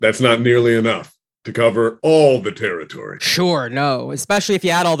that's not nearly enough to cover all the territory. Sure, no, especially if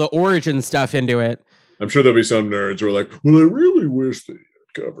you add all the origin stuff into it. I'm sure there'll be some nerds who are like, well, I really wish they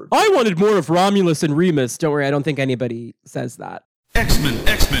had covered. I wanted more of Romulus and Remus. Don't worry, I don't think anybody says that. X-Men. In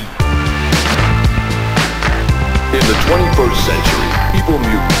the 21st century, evil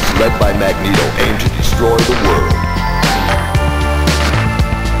mutants led by Magneto aim to destroy the world.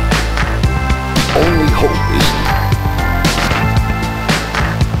 The only hope is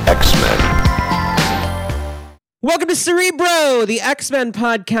X-Men. Welcome to Cerebro, the X-Men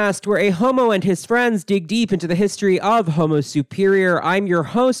podcast where a homo and his friends dig deep into the history of Homo Superior. I'm your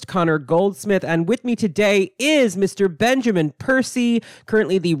host, Connor Goldsmith, and with me today is Mr. Benjamin Percy,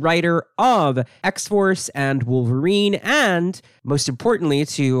 currently the writer of X-Force and Wolverine, and most importantly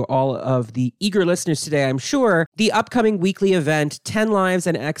to all of the eager listeners today, I'm sure, the upcoming weekly event, 10 Lives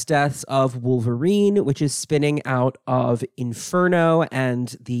and X Deaths of Wolverine, which is spinning out of Inferno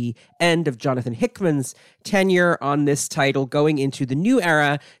and the end of Jonathan Hickman's tenure on this title going into the new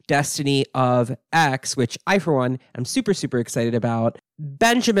era, Destiny of X, which I, for one, am super, super excited about.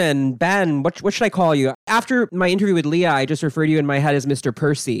 Ben, what should I call you? After my interview with Leah, I just refer to you in my head as Mr.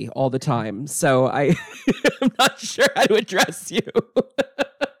 Percy all the time. So I'm not sure how to address you.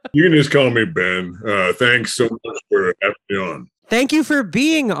 You can just call me Ben. Thanks so much for having me on. Thank you for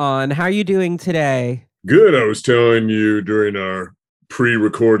being on. How are you doing today? Good. I was telling you during our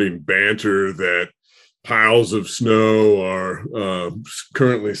pre-recording banter that piles of snow are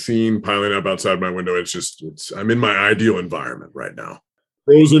currently seen piling up outside my window. I'm in my ideal environment right now.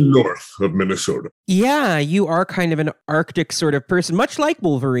 Frozen north of Minnesota. Yeah, you are kind of an Arctic sort of person, much like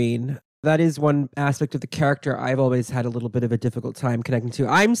Wolverine. That is one aspect of the character I've always had a little bit of a difficult time connecting to.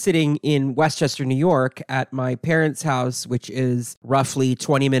 I'm sitting in Westchester, New York at my parents' house, which is roughly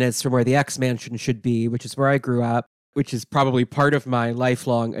 20 minutes from where the X-Mansion should be, which is where I grew up, which is probably part of my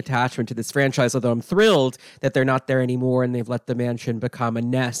lifelong attachment to this franchise, although I'm thrilled that they're not there anymore and they've let the mansion become a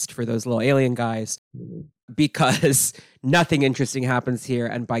nest for those little alien guys, because nothing interesting happens here,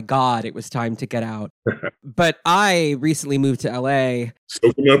 and by God, it was time to get out. But I recently moved to LA.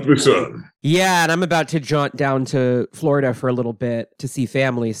 Soaking up the sun. Yeah, and I'm about to jaunt down to Florida for a little bit to see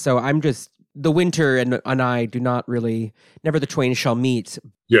family, so I'm just, the winter and I do not really, never the twain shall meet.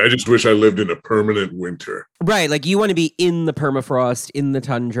 Yeah, I just wish I lived in a permanent winter. Right, like you want to be in the permafrost, in the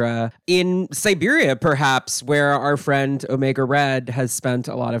tundra, in Siberia, perhaps, where our friend Omega Red has spent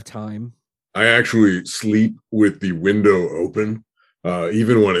a lot of time. I actually sleep with the window open,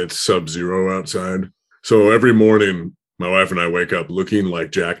 even when it's sub-zero outside. So every morning, my wife and I wake up looking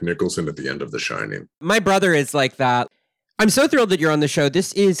like Jack Nicholson at the end of The Shining. My brother is like that. I'm so thrilled that you're on the show.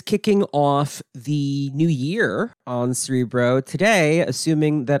 This is kicking off the new year on Cerebro today,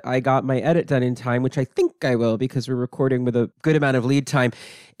 assuming that I got my edit done in time, which I think I will because we're recording with a good amount of lead time,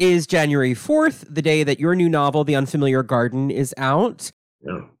 is January 4th, the day that your new novel, The Unfamiliar Garden, is out.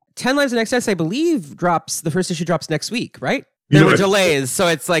 Yeah. 10 Lives and X Deaths, I believe, the first issue drops next week, right? There were delays, so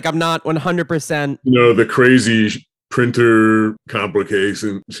it's like I'm not 100%. The crazy printer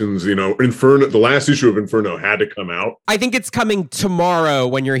complications, Inferno, the last issue of Inferno had to come out. I think it's coming tomorrow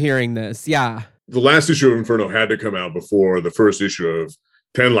when you're hearing this, yeah. The last issue of Inferno had to come out before the first issue of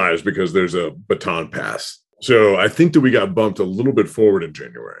 10 Lives because there's a baton pass. So I think that we got bumped a little bit forward in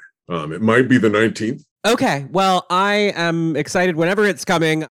January. It might be the 19th. Okay, well, I am excited whenever it's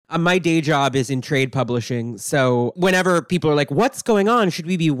coming. My day job is in trade publishing, so whenever people are like, what's going on? Should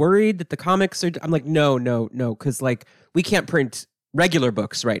we be worried that the comics are... I'm like, no, because we can't print regular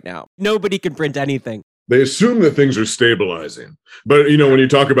books right now. Nobody can print anything. They assume that things are stabilizing. But, when you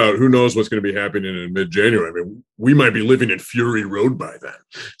talk about who knows what's going to be happening in mid-January, we might be living in Fury Road by then.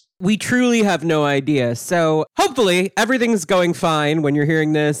 We truly have no idea. So hopefully everything's going fine when you're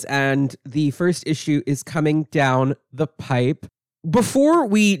hearing this and the first issue is coming down the pipe. Before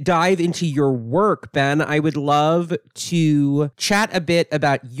we dive into your work, Ben, I would love to chat a bit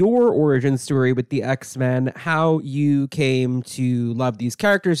about your origin story with the X-Men, how you came to love these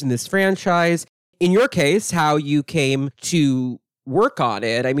characters in this franchise. In your case, how you came to work on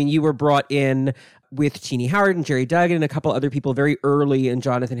it. I mean, you were brought in with Tini Howard and Jerry Duggan and a couple other people very early in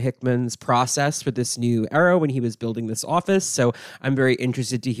Jonathan Hickman's process for this new era when he was building this office. So I'm very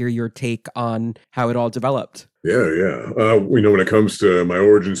interested to hear your take on how it all developed. Yeah. When it comes to my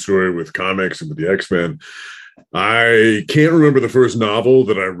origin story with comics and with the X-Men, I can't remember the first novel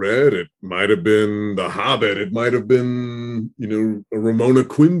that I read. It might have been The Hobbit. It might have been, a Ramona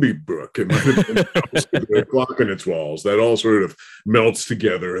Quimby book. It might have been The Clock on Its Walls. That all sort of melts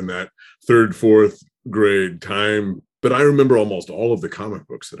together in that third, fourth grade time. But I remember almost all of the comic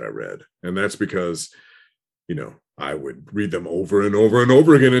books that I read. And that's because, I would read them over and over and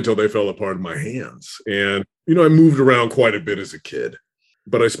over again until they fell apart in my hands. And, I moved around quite a bit as a kid,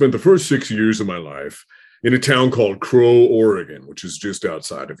 but I spent the first 6 years of my life in a town called Crow, Oregon, which is just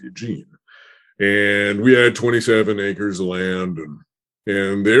outside of Eugene. And we had 27 acres of land,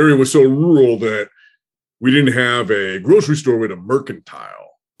 and the area was so rural that we didn't have a grocery store with a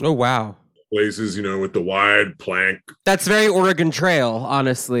mercantile. Oh, wow. Places, with the wide plank. That's very Oregon Trail,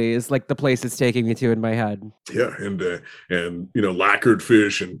 honestly, is like the place it's taking me to in my head. Yeah, and lacquered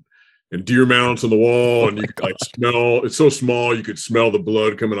fish and deer mounts on the wall, and you could smell. It's so small you could smell the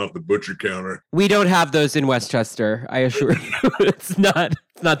blood coming off the butcher counter. We don't have those in Westchester, I assure you. It's not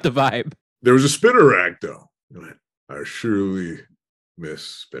the vibe. There was a spinner rack though. I surely miss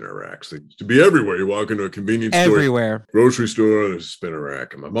spinner racks. They used to be everywhere. You walk into a convenience store, everywhere, grocery store, there's a spinner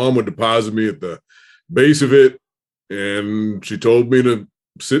rack. And my mom would deposit me at the base of it, and she told me to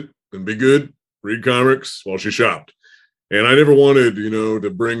sit and be good, read comics while she shopped. And I never wanted, to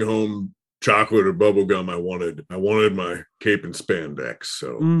bring home chocolate or bubble gum. I wanted my cape and spandex.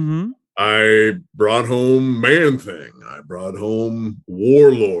 So I brought home Man-Thing. I brought home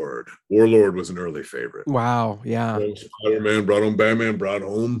Warlord. Warlord was an early favorite. Wow, yeah. Spider-Man, brought home Batman, brought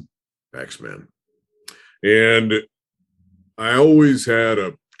home X-Men. And I always had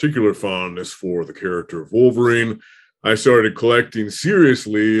a particular fondness for the character of Wolverine. I started collecting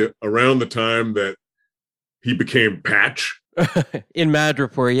seriously around the time that he became Patch. In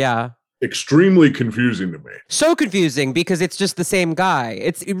Madripoor, yeah. Extremely confusing to me. So confusing because it's just the same guy.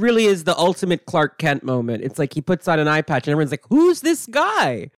 It really is the ultimate Clark Kent moment. It's like he puts on an eye patch and everyone's like, who's this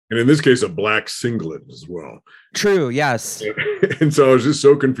guy? And in this case, a black singlet as well. True, yes. And so I was just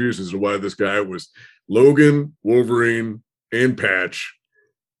so confused as to why this guy was Logan, Wolverine, and Patch,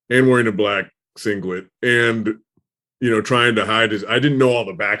 and wearing a black singlet, and trying to hide his. I didn't know all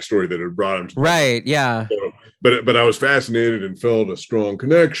the backstory that had brought him to right. Yeah. So, but I was fascinated and felt a strong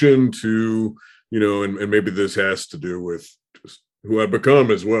connection to and maybe this has to do with just who I've become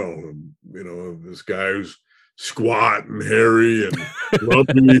as well. This guy who's squat and hairy and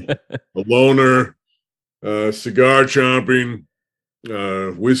lumpy, a loner, cigar chomping,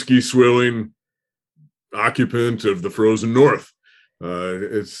 whiskey swilling occupant of the frozen north.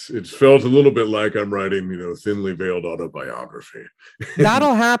 It's felt a little bit like I'm writing, thinly veiled autobiography.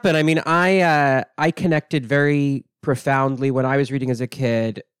 That'll happen. I mean, I connected very profoundly when I was reading as a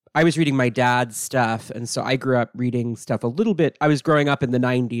kid. I was reading my dad's stuff, and so I grew up reading stuff a little bit. I was growing up in the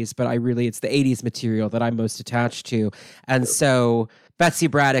 90s, but it's the 80s material that I'm most attached to. And so Betsy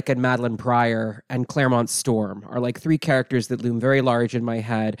Braddock and Madeline Pryor and Claremont Storm are like three characters that loom very large in my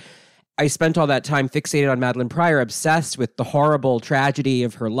head. I spent all that time fixated on Madeline Pryor, obsessed with the horrible tragedy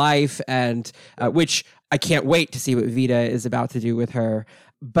of her life, and which I can't wait to see what Vita is about to do with her.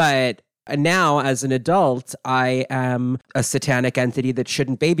 But now, as an adult, I am a satanic entity that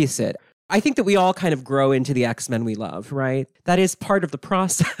shouldn't babysit. I think that we all kind of grow into the X-Men we love, right? That is part of the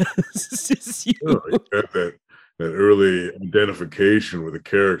process. That early identification with a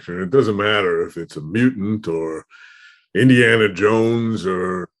character. And it doesn't matter if it's a mutant or Indiana Jones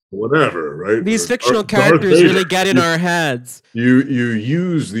or whatever, right? These fictional characters really get in our heads. You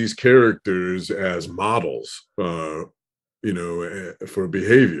use these characters as models, for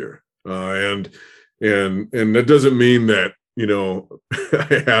behavior, and that doesn't mean that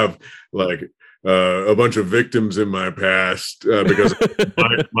I have like a bunch of victims in my past because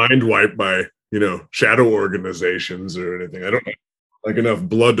mind wiped by shadow organizations or anything. I don't like enough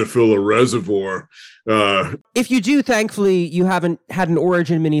blood to fill a reservoir. If you do, thankfully, you haven't had an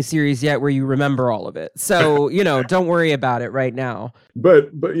origin miniseries yet where you remember all of it. So, don't worry about it right now. But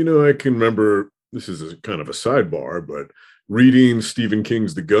I can remember, this is a kind of a sidebar, but reading Stephen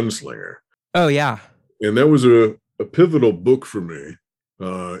King's The Gunslinger. Oh, yeah. And that was a pivotal book for me,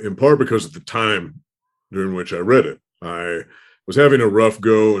 in part because of the time during which I read it. I was having a rough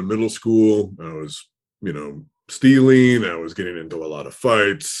go in middle school. I was, stealing. I was getting into a lot of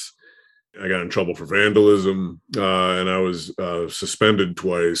fights. I got in trouble for vandalism, and I was suspended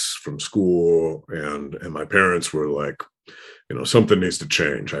twice from school. And my parents were like, something needs to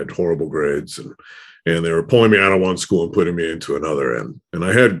change. I had horrible grades, and they were pulling me out of one school and putting me into another. And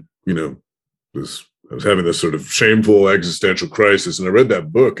I had, I was having this sort of shameful existential crisis. And I read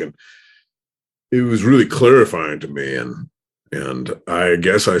that book, and it was really clarifying to me. And I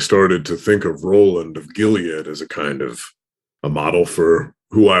guess I started to think of Roland of Gilead as a kind of a model for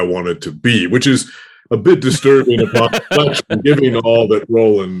who I wanted to be, which is a bit disturbing upon reflection, given all that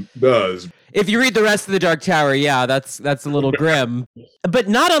Roland does. If you read the rest of The Dark Tower, yeah, that's a little grim. But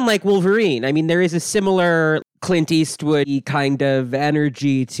not unlike Wolverine. I mean, there is a similar Clint Eastwood kind of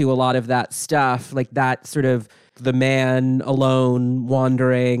energy to a lot of that stuff, like that sort of the man alone,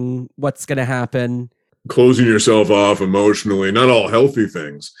 wandering, what's going to happen. Closing yourself off emotionally, not all healthy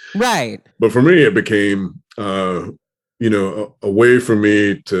things. Right. But for me, it became, a way for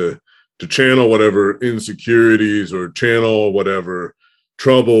me to channel whatever insecurities or channel whatever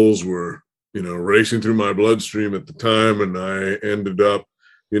troubles were, racing through my bloodstream at the time. And I ended up,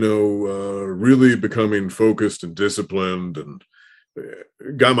 really becoming focused and disciplined, and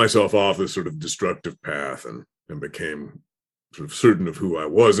got myself off this sort of destructive path, and became sort of certain of who I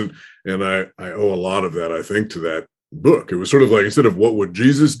was. And I owe a lot of that, I think, to that book. It was sort of like, instead of what would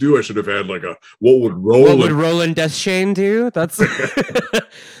Jesus do, I should have had like what would Roland Deschain do? That's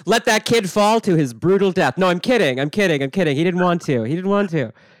let that kid fall to his brutal death. No, I'm kidding. He didn't want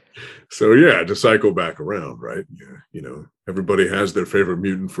to. So yeah, to cycle back around, right? Yeah, everybody has their favorite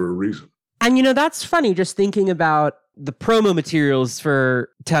mutant for a reason. And that's funny, just thinking about the promo materials for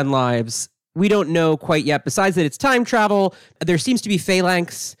 10 Lives. We don't know quite yet. Besides that, it's time travel. There seems to be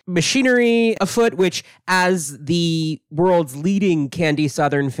phalanx machinery afoot, which, as the world's leading Candy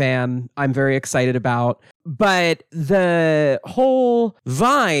Southern fan, I'm very excited about. But the whole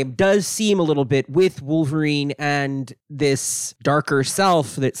vibe does seem a little bit with Wolverine and this darker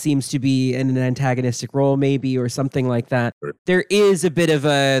self that seems to be in an antagonistic role, maybe, or something like that. Right. There is a bit of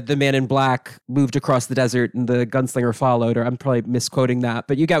the man in black moved across the desert and the gunslinger followed, or I'm probably misquoting that,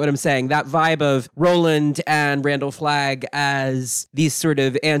 but you get what I'm saying. That vibe of Roland and Randall Flagg as these sort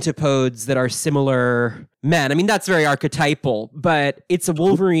of antipodes that are similar men. I mean, that's very archetypal, but it's a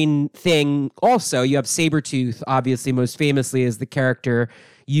Wolverine thing also. You have Sabretooth, obviously, most famously, as the character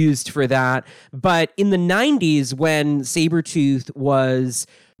used for that. But in the 90s, when Sabretooth was...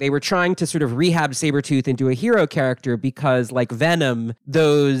 They were trying to sort of rehab Sabretooth into a hero character because, like Venom,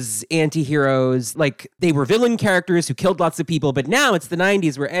 those anti-heroes, like, they were villain characters who killed lots of people, but now it's the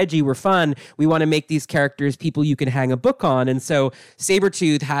 90s, we're edgy, we're fun, we want to make these characters people you can hang a book on. And so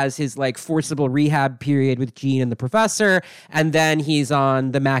Sabretooth has his, like, forcible rehab period with Jean and the Professor, and then he's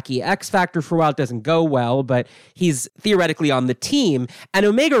on the Mackie X Factor for a while. It doesn't go well, but he's theoretically on the team. And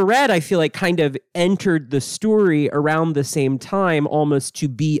Omega Red, I feel like, kind of entered the story around the same time, almost to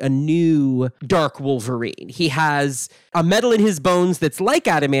be a new Dark Wolverine. He has a metal in his bones that's like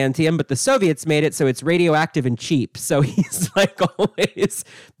adamantium, but the Soviets made it, so it's radioactive and cheap. So he's like always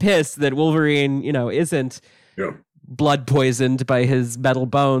pissed that Wolverine, isn't blood poisoned by his metal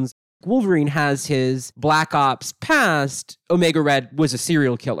bones. Wolverine has his Black Ops past. Omega Red was a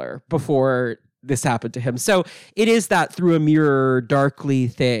serial killer before this happened to him. So it is that through a mirror darkly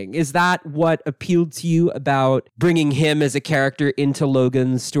thing. Is that what appealed to you about bringing him as a character into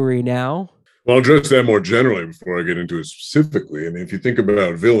Logan's story now? Well, I'll address that more generally before I get into it specifically. I mean, if you think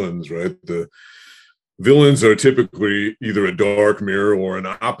about villains, right, the villains are typically either a dark mirror or an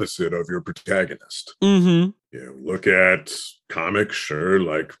opposite of your protagonist. Mm-hmm. Look at comics, sure,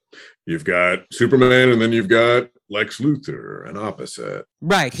 like you've got Superman and then you've got Lex Luthor, an opposite.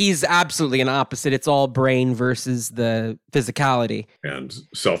 Right. He's absolutely an opposite. It's all brain versus the physicality. And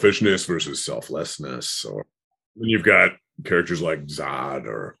selfishness versus selflessness. Or then you've got characters like Zod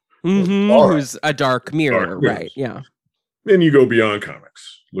or who's a dark mirror. Right. Yeah. Then you go beyond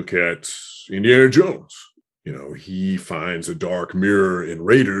comics. Look at Indiana Jones. He finds a dark mirror in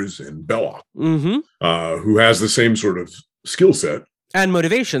Raiders and Belloc, who has the same sort of skill set. And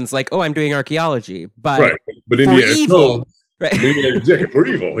motivations, like, I'm doing archaeology, but Indiana evil. Jones, right. For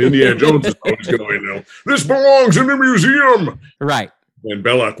evil. Indiana Jones is always going, this belongs in the museum. Right. And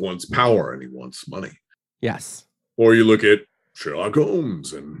Belloc wants power and he wants money. Yes. Or you look at Sherlock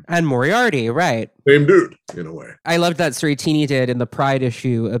Holmes and Moriarty, right. Same dude, in a way. I loved that story Teeny did in the Pride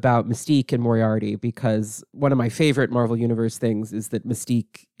issue about Mystique and Moriarty, because one of my favorite Marvel Universe things is that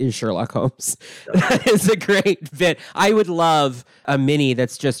Mystique is Sherlock Holmes. Yeah. That is a great bit. I would love a mini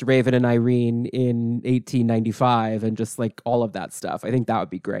that's just Raven and Irene in 1895 and just like all of that stuff. I think that would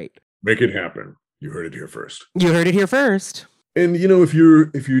be great. Make it happen. You heard it here first. And if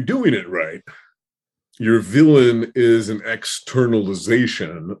you're doing it right, your villain is an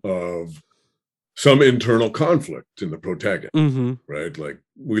externalization of some internal conflict in the protagonist, right? Like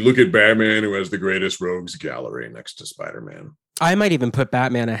we look at Batman, who has the greatest rogues gallery next to Spider-Man. I might even put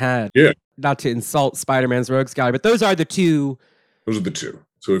Batman ahead. Yeah. Not to insult Spider-Man's rogues gallery, but those are the two.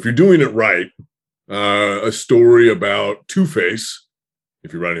 So if you're doing it right, a story about Two-Face,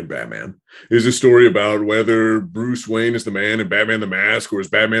 if you're writing Batman, is a story about whether Bruce Wayne is the man and Batman the Mask, or is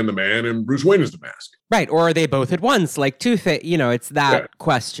Batman the man and Bruce Wayne is the mask. Right, or are they both at once, like Two-Face? It's that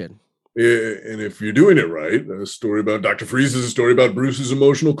question. And if you're doing it right, a story about Dr. Freeze is a story about Bruce's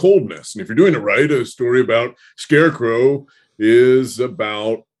emotional coldness. And if you're doing it right, a story about Scarecrow is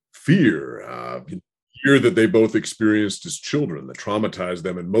about fear. fear that they both experienced as children that traumatized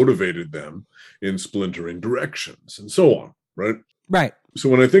them and motivated them in splintering directions and so on, right? Right. So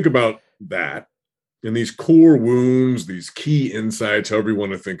when I think about that and these core wounds, these key insights, however you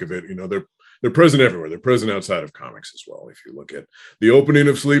want to think of it, they're present everywhere. They're present outside of comics as well. If you look at the opening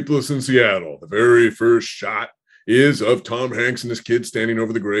of Sleepless in Seattle, the very first shot is of Tom Hanks and his kid standing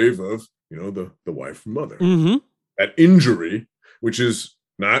over the grave of, the wife and mother. Mm-hmm. That injury, which is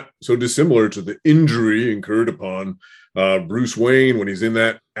not so dissimilar to the injury incurred upon Bruce Wayne when he's in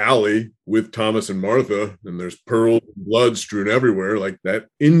that alley with Thomas and Martha, and there's pearls and blood strewn everywhere. Like, that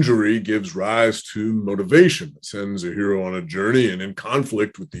injury gives rise to motivation that sends a hero on a journey and in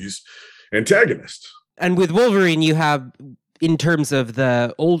conflict with these antagonists. And with Wolverine, you have, in terms of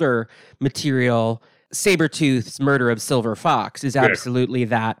the older material, Sabretooth's murder of Silver Fox is absolutely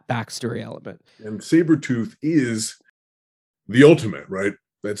that backstory element. And Sabretooth is the ultimate, right?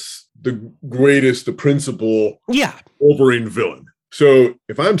 That's the greatest, the principal Wolverine villain. So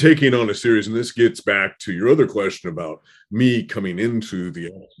if I'm taking on a series, and this gets back to your other question about me coming into the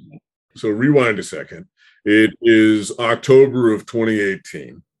X-Men. So rewind a second. It is October of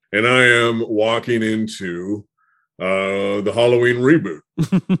 2018, and I am walking into the Halloween reboot,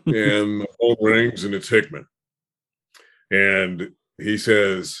 and the phone rings, and it's Hickman. And he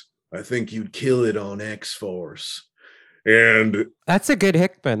says, "I think you'd kill it on X-Force." And that's a good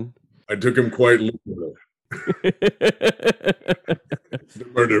Hickman. I took him quite literally. It's the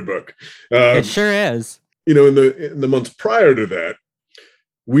murder book. It sure is. In the months prior to that,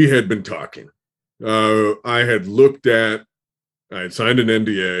 we had been talking. I had signed an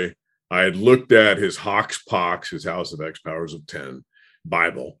NDA. I had looked at his Hox Pox, his House of X Powers of 10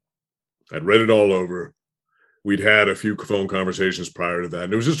 Bible. I'd read it all over. We'd had a few phone conversations prior to that.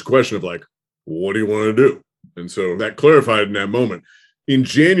 And it was just a question of like, what do you want to do? And so that clarified in that moment. In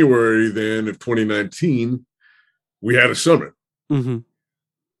January then of 2019, we had a summit. Mm-hmm.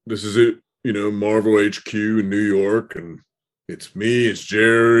 This is it, Marvel HQ in New York. And it's me, it's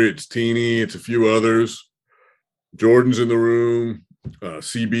Jerry, it's Teeny, it's a few others. Jordan's in the room,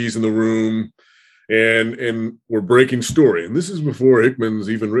 CB's in the room, and we're breaking story. And this is before Hickman's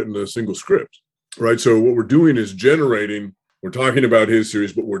even written a single script, right? So what we're doing is we're talking about his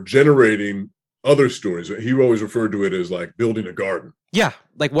series, but we're generating other stories. He always referred to it as like building a garden. Yeah.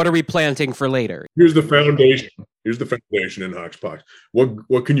 Like, what are we planting for later? Here's the foundation. Here's the foundation in Hox Pox.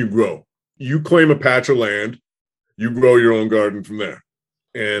 What can you grow? You claim a patch of land, you grow your own garden from there.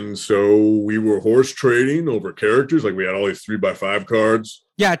 And so we were horse trading over characters. Like, we had all these 3x5 cards.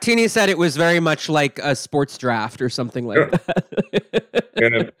 Yeah. Teeny said it was very much like a sports draft or something like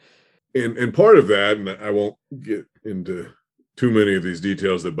that. and part of that, and I won't get into too many of these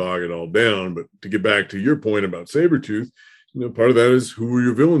details that bog it all down, but to get back to your point about Sabretooth, part of that is, who are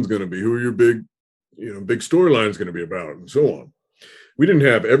your villains going to be? Who are your big storylines going to be about, and so on. We didn't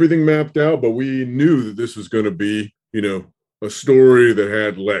have everything mapped out, but we knew that this was going to be, a story that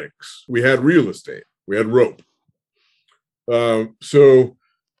had legs. We had real estate. We had rope. So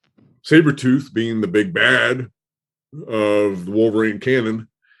Sabretooth, being the big bad of the Wolverine canon,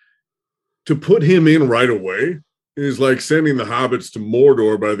 to put him in right away is like sending the hobbits to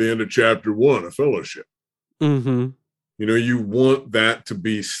Mordor by the end of chapter 1 of Fellowship. Mm-hmm. You want that to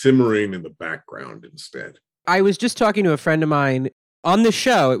be simmering in the background instead. I was just talking to a friend of mine on the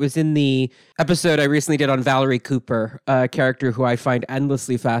show. It was in the episode I recently did on Valerie Cooper, a character who I find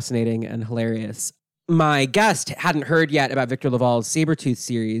endlessly fascinating and hilarious. My guest hadn't heard yet about Victor LaValle's Sabretooth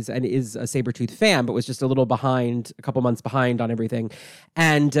series and is a Sabretooth fan, but was just a couple months behind on everything.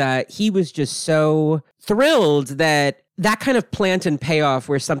 And he was just so thrilled that kind of plant and payoff,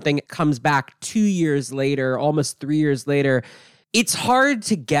 where something comes back 2 years later, almost 3 years later, it's hard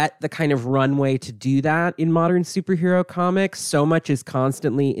to get the kind of runway to do that in modern superhero comics. So much is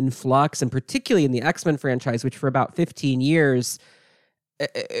constantly in flux, and particularly in the X-Men franchise, which for about 15 years,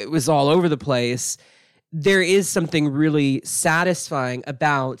 it was all over the place. There is something really satisfying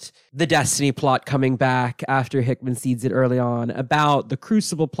about the Destiny plot coming back after Hickman seeds it early on, about the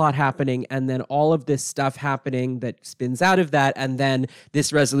Crucible plot happening, and then all of this stuff happening that spins out of that, and then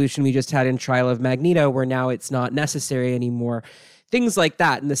this resolution we just had in Trial of Magneto, where now it's not necessary anymore. Things like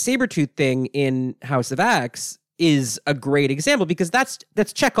that. And the Sabretooth thing in House of X is a great example, because that's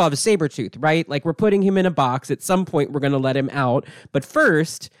Chekhov's Sabretooth, right? Like, we're putting him in a box. At some point, we're going to let him out. But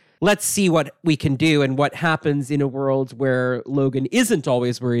first, let's see what we can do and what happens in a world where Logan isn't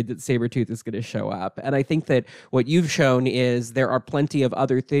always worried that Sabretooth is going to show up. And I think that what you've shown is there are plenty of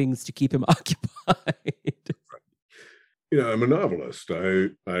other things to keep him occupied. I'm a novelist.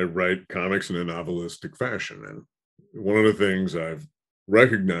 I write comics in a novelistic fashion. And one of the things I've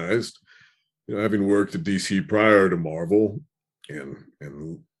recognized having worked at DC prior to Marvel,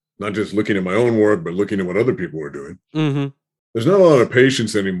 and not just looking at my own work, but looking at what other people were doing. Mm-hmm. There's not a lot of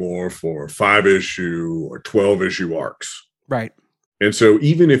patience anymore for 5-issue or 12-issue arcs. Right. And so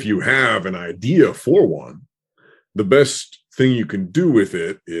even if you have an idea for one, the best thing you can do with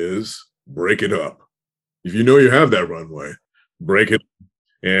it is break it up. If you know you have that runway, break it.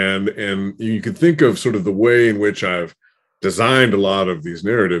 And you can think of sort of the way in which I've designed a lot of these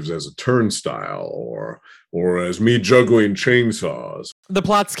narratives as a turnstile or as me juggling chainsaws. The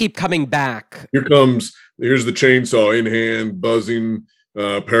plots keep coming back. Here's the chainsaw in hand, buzzing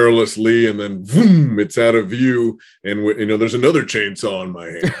perilously, and then boom, it's out of view. And there's another chainsaw in my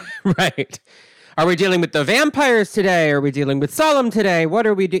hand. Right. Are we dealing with the vampires today? Are we dealing with Solemn today? What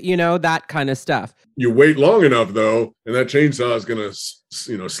are we that kind of stuff. You wait long enough, though, and that chainsaw is going to,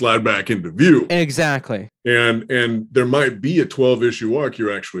 slide back into view. Exactly. And there might be a 12-issue arc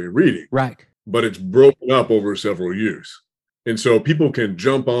you're actually reading. Right. But it's broken up over several years. And so people can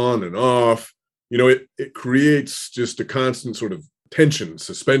jump on and off. It creates just a constant sort of tension,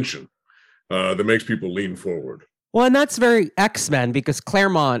 suspension that makes people lean forward. Well, and that's very X-Men, because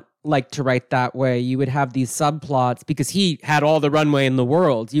Claremont liked to write that way. You would have these subplots, because he had all the runway in the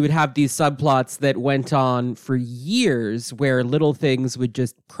world. You would have these subplots that went on for years where little things would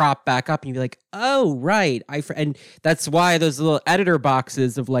just crop back up and you'd be like, oh, right. And that's why those little editor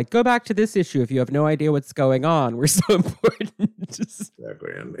boxes of like, go back to this issue if you have no idea what's going on were so important.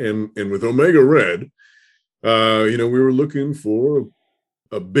 Exactly. And with Omega Red, we were looking for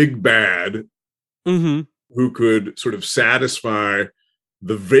a big bad who could sort of satisfy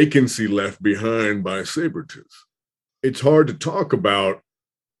the vacancy left behind by Sabretooth. It's hard to talk about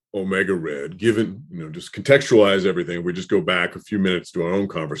Omega Red, given, just contextualize everything. We just go back a few minutes to our own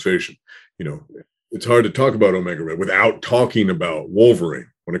conversation. It's hard to talk about Omega Red without talking about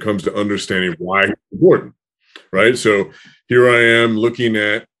Wolverine when it comes to understanding why he's important, right? So here I am looking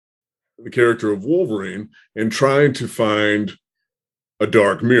at the character of Wolverine and trying to find a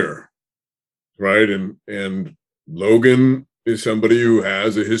dark mirror, right? And Logan is somebody who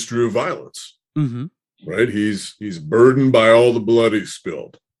has a history of violence, right? He's burdened by all the blood he's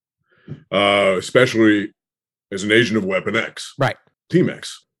spilled, especially as an agent of Weapon X, right? Team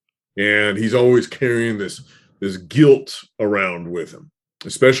X, and he's always carrying this guilt around with him,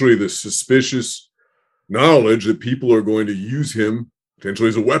 especially the suspicious knowledge that people are going to use him potentially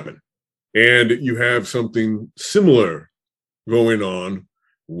as a weapon. And you have something similar going on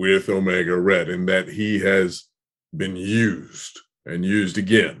with Omega Red in that he has been used and used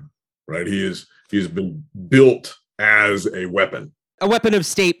again, right? He's been built as a weapon of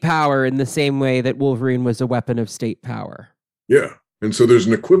state power, in the same way that Wolverine was a weapon of state power. Yeah. And so there's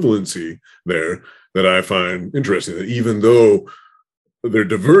an equivalency there that I find interesting, that even though they're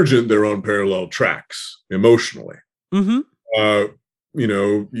divergent, they're on parallel tracks emotionally. You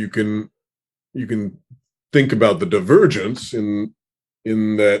can think about the divergence in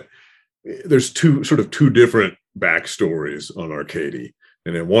that there's two different backstories on Arkady.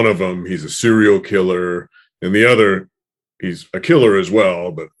 And in one of them, he's a serial killer, and the other, he's a killer as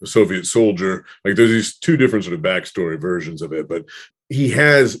well, but a Soviet soldier. Like, there's these two different sort of backstory versions of it. But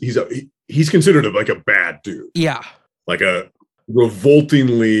he's considered like a bad dude. Yeah. Like a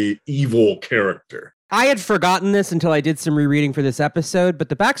revoltingly evil character. I had forgotten this until I did some rereading for this episode, but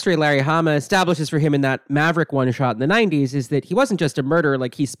the backstory Larry Hama establishes for him in that Maverick one-shot in the 90s is that he wasn't just a murderer,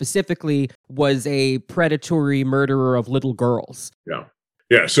 like he specifically was a predatory murderer of little girls. Yeah.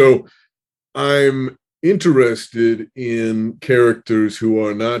 Yeah, so I'm interested in characters who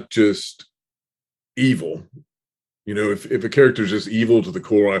are not just evil. If a character is just evil to the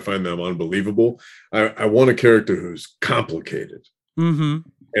core, I find them unbelievable. I want a character who's complicated.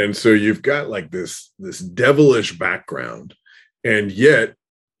 And so you've got like this devilish background, and yet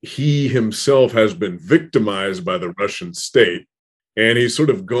he himself has been victimized by the Russian state, and he's sort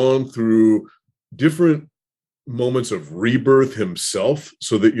of gone through different moments of rebirth himself,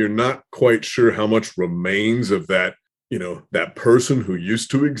 so that you're not quite sure how much remains of that, that person who used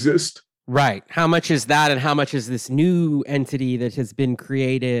to exist. Right. How much is that, and how much is this new entity that has been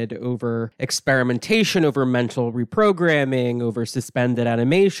created over experimentation, over mental reprogramming, over suspended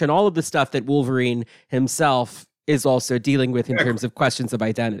animation, all of the stuff that Wolverine himself is also dealing with in terms of questions of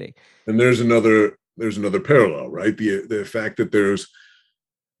identity. And there's another parallel, right? The fact that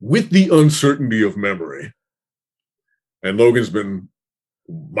with the uncertainty of memory, and Logan's been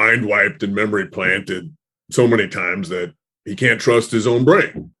mind wiped and memory planted so many times that he can't trust his own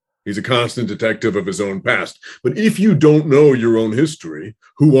brain. He's a constant detective of his own past. But if you don't know your own history,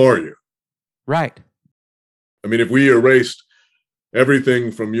 who are you? Right. I mean, if we erased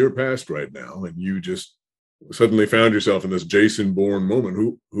everything from your past right now, and you just suddenly found yourself in this Jason Bourne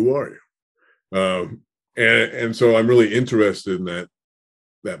moment. Who are you? And so I'm really interested in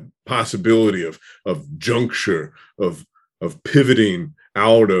that possibility of juncture, of pivoting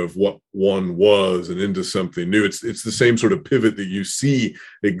out of what one was and into something new. It's the same sort of pivot that you see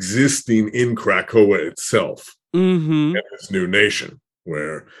existing in Krakoa itself, Mm-hmm. in this new nation,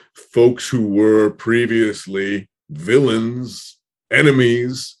 where folks who were previously villains,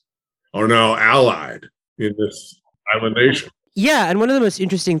 enemies, are now allied in this island nation. Yeah, and one of the most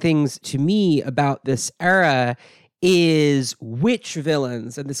interesting things to me about this era is which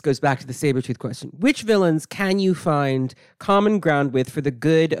villains, and this goes back to the Sabretooth question, which villains can you find common ground with for the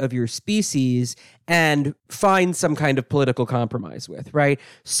good of your species and find some kind of political compromise with, right?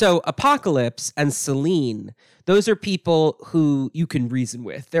 So Apocalypse and Selene, those are people who you can reason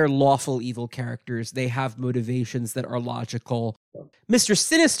with. They're lawful evil characters. They have motivations that are logical. Mr.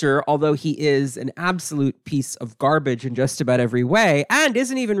 Sinister, although he is an absolute piece of garbage in just about every way and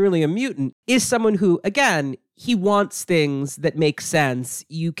isn't even really a mutant, is someone who, again, he wants things that make sense.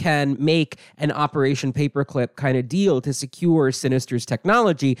 You can make an Operation Paperclip kind of deal to secure Sinister's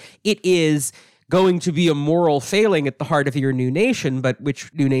technology. It is going to be a moral failing at the heart of your new nation, but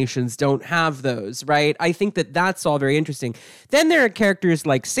which new nations don't have those, right? I think that that's all very interesting. Then there are characters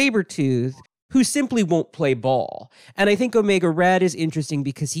like Sabretooth who simply won't play ball. And I think Omega Red is interesting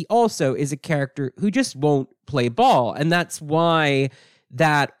because he also is a character who just won't play ball. And that's why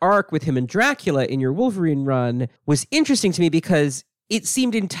that arc with him and Dracula in your Wolverine run was interesting to me, because it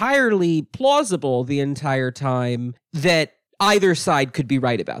seemed entirely plausible the entire time that either side could be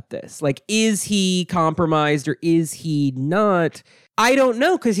right about this. Like, is he compromised or is he not? I don't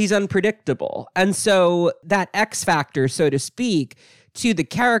know, because he's unpredictable. And so that X factor, so to speak, to the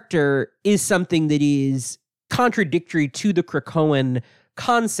character is something that is contradictory to the Krakoan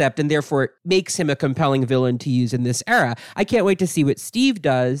concept, and therefore it makes him a compelling villain to use in this era. I can't wait to see what Steve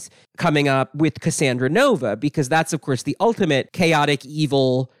does coming up with Cassandra Nova, because that's, of course, the ultimate chaotic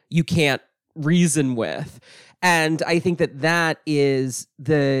evil you can't reason with. And I think that that is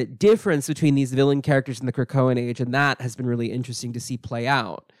the difference between these villain characters in the Krakoan age, and that has been really interesting to see play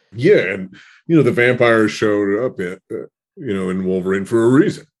out. Yeah, and the vampires showed up in Wolverine for a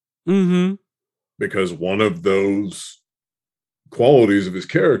reason. Mm-hmm. Because one of those qualities of his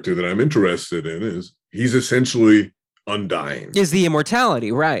character that I'm interested in is he's essentially undying. Is the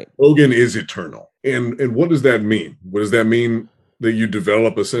immortality, right? Logan is eternal. And what does that mean? What does that mean? That you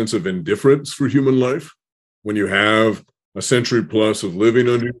develop a sense of indifference for human life when you have a century plus of living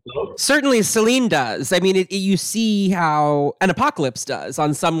under your belt? Certainly Selene does. I mean, you see how an Apocalypse does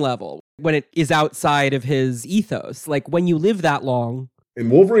on some level when it is outside of his ethos. Like, when you live that long. In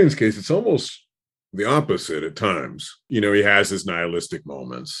Wolverine's case, it's almost the opposite at times. He has his nihilistic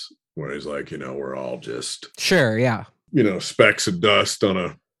moments where he's like, we're all just... Sure, yeah. Specks of dust on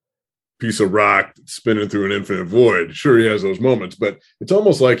a piece of rock spinning through an infinite void. Sure, he has those moments, but it's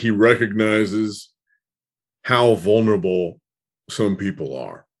almost like he recognizes how vulnerable some people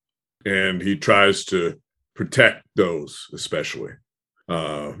are. And he tries to protect those, especially,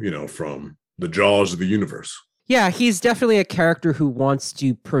 from the jaws of the universe. Yeah, he's definitely a character who wants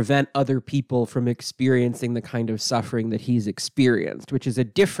to prevent other people from experiencing the kind of suffering that he's experienced, which is a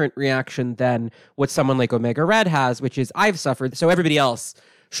different reaction than what someone like Omega Red has, which is, I've suffered, so everybody else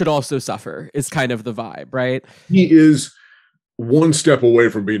should also suffer, is kind of the vibe, right? He is one step away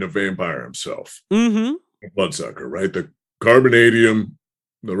from being a vampire himself. Mm-hmm. A bloodsucker, right? The carbonadium,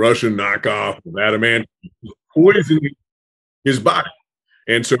 the Russian knockoff of adamantium, poisoning his body.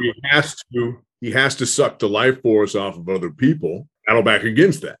 And so he has to suck the life force off of other people, battle back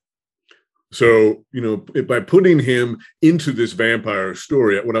against that. So, by putting him into this vampire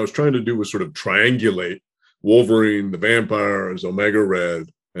story, what I was trying to do was sort of triangulate Wolverine, the vampires, Omega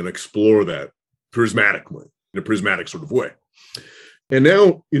Red, and explore that prismatically, in a prismatic sort of way. And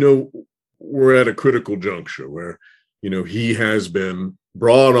now, we're at a critical juncture where, he has been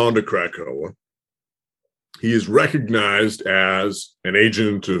brought onto Krakoa. He is recognized as an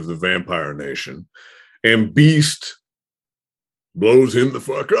agent of the vampire nation, and Beast blows him the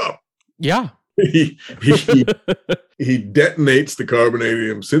fuck up. Yeah. He detonates the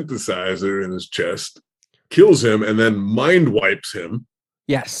carbonadium synthesizer in his chest, kills him, and then mind wipes him.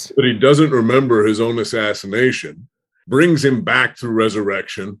 Yes. But he doesn't remember his own assassination, brings him back through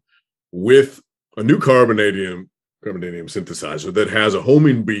resurrection with a new carbonadium synthesizer that has a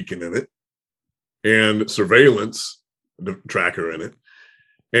homing beacon in it and surveillance tracker in it.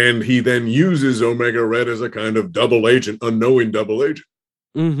 And he then uses Omega Red as a kind of double agent, unknowing double agent.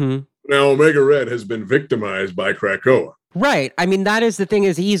 Mm-hmm. Now, Omega Red has been victimized by Krakoa. Right. I mean, that is the thing,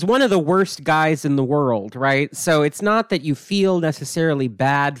 is he's one of the worst guys in the world, right? So it's not that you feel necessarily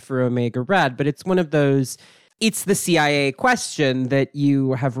bad for Omega Red, but it's one of those, it's the CIA question that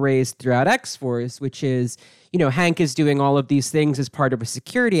you have raised throughout X-Force, which is, Hank is doing all of these things as part of a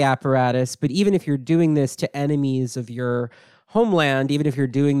security apparatus, but even if you're doing this to enemies of your homeland, even if you're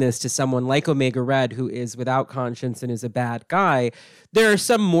doing this to someone like Omega Red, who is without conscience and is a bad guy, there are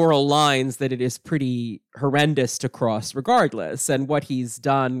some moral lines that it is pretty horrendous to cross regardless. And what he's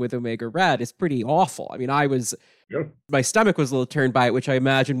done with Omega Red is pretty awful. I mean, my stomach was a little turned by it, which I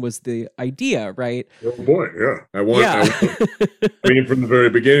imagine was the idea, right? Oh boy, yeah. I mean, from the very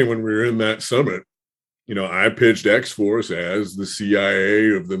beginning when we were in that summit, I pitched X-Force as the CIA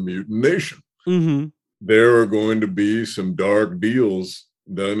of the mutant nation. Mm-hmm. There are going to be some dark deals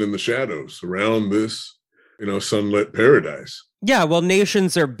done in the shadows around this, sunlit paradise. Yeah, well,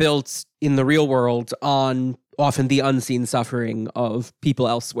 nations are built in the real world on often the unseen suffering of people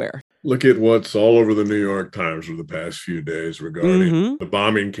elsewhere. Look at what's all over the New York Times for the past few days regarding the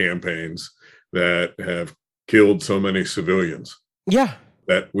bombing campaigns that have killed so many civilians. Yeah.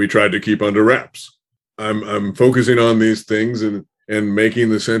 That we tried to keep under wraps. I'm focusing on these things and making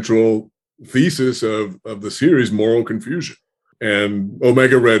the central thesis of the series moral confusion. And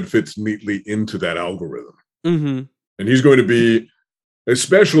Omega Red fits neatly into that algorithm. Mm-hmm. And he's going to be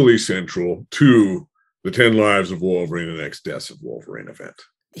especially central to the 10 Lives of Wolverine and X Deaths of Wolverine event.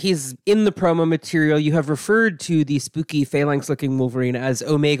 He's in the promo material. You have referred to the spooky phalanx-looking Wolverine as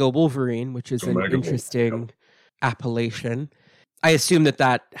Omega Wolverine, which is an interesting appellation. I assume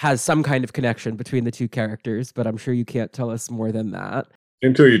that has some kind of connection between the two characters, but I'm sure you can't tell us more than that. I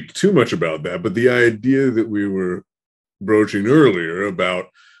can't tell you too much about that, but the idea that we were broaching earlier about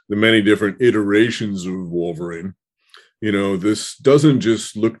the many different iterations of Wolverine, this doesn't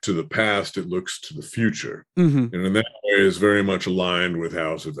just look to the past, it looks to the future. Mm-hmm. And in that way is very much aligned with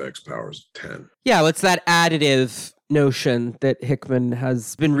House of X Powers 10. Yeah, it's that additive notion that Hickman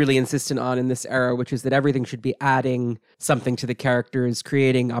has been really insistent on in this era, which is that everything should be adding something to the characters,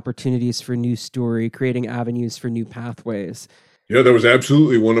 creating opportunities for new story, creating avenues for new pathways. Yeah, that was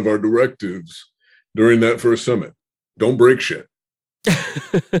absolutely one of our directives during that first summit. Don't break shit.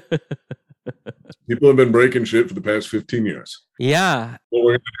 People have been breaking shit for the past 15 years. Yeah. What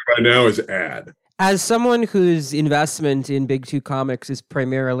we're going to do right now is add. As someone whose investment in Big Two Comics is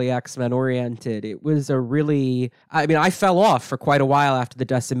primarily X-Men oriented, it was I fell off for quite a while after the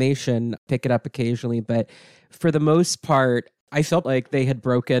decimation, pick it up occasionally, but for the most part, I felt like they had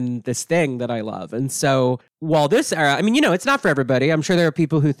broken this thing that I love. And so while this era, it's not for everybody. I'm sure there are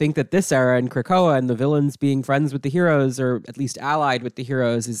people who think that this era and Krakoa and the villains being friends with the heroes, or at least allied with the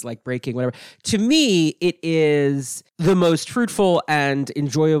heroes, is like breaking whatever. To me, it is the most fruitful and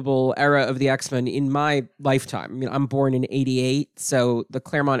enjoyable era of the X-Men in my lifetime. I'm born in 88, so the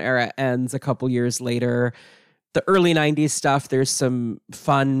Claremont era ends a couple years later. The early 90s stuff, there's some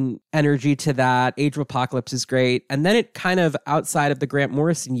fun energy to that. Age of Apocalypse is great. And then it kind of, outside of the Grant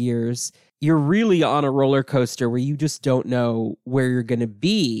Morrison years, you're really on a roller coaster where you just don't know where you're going to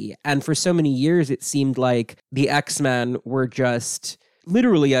be. And for so many years, it seemed like the X-Men were just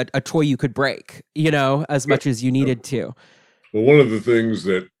literally a toy you could break, as much as you needed to. Well, one of the things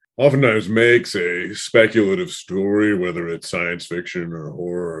that oftentimes makes a speculative story, whether it's science fiction or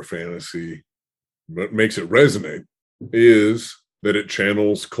horror or fantasy, what makes it resonate is that it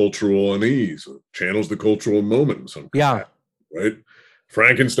channels cultural unease, channels the cultural moment in some capacity, right?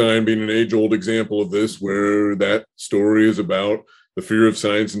 Frankenstein being an age-old example of this, where that story is about the fear of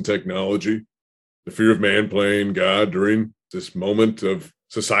science and technology, the fear of man playing God during this moment of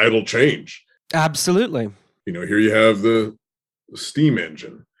societal change. Absolutely. Here you have the steam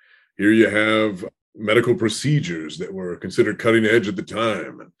engine. Here you have medical procedures that were considered cutting edge at the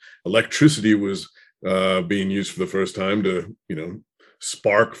time. And electricity was being used for the first time to,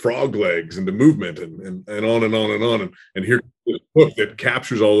 spark frog legs into movement and on and on and on. And here's a book that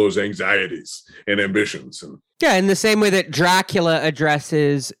captures all those anxieties and ambitions. And yeah, in the same way that Dracula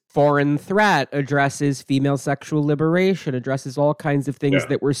addresses foreign threat, addresses female sexual liberation, addresses all kinds of things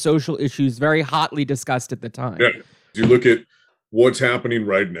that were social issues very hotly discussed at the time. Yeah. You look at what's happening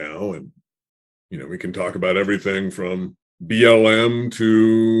right now, and we can talk about everything from BLM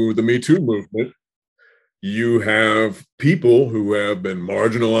to the Me Too movement. You have people who have been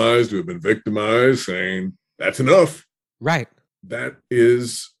marginalized, who have been victimized, saying, that's enough. Right. That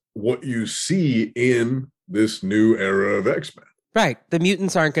is what you see in this new era of X-Men. Right. The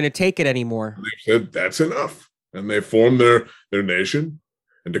mutants aren't going to take it anymore. They said, that's enough. And they formed their nation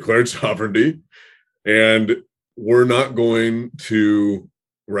and declared sovereignty. And we're not going to,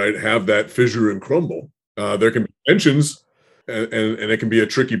 have that fissure and crumble. There can be tensions, and it can be a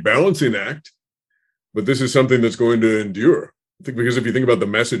tricky balancing act, but this is something that's going to endure. I think because if you think about the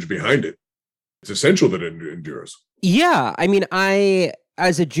message behind it, it's essential that it endures. Yeah. I mean,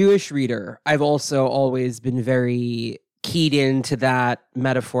 as a Jewish reader, I've also always been very keyed into that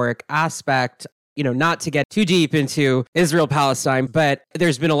metaphoric aspect. Not to get too deep into Israel-Palestine, but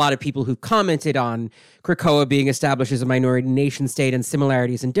there's been a lot of people who commented on Krakoa being established as a minority nation state and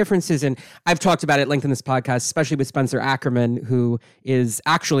similarities and differences. And I've talked about it at length in this podcast, especially with Spencer Ackerman, who is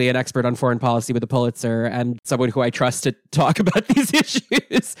actually an expert on foreign policy with a Pulitzer and someone who I trust to talk about these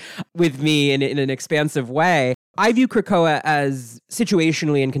issues with me in an expansive way. I view Krakoa as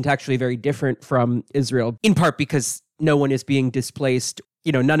situationally and contextually very different from Israel, in part because no one is being displaced.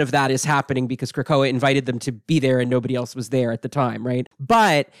 None of that is happening because Krakoa invited them to be there and nobody else was there at the time, right?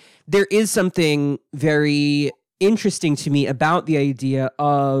 But there is something very interesting to me about the idea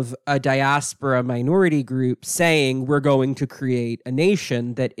of a diaspora minority group saying we're going to create a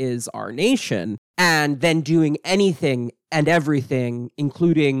nation that is our nation, and then doing anything and everything,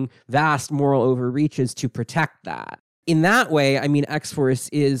 including vast moral overreaches, to protect that. In that way, I mean, X-Force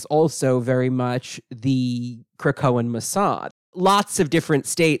is also very much the Krakoan Mossad. Lots of different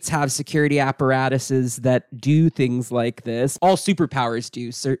states have security apparatuses that do things like this. All superpowers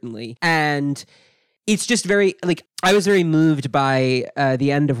do, certainly. And it's just very, I was very moved by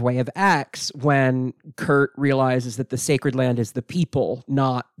the end of Way of X when Kurt realizes that the sacred land is the people,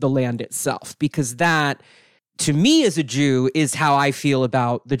 not the land itself. Because that, to me as a Jew, is how I feel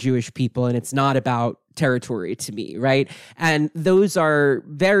about the Jewish people, and it's not about territory to me, right? And those are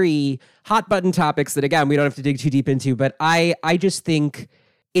very hot button topics that, again, we don't have to dig too deep into, but I just think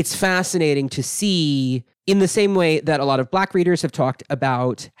it's fascinating to see, in the same way that a lot of Black readers have talked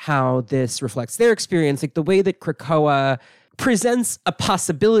about how this reflects their experience, the way that Krakoa presents a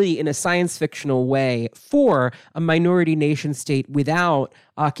possibility in a science fictional way for a minority nation state without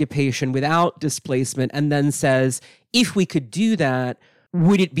occupation, without displacement, and then says, if we could do that,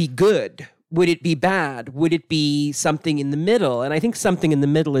 would it be good? Would it be bad? Would it be something in the middle? And I think something in the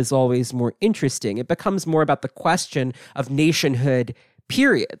middle is always more interesting. It becomes more about the question of nationhood,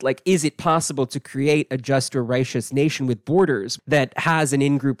 period. Is it possible to create a just or righteous nation with borders that has an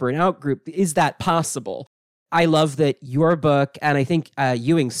in-group or an out-group? Is that possible? I love that your book, and I think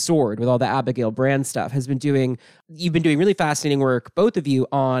Ewing's Sword, with all the Abigail Brand stuff, you've been doing really fascinating work, both of you,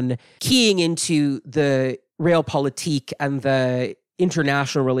 on keying into the realpolitik and the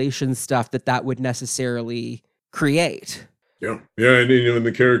international relations stuff that would necessarily create. Yeah. And in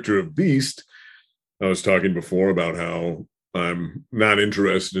the character of Beast, I was talking before about how I'm not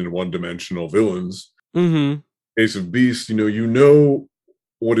interested in one-dimensional villains. Mm-hmm. In the case of Beast, you know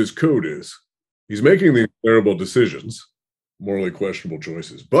what his code is. He's making these terrible decisions, morally questionable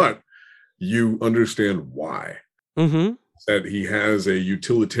choices, but you understand why. Mm-hmm. That he has a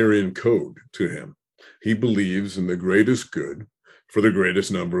utilitarian code to him. He believes in the greatest good for the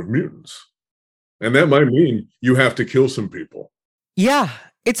greatest number of mutants. And that might mean you have to kill some people. Yeah,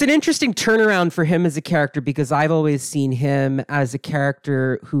 it's an interesting turnaround for him as a character, because I've always seen him as a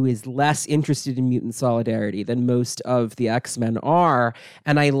character who is less interested in mutant solidarity than most of the X-Men are.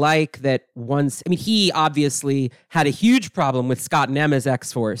 And I like that he obviously had a huge problem with Scott and Emma's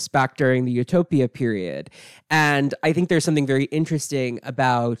X-Force back during the Utopia period. And I think there's something very interesting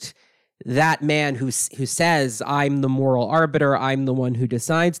about that man who says, I'm the moral arbiter, I'm the one who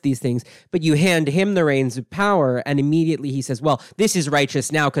decides these things, but you hand him the reins of power, and immediately he says, well, this is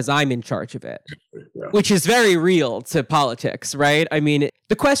righteous now because I'm in charge of it, which is very real to politics, right? I mean,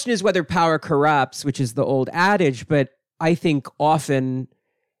 the question is whether power corrupts, which is the old adage, but I think often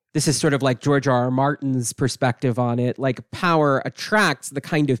this is sort of like George R.R. Martin's perspective on it. Power attracts the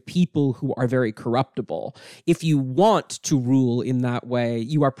kind of people who are very corruptible. If you want to rule in that way,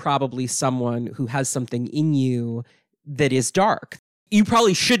 you are probably someone who has something in you that is dark. You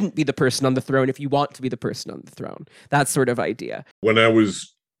probably shouldn't be the person on the throne if you want to be the person on the throne. That sort of idea. When I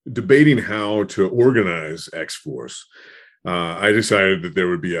was debating how to organize X-Force, I decided that there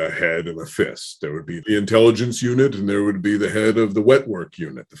would be a head and a fist. There would be the intelligence unit, and there would be the head of the wet work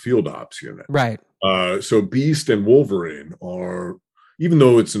unit, the field ops unit. Right. So Beast and Wolverine are, even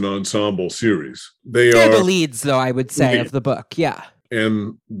though it's an ensemble series, they're the leads, though, I would say, of the book. Yeah.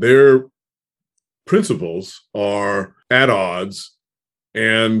 And their principles are at odds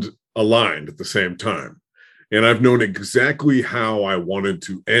and aligned at the same time. And I've known exactly how I wanted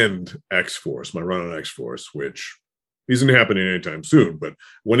to end X-Force, my run on X-Force, which isn't happening anytime soon, but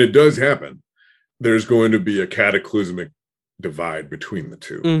when it does happen, there's going to be a cataclysmic divide between the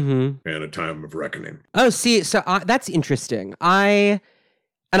two, and a time of reckoning. Oh, see, so that's interesting. I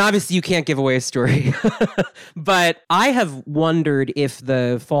And obviously you can't give away a story, but I have wondered if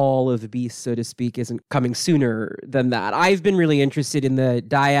the fall of the beast, so to speak, isn't coming sooner than that. I've been really interested in the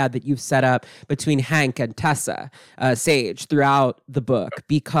dyad that you've set up between Hank and Tessa, Sage, throughout the book,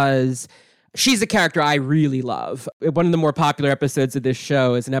 because she's a character I really love. One of the more popular episodes of this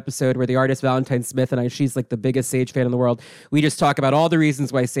show is an episode where the artist Valentine Smith and I, she's like the biggest Sage fan in the world. We just talk about all the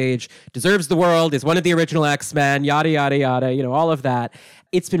reasons why Sage deserves the world, is one of the original X-Men, yada, yada, yada, all of that.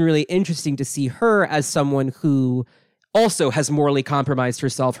 It's been really interesting to see her as someone who also has morally compromised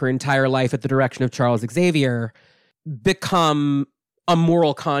herself her entire life at the direction of Charles Xavier become a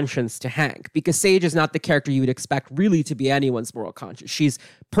moral conscience to Hank, because Sage is not the character you would expect really to be anyone's moral conscience. She's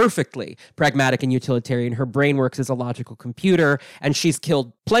perfectly pragmatic and utilitarian. Her brain works as a logical computer, and she's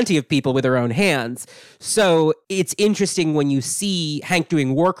killed plenty of people with her own hands. So it's interesting when you see Hank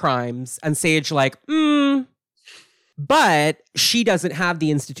doing war crimes and Sage like, but she doesn't have the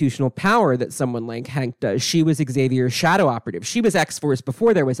institutional power that someone like Hank does. She was Xavier's shadow operative. She was X-Force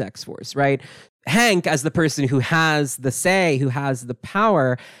before there was X-Force, right? Hank, as the person who has the say, who has the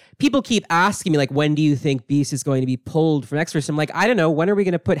power, people keep asking me, like, when do you think Beast is going to be pulled from X-Force? I'm like, I don't know. When are we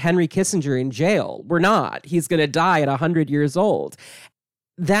going to put Henry Kissinger in jail? We're not. He's going to die at 100 years old.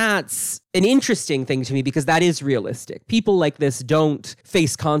 That's an interesting thing to me because that is realistic. People like this don't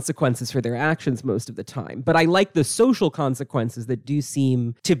face consequences for their actions most of the time. But I like the social consequences that do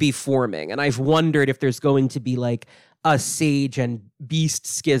seem to be forming. And I've wondered if there's going to be like a Sage and Beast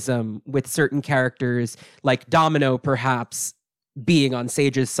schism with certain characters, like Domino perhaps being on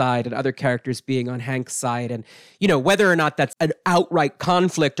Sage's side and other characters being on Hank's side. And, whether or not that's an outright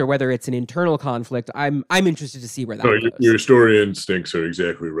conflict or whether it's an internal conflict, I'm interested to see where that goes. Your story instincts are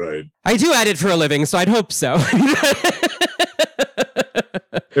exactly right. I do edit for a living, so I'd hope so.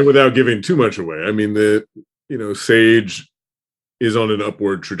 And without giving too much away, I mean, Sage is on an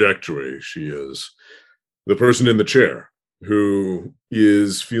upward trajectory. She is the person in the chair who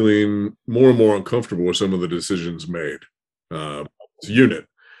is feeling more and more uncomfortable with some of the decisions made. Unit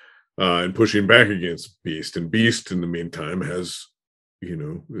and pushing back against Beast. And Beast, in the meantime, has,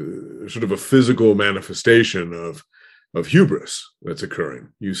 sort of a physical manifestation of hubris that's occurring.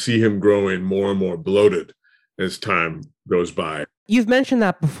 You see him growing more and more bloated as time goes by. You've mentioned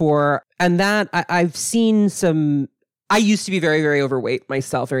that before, and that I've seen some. I used to be very, very overweight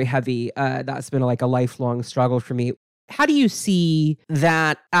myself, very heavy. That's been like a lifelong struggle for me. How do you see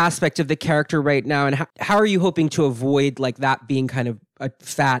that aspect of the character right now? And how are you hoping to avoid like that being kind of a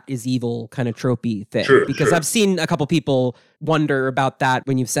fat is evil kind of tropey thing? Because I've seen a couple people wonder about that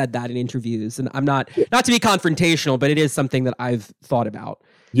when you've said that in interviews. And I'm not to be confrontational, but it is something that I've thought about.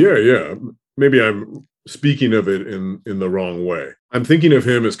 Yeah. Maybe I'm speaking of it in the wrong way. I'm thinking of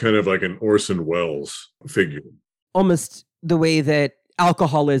him as kind of like an Orson Welles figure. Almost the way that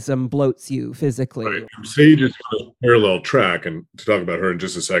alcoholism bloats you physically. Right. Sage is on a parallel track, and to talk about her in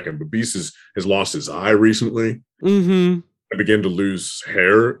just a second, but Beast has lost his eye recently. Mm-hmm. And began to lose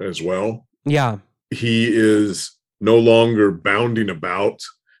hair as well. Yeah. He is no longer bounding about.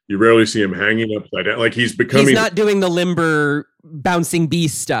 You rarely see him hanging upside down. Like he's not doing the limber bouncing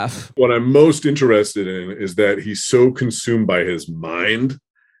Beast stuff. What I'm most interested in is that he's so consumed by his mind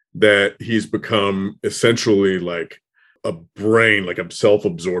that he's become essentially like a brain, like a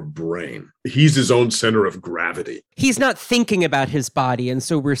self-absorbed brain. He's his own center of gravity. He's not thinking about his body, and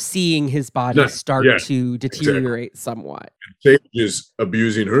so we're seeing his body start to deteriorate somewhat. Sage is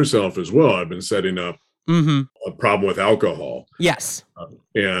abusing herself as well. I've been setting up a problem with alcohol. Yes.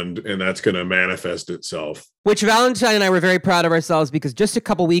 And that's going to manifest itself. Which Valentine and I were very proud of ourselves because just a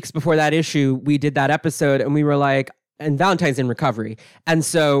couple weeks before that issue, we did that episode and we were like, and Valentine's in recovery. And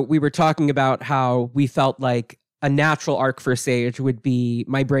so we were talking about how we felt like a natural arc for Sage would be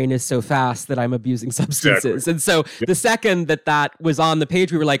my brain is so fast that I'm abusing substances. Exactly. And so the second that was on the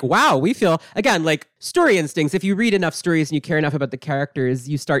page, we were like, wow, we feel, again, like story instincts. If you read enough stories and you care enough about the characters,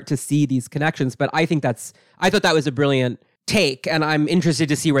 you start to see these connections. But I thought that was a brilliant take, and I'm interested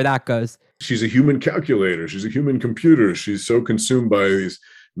to see where that goes. She's a human calculator. She's a human computer. She's so consumed by these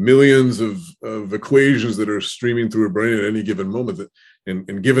millions of equations that are streaming through her brain at any given moment that,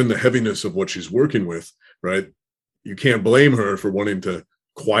 and given the heaviness of what she's working with, right? You can't blame her for wanting to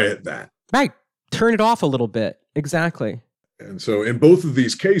quiet that. Right. Turn it off a little bit. Exactly. And so in both of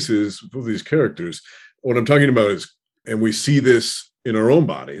these cases, both of these characters, what I'm talking about is, and we see this in our own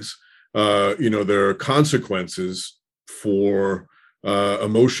bodies, there are consequences for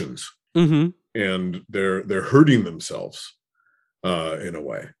emotions. Mm-hmm. And they're hurting themselves in a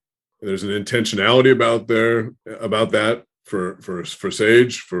way. There's an intentionality about that for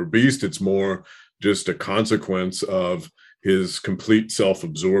Sage. For Beast, it's more just a consequence of his complete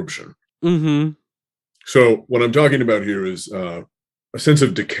self-absorption. Mm-hmm. So what I'm talking about here is a sense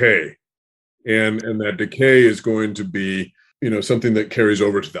of decay, and that decay is going to be, something that carries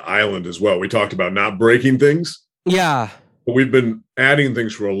over to the island as well. We talked about not breaking things. Yeah. But we've been adding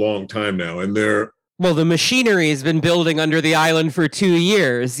things for a long time now, and well, the machinery has been building under the island for 2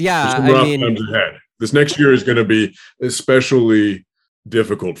 years. Yeah, times ahead. This next year is going to be especially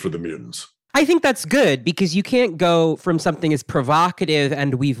difficult for the mutants. I think that's good, because you can't go from something as provocative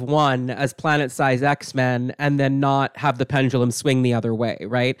and we've won as planet-size X-Men and then not have the pendulum swing the other way,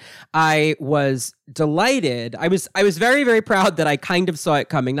 right? I was delighted. I was very, very proud that I kind of saw it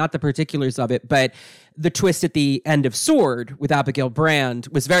coming, not the particulars of it, but the twist at the end of Sword with Abigail Brand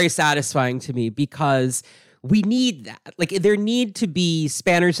was very satisfying to me, because we need that. Like, there need to be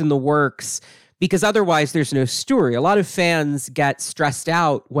spanners in the works, because otherwise there's no story. A lot of fans get stressed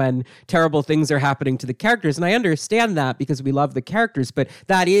out when terrible things are happening to the characters, and I understand that because we love the characters, but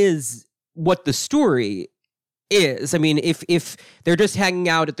that is what the story is. I mean, if they're just hanging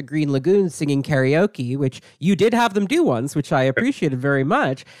out at the Green Lagoon singing karaoke, which you did have them do once, which I appreciated very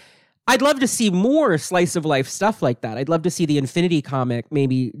much, I'd love to see more slice of life stuff like that. I'd love to see the Infinity comic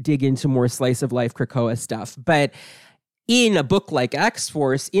maybe dig into more slice of life Krakoa stuff, but in a book like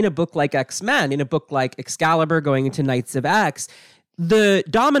X-Force, in a book like X-Men, in a book like Excalibur going into Knights of X, the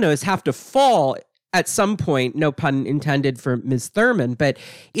dominoes have to fall at some point, no pun intended for Ms. Thurman, but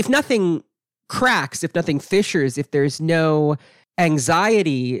if nothing cracks, if nothing fissures, if there's no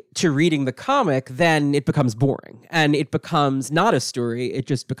anxiety to reading the comic, then it becomes boring and it becomes not a story. It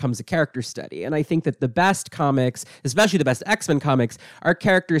just becomes a character study. And I think that the best comics, especially the best X-Men comics, are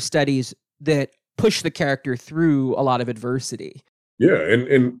character studies that push the character through a lot of adversity. Yeah,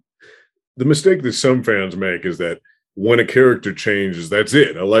 and the mistake that some fans make is that when a character changes, that's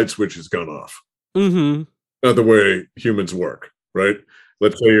it. A light switch has gone off. Mm-hmm. Not the way humans work, right?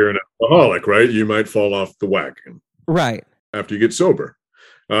 Let's say you're an alcoholic, right? You might fall off the wagon. Right. After you get sober.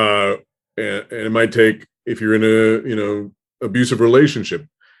 And it might take, if you're in a, abusive relationship,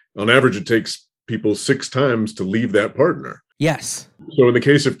 on average, it takes people 6 times to leave that partner. Yes. So in the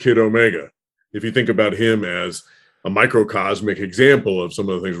case of Kid Omega, if you think about him as a microcosmic example of some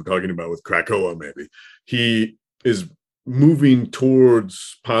of the things we're talking about with Krakoa, maybe, he is moving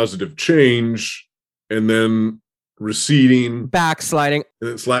towards positive change and then receding. Backsliding. And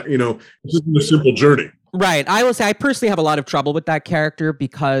it's like, it's just a simple journey. Right. I will say I personally have a lot of trouble with that character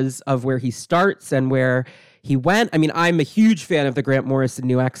because of where he starts and where he went. I mean, I'm a huge fan of the Grant Morrison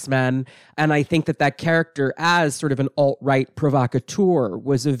New X-Men, and I think that character as sort of an alt-right provocateur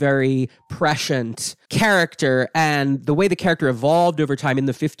was a very prescient character, and the way the character evolved over time in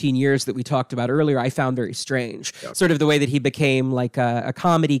the 15 years that we talked about earlier, I found very strange. Yeah. Sort of the way that he became like a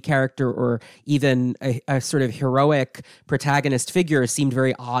comedy character or even a sort of heroic protagonist figure seemed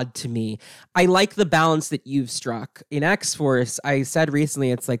very odd to me. I like the balance that you've struck. In X-Force, I said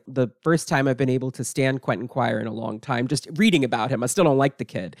recently, it's like the first time I've been able to stand Quentin Quire in a long time, just reading about him. I still don't like the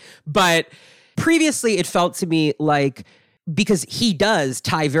kid. But previously, it felt to me like, because he does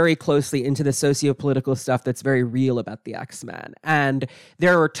tie very closely into the socio-political stuff that's very real about the X-Men. And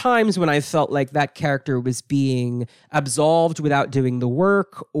there are times when I felt like that character was being absolved without doing the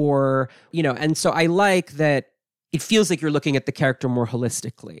work, or, and so I like that it feels like you're looking at the character more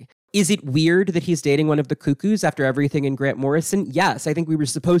holistically. Is it weird that he's dating one of the Cuckoos after everything in Grant Morrison? Yes, I think we were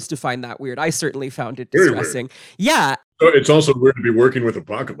supposed to find that weird. I certainly found it distressing. Yeah. It's also weird to be working with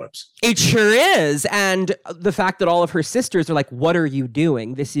Apocalypse. It sure is. And the fact that all of her sisters are like, what are you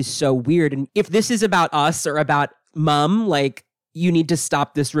doing? This is so weird. And if this is about us or about Mom, like, you need to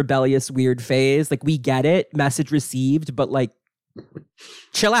stop this rebellious, weird phase. Like, we get it. Message received, but like,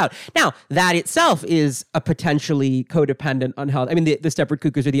 chill out. Now, that itself is a potentially codependent, unhealthy. I mean, the Stepford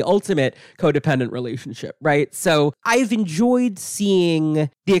Cuckoos are the ultimate codependent relationship, right? So I've enjoyed seeing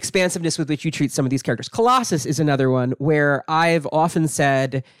the expansiveness with which you treat some of these characters. Colossus is another one where I've often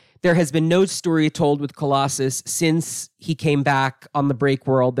said there has been no story told with Colossus since he came back on the Break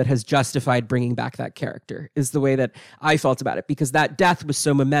World that has justified bringing back that character, is the way that I felt about it, because that death was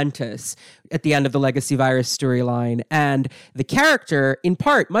so momentous at the end of the Legacy Virus storyline. And the character, in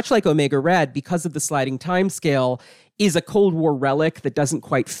part, much like Omega Red, because of the sliding timescale, is a Cold War relic that doesn't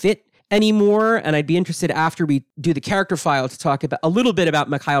quite fit anymore. And I'd be interested after we do the character file to talk about a little bit about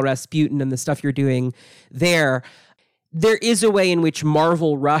Mikhail Rasputin and the stuff you're doing there. There is a way in which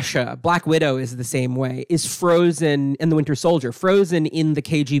Marvel Russia, Black Widow is the same way, is frozen, and the Winter Soldier, frozen in the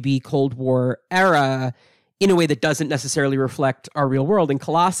KGB Cold War era in a way that doesn't necessarily reflect our real world. In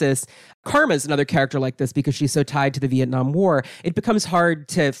Colossus, Karma is another character like this because she's so tied to the Vietnam War. It becomes hard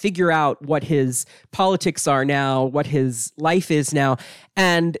to figure out what his politics are now, what his life is now.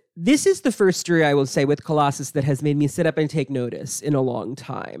 And this is the first story, I will say, with Colossus that has made me sit up and take notice in a long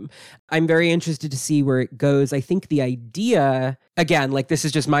time. I'm very interested to see where it goes. I think the idea, again, like this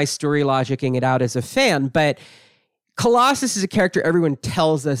is just my story logicking it out as a fan, but Colossus is a character everyone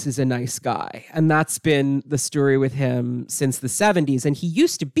tells us is a nice guy. And that's been the story with him since the 70s. And he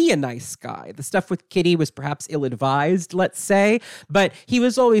used to be a nice guy. The stuff with Kitty was perhaps ill-advised, let's say, but he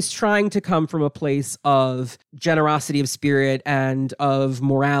was always trying to come from a place of generosity of spirit and of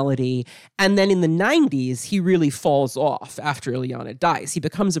morality. And then in the 90s, he really falls off after Illyana dies. He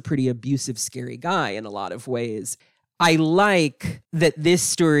becomes a pretty abusive, scary guy in a lot of ways. I like that this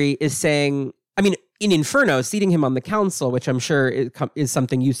story is saying, I mean, in Inferno, seating him on the council, which I'm sure is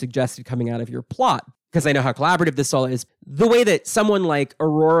something you suggested coming out of your plot, because I know how collaborative this all is, the way that someone like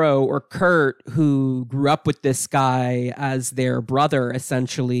Aurora or Kurt, who grew up with this guy as their brother,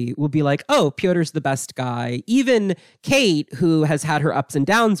 essentially, will be like, oh, Pyotr's the best guy. Even Kate, who has had her ups and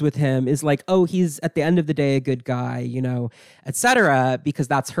downs with him, is like, oh, he's at the end of the day a good guy, you know, etc., because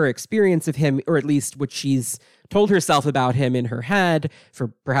that's her experience of him, or at least what she's told herself about him in her head for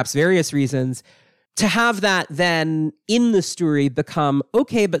perhaps various reasons. To have that then in the story become,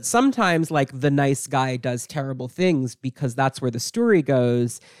 okay, but sometimes like the nice guy does terrible things because that's where the story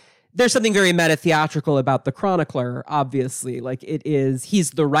goes. There's something very meta-theatrical about the chronicler, obviously. Like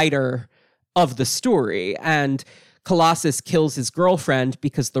he's the writer of the story, and Colossus kills his girlfriend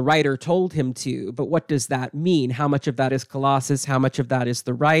because the writer told him to. But what does that mean? How much of that is Colossus? How much of that is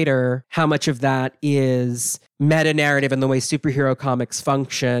the writer? How much of that is meta-narrative and the way superhero comics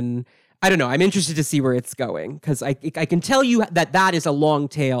function? I don't know. I'm interested to see where it's going because I can tell you that is a long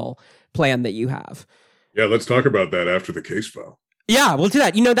tail plan that you have. Yeah, let's talk about that after the case file. Yeah, we'll do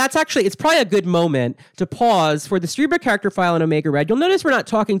that. You know, it's probably a good moment to pause for the Cerebro character file in Omega Red. You'll notice we're not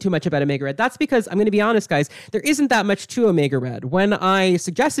talking too much about Omega Red. That's because, I'm going to be honest, guys, there isn't that much to Omega Red. When I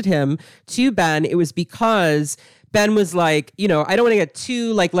suggested him to Ben, it was because Ben was like, you know, I don't want to get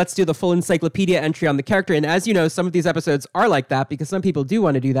too, like, let's do the full encyclopedia entry on the character. And as you know, some of these episodes are like that because some people do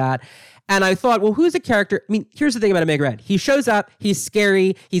want to do that. And I thought, well, who's a character? I mean, here's the thing about Omega Red. He shows up, he's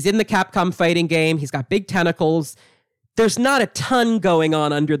scary, he's in the Capcom fighting game, he's got big tentacles. There's not a ton going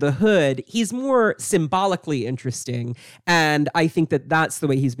on under the hood. He's more symbolically interesting. And I think that that's the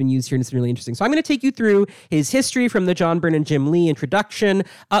way he's been used here, and it's really interesting. So I'm going to take you through his history from the John Byrne and Jim Lee introduction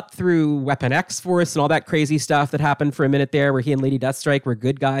up through Weapon X-Force and all that crazy stuff that happened for a minute there where he and Lady Deathstrike were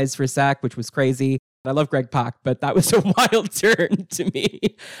good guys for a sec, which was crazy. I love Greg Pak, but that was a wild turn to me.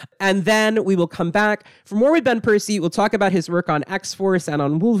 And then we will come back for more with Ben Percy. We'll talk about his work on X-Force and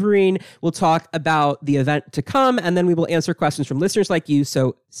on Wolverine. We'll talk about the event to come, and then we will answer questions from listeners like you.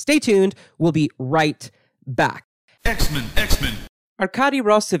 So stay tuned. We'll be right back. X-Men. Arkady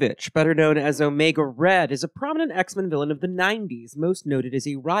Rossovich, better known as Omega Red, is a prominent X-Men villain of the 90s, most noted as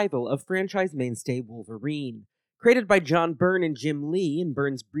a rival of franchise mainstay Wolverine. Created by John Byrne and Jim Lee, in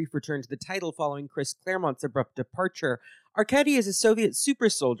Byrne's brief return to the title following Chris Claremont's abrupt departure, Arkady is a Soviet super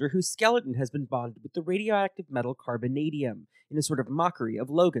soldier whose skeleton has been bonded with the radioactive metal carbonadium, in a sort of mockery of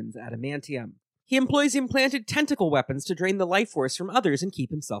Logan's adamantium. He employs implanted tentacle weapons to drain the life force from others and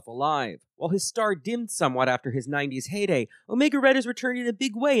keep himself alive. While his star dimmed somewhat after his 90s heyday, Omega Red has returned in a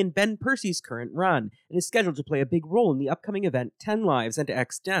big way in Ben Percy's current run, and is scheduled to play a big role in the upcoming event 10 Lives and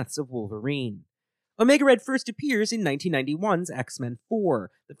X Deaths of Wolverine. Omega Red first appears in 1991's X-Men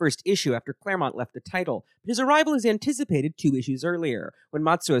 4, the first issue after Claremont left the title, but his arrival is anticipated 2 issues earlier, when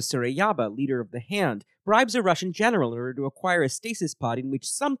Matsuo Surayaba, leader of the Hand, bribes a Russian general in order to acquire a stasis pod in which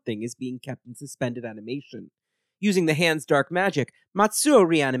something is being kept in suspended animation. Using the Hand's dark magic, Matsuo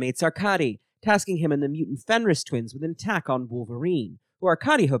reanimates Arkady, tasking him and the mutant Fenris twins with an attack on Wolverine, who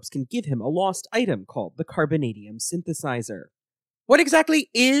Arkady hopes can give him a lost item called the Carbonadium Synthesizer. What exactly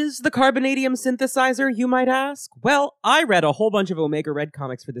is the Carbonadium Synthesizer, you might ask? Well, I read a whole bunch of Omega Red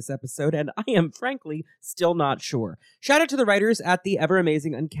comics for this episode, and I am frankly still not sure. Shout out to the writers at the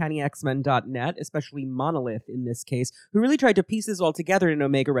ever-amazing UncannyXmen.net, especially Monolith in this case, who really tried to piece this all together in an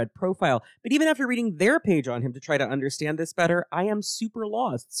Omega Red profile. But even after reading their page on him to try to understand this better, I am super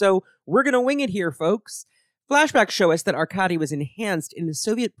lost. So we're gonna wing it here, folks. Flashbacks show us that Arkady was enhanced in a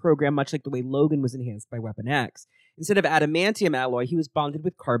Soviet program much like the way Logan was enhanced by Weapon X. Instead of adamantium alloy, he was bonded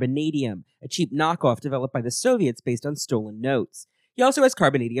with carbonadium, a cheap knockoff developed by the Soviets based on stolen notes. He also has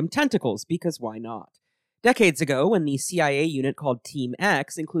carbonadium tentacles, because why not? Decades ago, when the CIA unit called Team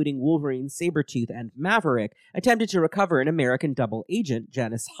X, including Wolverine, Sabretooth, and Maverick, attempted to recover an American double agent,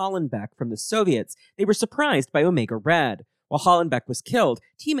 Janice Hollenbeck, from the Soviets, they were surprised by Omega Red. While Hollenbeck was killed,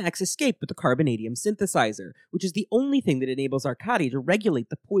 Team X escaped with the carbonadium synthesizer, which is the only thing that enables Arkady to regulate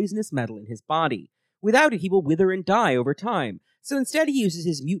the poisonous metal in his body. Without it, he will wither and die over time. So instead, he uses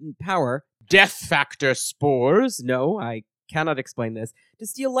his mutant power, Death Factor Spores, no, I cannot explain this, to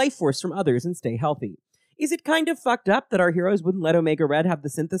steal life force from others and stay healthy. Is it kind of fucked up that our heroes wouldn't let Omega Red have the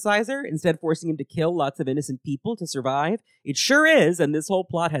synthesizer, instead forcing him to kill lots of innocent people to survive? It sure is, and this whole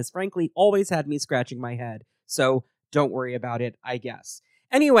plot has frankly always had me scratching my head. So don't worry about it, I guess.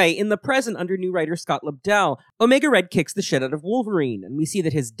 Anyway, in the present, under new writer Scott Lobdell, Omega Red kicks the shit out of Wolverine, and we see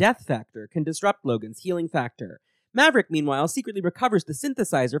that his death factor can disrupt Logan's healing factor. Maverick, meanwhile, secretly recovers the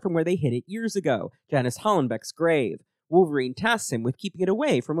synthesizer from where they hid it years ago, Janice Hollenbeck's grave. Wolverine tasks him with keeping it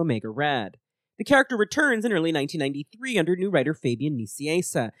away from Omega Red. The character returns in early 1993 under new writer Fabian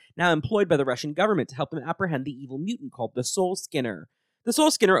Nicieza, now employed by the Russian government to help them apprehend the evil mutant called the Soul Skinner. The Soul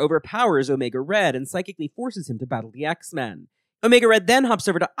Skinner overpowers Omega Red and psychically forces him to battle the X-Men. Omega Red then hops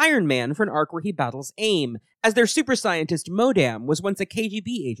over to Iron Man for an arc where he battles AIM, as their super scientist Modam was once a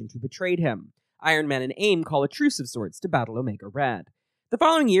KGB agent who betrayed him. Iron Man and AIM call a truce of sorts to battle Omega Red. The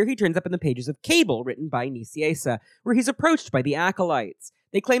following year, he turns up in the pages of Cable, written by Nicieza, where he's approached by the Acolytes.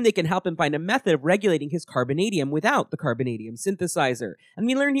 They claim they can help him find a method of regulating his carbonadium without the carbonadium synthesizer, and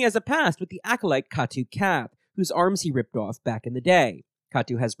we learn he has a past with the acolyte Katu Kath, whose arms he ripped off back in the day.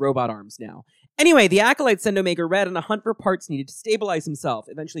 Katu has robot arms now. Anyway, the Acolytes send Omega Red on a hunt for parts needed to stabilize himself,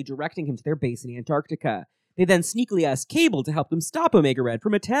 eventually directing him to their base in Antarctica. They then sneakily ask Cable to help them stop Omega Red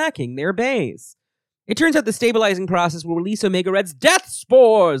from attacking their base. It turns out the stabilizing process will release Omega Red's death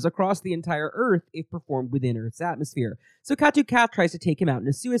spores across the entire Earth if performed within Earth's atmosphere, so Katu Kath tries to take him out in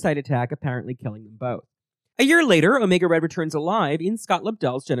a suicide attack, apparently killing them both. A year later, Omega Red returns alive in Scott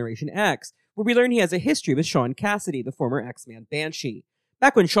Lobdell's Generation X, where we learn he has a history with Sean Cassidy, the former X-Man Banshee.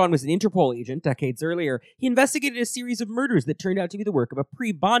 Back when Sean was an Interpol agent decades earlier, he investigated a series of murders that turned out to be the work of a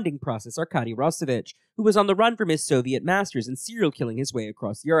pre-bonding process Arkady Rossovich, who was on the run from his Soviet masters and serial killing his way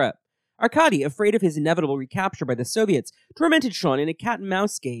across Europe. Arkady, afraid of his inevitable recapture by the Soviets, tormented Sean in a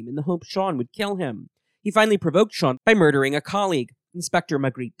cat-and-mouse game in the hope Sean would kill him. He finally provoked Sean by murdering a colleague, Inspector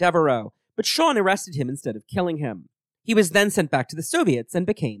Magritte Devereaux, but Sean arrested him instead of killing him. He was then sent back to the Soviets and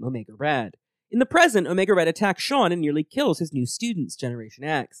became Omega Red. In the present, Omega Red attacks Sean and nearly kills his new students, Generation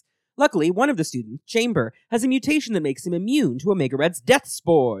X. Luckily, one of the students, Chamber, has a mutation that makes him immune to Omega Red's death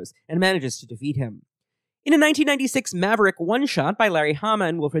spores and manages to defeat him. In a 1996 Maverick one-shot by Larry Hama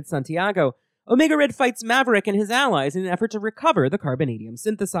and Wilfred Santiago, Omega Red fights Maverick and his allies in an effort to recover the carbonadium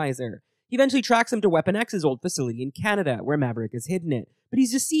synthesizer. He eventually tracks him to Weapon X's old facility in Canada, where Maverick has hidden it, but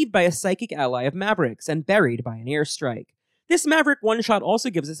he's deceived by a psychic ally of Maverick's and buried by an airstrike. This Maverick one-shot also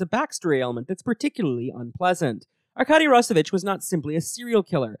gives us a backstory element that's particularly unpleasant. Arkady Rossovich was not simply a serial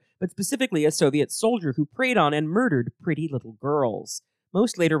killer, but specifically a Soviet soldier who preyed on and murdered pretty little girls.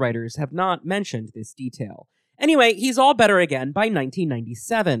 Most later writers have not mentioned this detail. Anyway, he's all better again by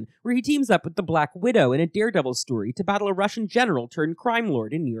 1997, where he teams up with the Black Widow in a Daredevil story to battle a Russian general turned crime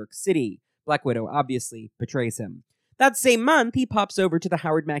lord in New York City. Black Widow obviously betrays him. That same month, he pops over to the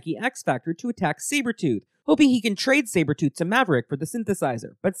Howard Mackie X Factor to attack Sabretooth, hoping he can trade Sabretooth to Maverick for the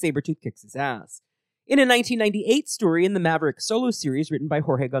synthesizer, but Sabretooth kicks his ass. In a 1998 story in the Maverick solo series written by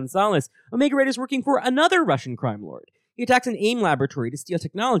Jorge Gonzalez, Omega Red is working for another Russian crime lord. He attacks an AIM laboratory to steal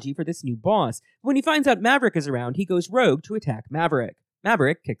technology for this new boss. But when he finds out Maverick is around, he goes rogue to attack Maverick.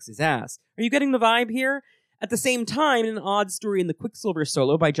 Maverick kicks his ass. Are you getting the vibe here? At the same time, in an odd story in the Quicksilver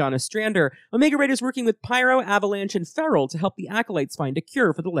solo by John Ostrander, Omega Red is working with Pyro, Avalanche, and Feral to help the Acolytes find a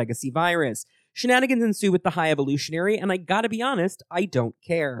cure for the Legacy virus. Shenanigans ensue with the High Evolutionary, and I gotta be honest, I don't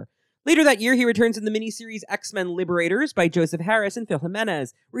care. Later that year, he returns in the miniseries X-Men Liberators by Joseph Harris and Phil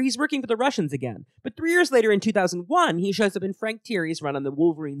Jimenez, where he's working for the Russians again. But 3 years later, in 2001, he shows up in Frank Thierry's run on the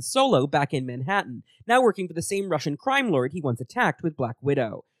Wolverine solo back in Manhattan, now working for the same Russian crime lord he once attacked with Black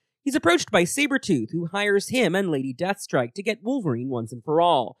Widow. He's approached by Sabretooth, who hires him and Lady Deathstrike to get Wolverine once and for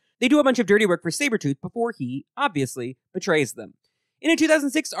all. They do a bunch of dirty work for Sabretooth before he, obviously, betrays them. In a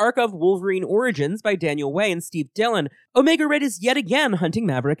 2006 arc of Wolverine Origins by Daniel Way and Steve Dillon, Omega Red is yet again hunting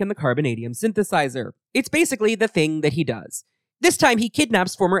Maverick and the carbonadium synthesizer. It's basically the thing that he does. This time he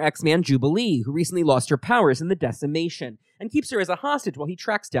kidnaps former X-Man Jubilee, who recently lost her powers in the decimation, and keeps her as a hostage while he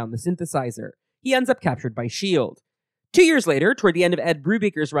tracks down the synthesizer. He ends up captured by S.H.I.E.L.D. 2 years later, toward the end of Ed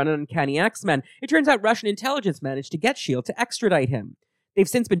Brubaker's run on Uncanny X-Men, it turns out Russian intelligence managed to get S.H.I.E.L.D. to extradite him. They've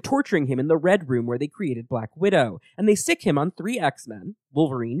since been torturing him in the Red Room where they created Black Widow, and they sick him on 3 X-Men,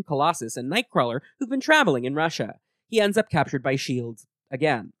 Wolverine, Colossus, and Nightcrawler, who've been traveling in Russia. He ends up captured by S.H.I.E.L.D.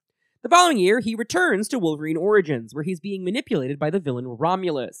 again. The following year, he returns to Wolverine Origins, where he's being manipulated by the villain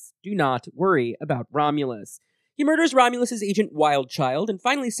Romulus. Do not worry about Romulus. He murders Romulus' agent Wildchild and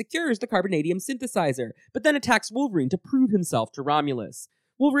finally secures the carbonadium synthesizer, but then attacks Wolverine to prove himself to Romulus.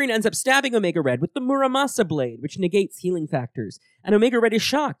 Wolverine ends up stabbing Omega Red with the Muramasa blade, which negates healing factors, and Omega Red is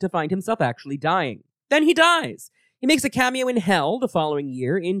shocked to find himself actually dying. Then he dies! He makes a cameo in Hell the following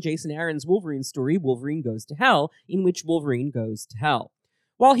year in Jason Aaron's Wolverine story, Wolverine Goes to Hell, in which Wolverine goes to hell.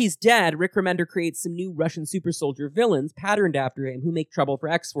 While he's dead, Rick Remender creates some new Russian super soldier villains patterned after him who make trouble for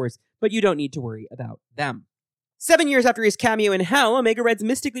X-Force, but you don't need to worry about them. 7 years after his cameo in Hell, Omega Red's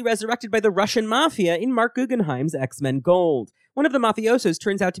mystically resurrected by the Russian Mafia in Mark Guggenheim's X-Men Gold. One of the mafiosos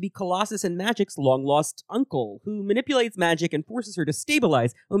turns out to be Colossus and Magic's long-lost uncle, who manipulates Magic and forces her to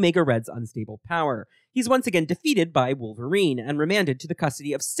stabilize Omega Red's unstable power. He's once again defeated by Wolverine and remanded to the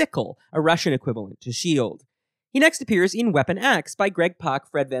custody of Sickle, a Russian equivalent to S.H.I.E.L.D. He next appears in Weapon X by Greg Pak,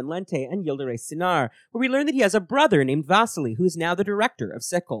 Fred Van Lente, and Yildiray Cinar, where we learn that he has a brother named Vasily, who is now the director of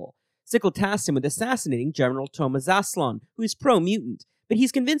Sickle. Sickle tasks him with assassinating General Thomas Zaslon, who is pro-mutant, but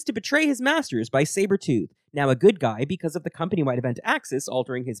he's convinced to betray his masters by Sabretooth, now a good guy because of the company-wide event Axis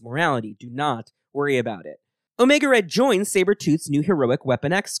altering his morality. Do not worry about it. Omega Red joins Sabretooth's new heroic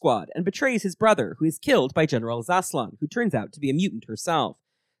Weapon X squad and betrays his brother, who is killed by General Zaslon, who turns out to be a mutant herself.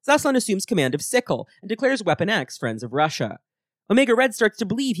 Zaslon assumes command of Sickle and declares Weapon X friends of Russia. Omega Red starts to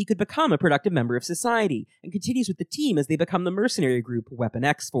believe he could become a productive member of society, and continues with the team as they become the mercenary group Weapon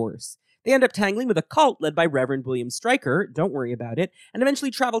X-Force. They end up tangling with a cult led by Reverend William Stryker, don't worry about it, and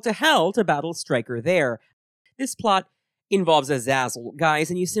eventually travel to Hell to battle Stryker there. This plot involves Azazel, guys,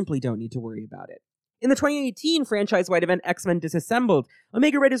 and you simply don't need to worry about it. In the 2018 franchise-wide event X-Men Disassembled,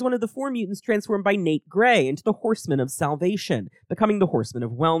 Omega Red is one of the 4 mutants transformed by Nate Gray into the Horseman of Salvation, becoming the Horseman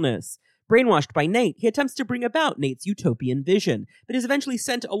of Wellness. Brainwashed by Nate, he attempts to bring about Nate's utopian vision, but is eventually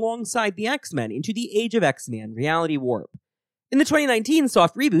sent alongside the X-Men into the Age of X-Man reality warp. In the 2019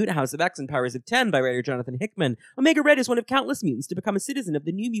 soft reboot, House of X and Powers of 10 by writer Jonathan Hickman, Omega Red is one of countless mutants to become a citizen of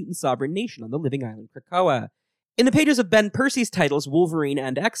the new mutant sovereign nation on the living island Krakoa. In the pages of Ben Percy's titles Wolverine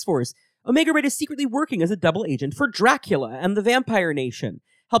and X-Force, Omega Red is secretly working as a double agent for Dracula and the Vampire Nation,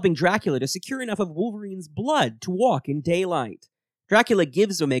 helping Dracula to secure enough of Wolverine's blood to walk in daylight. Dracula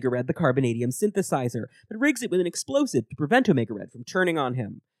gives Omega Red the carbonadium synthesizer, but rigs it with an explosive to prevent Omega Red from turning on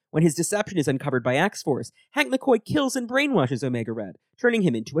him. When his deception is uncovered by X-Force, Hank McCoy kills and brainwashes Omega Red, turning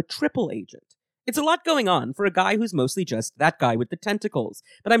him into a triple agent. It's a lot going on for a guy who's mostly just that guy with the tentacles,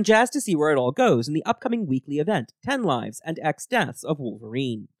 but I'm jazzed to see where it all goes in the upcoming weekly event, 10 Lives and X Deaths of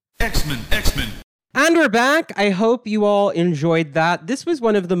Wolverine. X-Men. And we're back. I hope you all enjoyed that. This was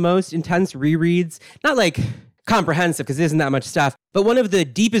one of the most intense rereads, not like comprehensive because it isn't that much stuff, but one of the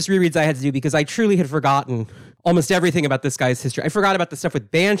deepest rereads I had to do because I truly had forgotten almost everything about this guy's history. I forgot about the stuff with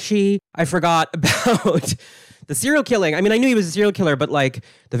Banshee. I forgot about the serial killing. I mean, I knew he was a serial killer, but like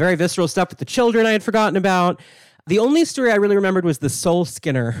the very visceral stuff with the children I had forgotten about. The only story I really remembered was the Soul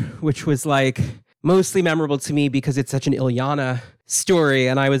Skinner, which was like mostly memorable to me because it's such an Illyana story,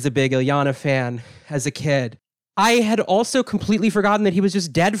 and I was a big Illyana fan as a kid. I had also completely forgotten that he was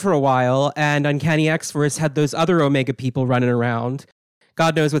just dead for a while, and Uncanny X-Force had those other Omega people running around.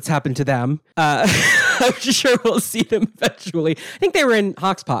 God knows what's happened to them. I'm sure we'll see them eventually. I think they were in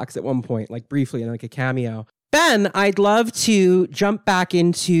Hoxpox at one point, like briefly in like a cameo. Ben, I'd love to jump back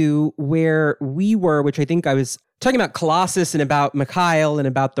into where we were, which I think I was talking about Colossus and about Mikhail and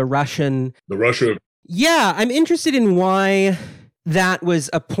about the Russia. Yeah, I'm interested in why that was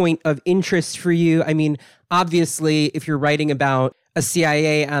a point of interest for you. I mean, obviously, if you're writing about a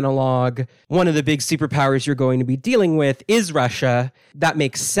CIA analog, one of the big superpowers you're going to be dealing with is Russia. That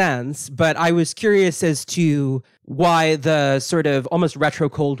makes sense. But I was curious as to why the sort of almost retro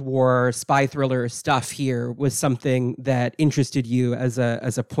Cold War spy thriller stuff here was something that interested you as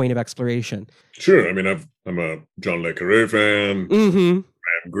a point of exploration. Sure. I mean, I'm a John Le Carré fan. Mm-hmm.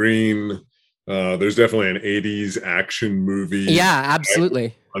 Graham Greene. There's definitely an 80s action movie. Yeah,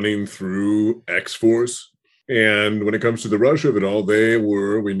 absolutely. Running through X-Force. And when it comes to the Russia of it all, they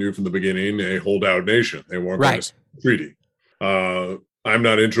were, we knew from the beginning, a holdout nation. They weren't going to sign a treaty. I'm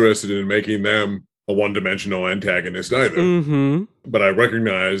not interested in making them a one-dimensional antagonist either. Mm-hmm. But I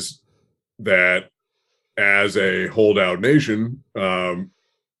recognize that as a holdout nation,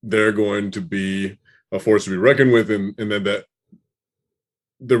 they're going to be a force to be reckoned with, and then that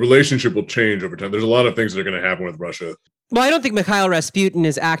the relationship will change over time. There's a lot of things that are going to happen with Russia Well, I don't think Mikhail Rasputin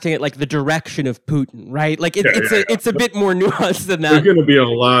is acting at like the direction of Putin, right? Like it's a bit more nuanced than that. There's going to be a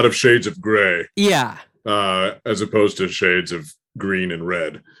lot of shades of gray. Yeah. As opposed to shades of green and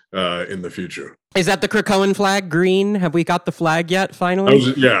red in the future. Is that the Krakoan flag green? Have we got the flag yet,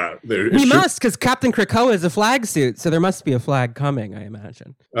 finally? We must, because Captain Krakoa is a flag suit, so there must be a flag coming, I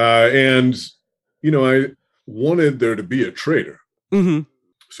imagine. And, I wanted there to be a traitor. Mm-hmm.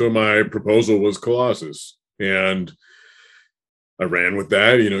 So my proposal was Colossus. And I ran with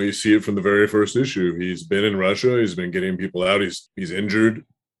that. You see it from the very first issue. He's been in Russia. He's been getting people out. He's injured.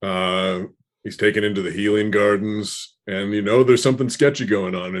 He's taken into the healing gardens. And, there's something sketchy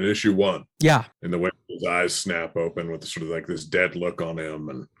going on in issue 1. Yeah. And the way his eyes snap open with sort of like this dead look on him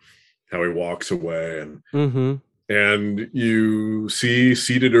and how he walks away. And you see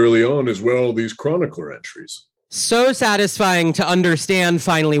seated early on as well these chronicler entries. So satisfying to understand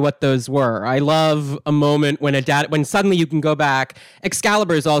finally what those were. I love a moment when suddenly you can go back.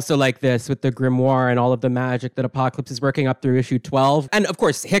 Excalibur is also like this with the grimoire and all of the magic that Apocalypse is working up through issue 12. And of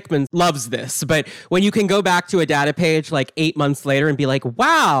course, Hickman loves this. But when you can go back to a data page like 8 months later and be like,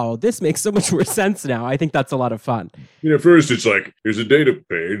 wow, this makes so much more sense now. I think that's a lot of fun. First it's like, here's a data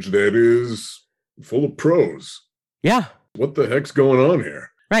page that is full of prose. Yeah. What the heck's going on here?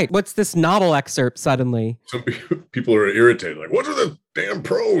 Right. What's this novel excerpt suddenly? Some people are irritated. Like, what are the damn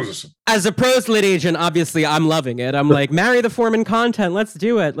prose? As a prose lit agent, obviously, I'm loving it. I'm like, marry the form and content. Let's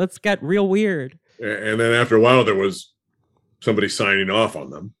do it. Let's get real weird. And then after a while, there was somebody signing off on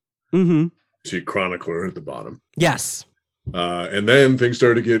them. Mm-hmm. See chronicler at the bottom. Yes. And then things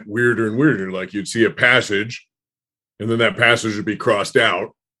started to get weirder and weirder. Like you'd see a passage, and then that passage would be crossed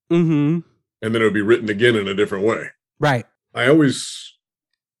out. Mm-hmm. And then it would be written again in a different way. Right.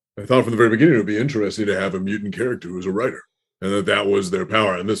 I thought from the very beginning it would be interesting to have a mutant character who was a writer, and that was their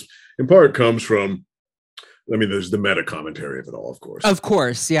power. And this, in part, comes from, there's the meta commentary of it all, of course. Of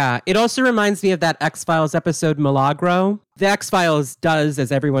course, yeah. It also reminds me of that X-Files episode, Milagro. The X-Files does,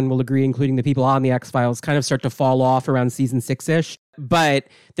 as everyone will agree, including the people on the X-Files, kind of start to fall off around season 6-ish. But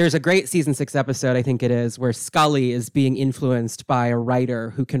there's a great season 6 episode, I think it is, where Scully is being influenced by a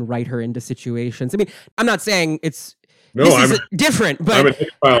writer who can write her into situations. I'm not saying it's... No, this is different, but... I'm an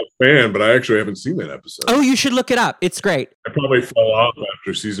X-Files fan, but I actually haven't seen that episode. Oh, you should look it up. It's great. I probably fell off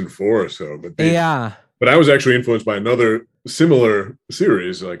after season 4 or so. Yeah. But I was actually influenced by another similar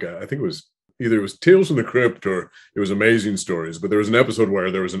series. Like, I think it was Tales from the Crypt or it was Amazing Stories. But there was an episode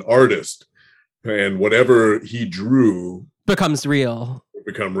where there was an artist and whatever he drew... becomes real.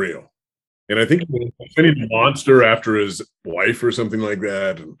 Become real. And I think he was defending a monster after his wife or something like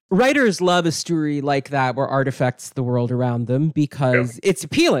that. Writers love a story like that where art affects the world around them because it's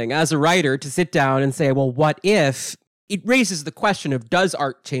appealing as a writer to sit down and say, well, what if? It raises the question of, does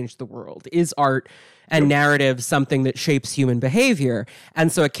art change the world? Is art and narrative something that shapes human behavior?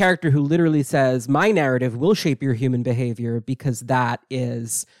 And so a character who literally says, my narrative will shape your human behavior because that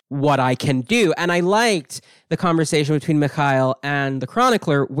is what I can do. And I liked the conversation between Mikhail and the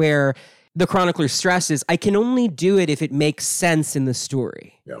chronicler where the chronicler stresses, I can only do it if it makes sense in the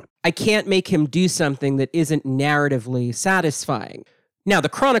story. Yeah. I can't make him do something that isn't narratively satisfying. Now, the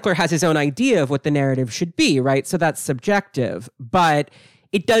chronicler has his own idea of what the narrative should be, right? So that's subjective. But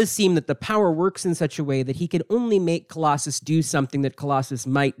it does seem that the power works in such a way that he can only make Colossus do something that Colossus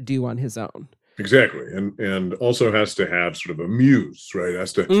might do on his own. Exactly. And also has to have sort of a muse, right?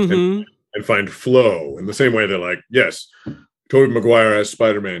 Has to and find flow in the same way that, like, yes, Tobey Maguire as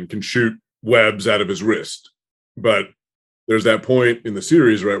Spider-Man can shoot webs out of his wrist, but there's that point in the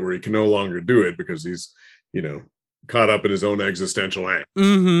series, right, where he can no longer do it because he's, caught up in his own existential angst.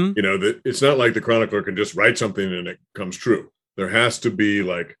 Mm-hmm. That it's not like the chronicler can just write something and it comes true. There has to be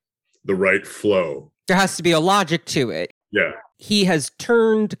like the right flow. There has to be a logic to it. Yeah. He has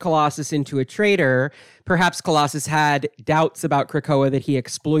turned Colossus into a traitor. Perhaps Colossus had doubts about Krakoa that he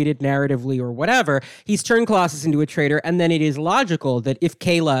exploited narratively or whatever. He's turned Colossus into a traitor, and then it is logical that if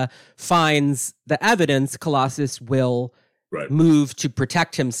Kayla finds the evidence, Colossus will move to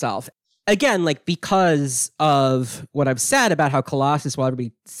protect himself. Again, like, because of what I've said about how Colossus, while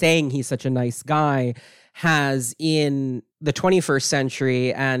everybody saying he's such a nice guy, has in the 21st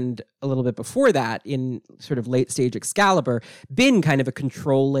century and a little bit before that in sort of late stage Excalibur been kind of a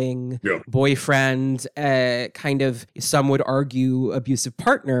controlling boyfriend, kind of, some would argue, abusive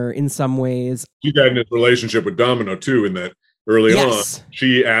partner in some ways. He had in his relationship with Domino too, in that early on,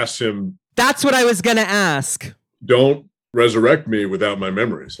 she asked him. That's what I was going to ask. Don't resurrect me without my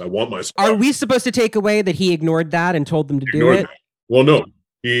memories. I want my stuff. Are we supposed to take away that he ignored that and told them to do it? Well, no.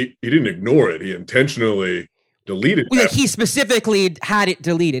 He didn't ignore it. He intentionally deleted Well, that. he specifically had it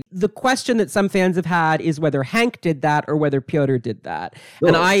deleted. The question that some fans have had is whether Hank did that or whether Piotr did that. No.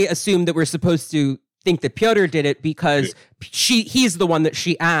 And I assume that we're supposed to think that Piotr did it because he's the one that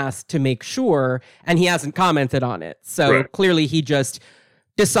she asked to make sure, and he hasn't commented on it. So clearly he just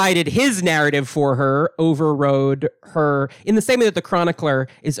decided his narrative for her, overrode her, in the same way that the chronicler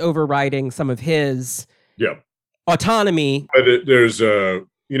is overriding some of his autonomy. But there's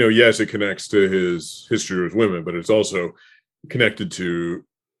yes, it connects to his history with women, but it's also connected to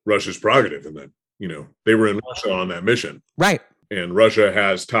Russia's prerogative in that, they were in Russia on that mission. Right. And Russia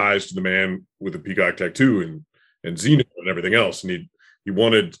has ties to the man with the peacock tattoo and Xeno and everything else. And he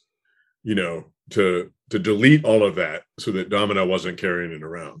wanted, to delete all of that so that Domino wasn't carrying it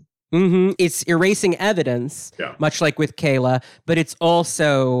around. Mm-hmm. It's erasing evidence, much like with Kayla, but it's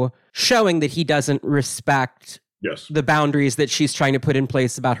also showing that he doesn't respect the boundaries that she's trying to put in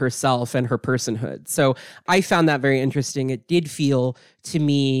place about herself and her personhood. So I found that very interesting. It did feel to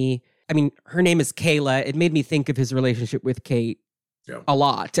me, I mean, her name is Kayla. It made me think of his relationship with Kate a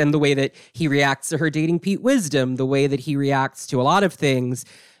lot, and the way that he reacts to her dating Pete Wisdom, the way that he reacts to a lot of things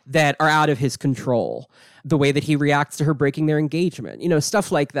that are out of his control, the way that he reacts to her breaking their engagement,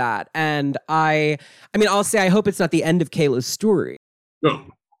 stuff like that. And I'll say I hope it's not the end of Kayla's story. No.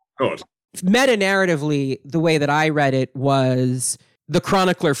 Meta-narratively, the way that I read it was the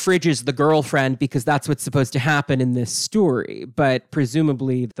chronicler fridges the girlfriend because that's what's supposed to happen in this story. But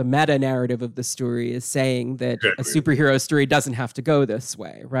presumably the meta-narrative of the story is saying that a superhero story doesn't have to go this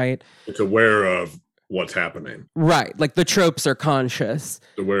way, right? It's aware of what's happening. Right. Like the tropes are conscious.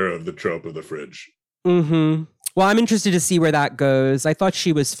 Aware of the trope of the fridge. Mm-hmm. Well, I'm interested to see where that goes. I thought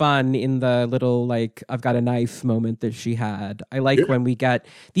she was fun in the little, I've got a knife moment that she had. I like when we get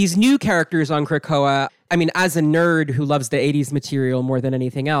these new characters on Krakoa. I mean, as a nerd who loves the 80s material more than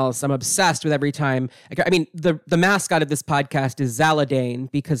anything else, I'm obsessed with every time. The mascot of this podcast is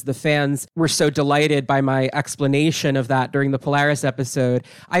Zaladane because the fans were so delighted by my explanation of that during the Polaris episode.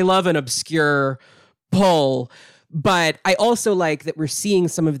 I love an obscure pull. But I also like that we're seeing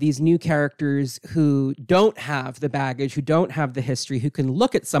some of these new characters who don't have the baggage, who don't have the history, who can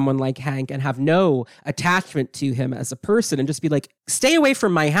look at someone like Hank and have no attachment to him as a person and just be like, stay away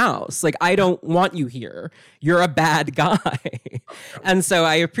from my house. Like, I don't want you here. You're a bad guy. And so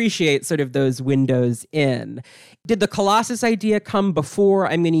I appreciate sort of those windows in. Did the Colossus idea come before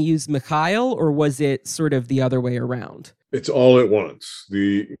I'm going to use Mikhail, or was it sort of the other way around? It's all at once.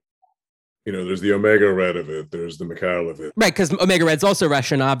 There's the Omega Red of it. There's the Mikhail of it. Right, because Omega Red's also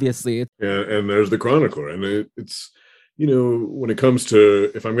Russian, obviously. And there's the Chronicler. And it's, when it comes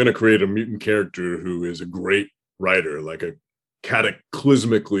to, if I'm going to create a mutant character who is a great writer, like a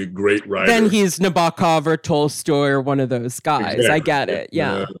cataclysmically great writer. Then he's Nabokov or Tolstoy or one of those guys. Exactly. I get it,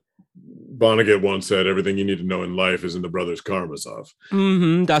 yeah. Vonnegut once said, everything you need to know in life is in the brothers Karamazov.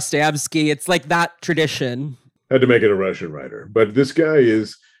 Mm-hmm, Dostoevsky. It's like that tradition. Had to make it a Russian writer. But this guy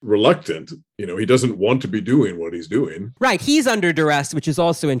is reluctant. He doesn't want to be doing what he's doing. Right. He's under duress, which is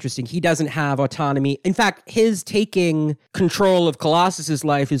also interesting. He doesn't have autonomy. In fact, his taking control of Colossus's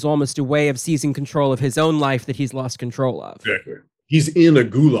life is almost a way of seizing control of his own life that he's lost control of. Exactly. He's in a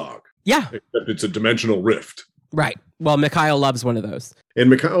gulag. Yeah. Except it's a dimensional rift. Right. Well, Mikhail loves one of those. And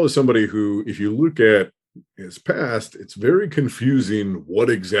Mikhail is somebody who, if you look at his past, it's very confusing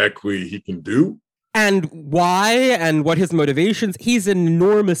what exactly he can do. And why, and what his motivations. He's an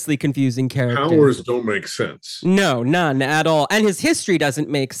enormously confusing character. Powers don't make sense. No, none at all. And his history doesn't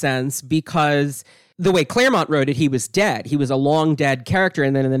make sense because the way Claremont wrote it, he was dead. He was a long dead character.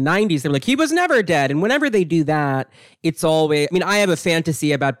 And then in the 90s, they were like, he was never dead. And whenever they do that, it's always, I have a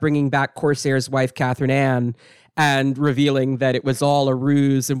fantasy about bringing back Corsair's wife, Catherine Anne, and revealing that it was all a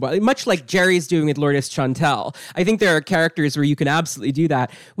ruse, and much like Jerry's doing with Lourdes Chantel. I think there are characters where you can absolutely do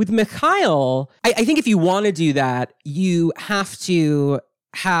that. With Mikhail, I think if you want to do that, you have to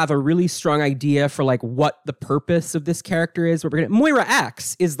have a really strong idea for what the purpose of this character is. Moira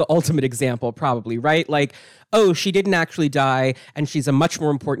X is the ultimate example, probably, right? She didn't actually die, and she's a much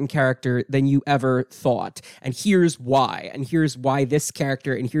more important character than you ever thought. And here's why. And here's why this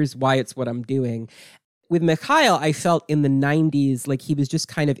character, and here's why it's what I'm doing. With Mikhail, I felt in the 90s like he was just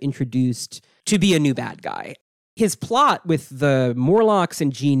kind of introduced to be a new bad guy. His plot with the Morlocks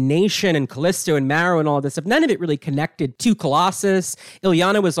and Gene Nation and Callisto and Marrow and all this stuff, none of it really connected to Colossus.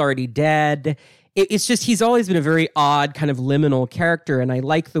 Illyana was already dead. It's just he's always been a very odd kind of liminal character, and I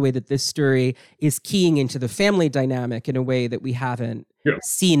like the way that this story is keying into the family dynamic in a way that we haven't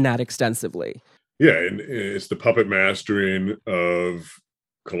seen that extensively. Yeah, and it's the puppet mastering of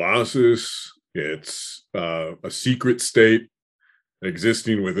Colossus. It's a secret state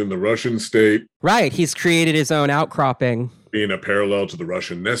existing within the Russian state. Right. He's created his own outcropping. Being a parallel to the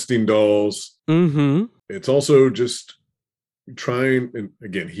Russian nesting dolls. Mm-hmm. It's also just trying, and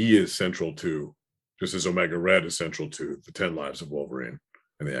again, he is central to, just as Omega Red is central to the 10 Lives of Wolverine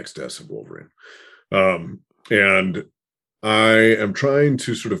and the X Deaths of Wolverine. And I am trying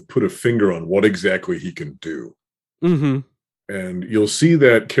to sort of put a finger on what exactly he can do. Mm-hmm. And you'll see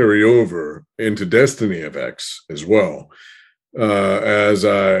that carry over into Destiny of X as well, as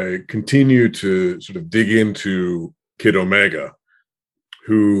I continue to sort of dig into Kid Omega,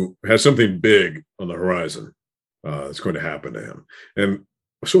 who has something big on the horizon that's going to happen to him. And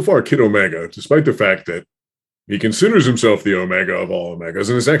so far, Kid Omega, despite the fact that he considers himself the Omega of all Omegas,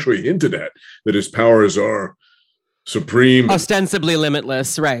 and it's actually hinted at that his powers are supreme, ostensibly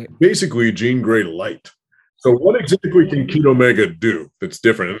limitless, right? Basically, Jean Grey light. So what exactly can Kid Omega do that's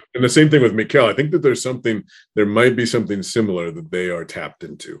different? And the same thing with Mikkel. I think that there might be something similar that they are tapped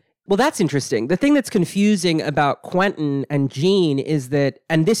into. Well, that's interesting. The thing that's confusing about Quentin and Jean is that,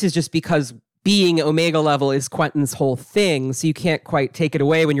 and this is just because being Omega level is Quentin's whole thing, so you can't quite take it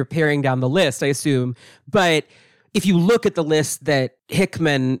away when you're paring down the list, I assume. But if you look at the list that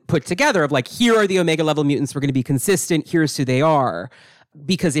Hickman put together of like, here are the Omega level mutants, we're going to be consistent, here's who they are,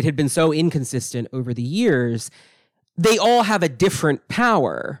 because it had been so inconsistent over the years, they all have a different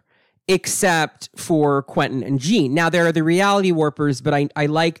power, except for Quentin and Jean. Now, there are the reality warpers, but I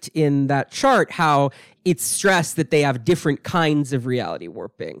liked in that chart how it's stressed that they have different kinds of reality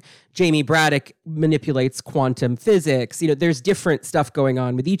warping. Jamie Braddock manipulates quantum physics. There's different stuff going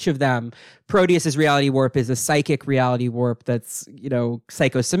on with each of them. Proteus's reality warp is a psychic reality warp that's,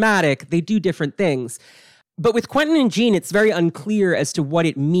 psychosomatic. They do different things. But with Quentin and Jean, it's very unclear as to what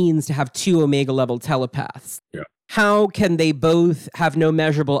it means to have two Omega-level telepaths. Yeah. How can they both have no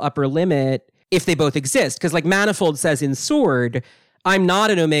measurable upper limit if they both exist? Because like Manifold says in Sword, I'm not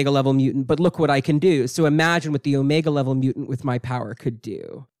an Omega-level mutant, but look what I can do. So imagine what the Omega-level mutant with my power could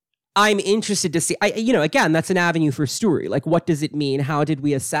do. I'm interested to see, again, that's an avenue for story. Like, what does it mean? How did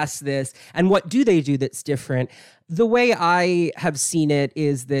we assess this? And what do they do that's different? The way I have seen it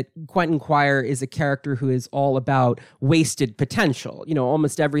is that Quentin Quire is a character who is all about wasted potential.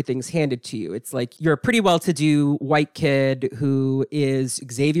 Almost everything's handed to you. It's like you're a pretty well-to-do white kid who is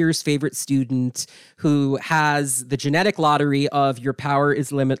Xavier's favorite student, who has the genetic lottery of your power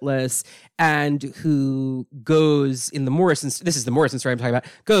is limitless, and who goes in the Morrison, this is the Morrison story I'm talking about,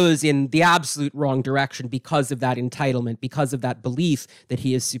 goes in the absolute wrong direction because of that entitlement, because of that belief that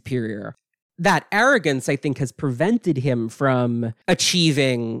he is superior. That arrogance, I think, has prevented him from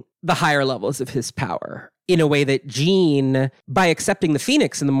achieving the higher levels of his power in a way that Jean, by accepting the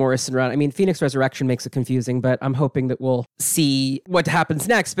Phoenix in the Morrison run, Phoenix Resurrection makes it confusing, but I'm hoping that we'll see what happens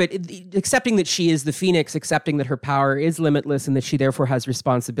next. But accepting that she is the Phoenix, accepting that her power is limitless and that she therefore has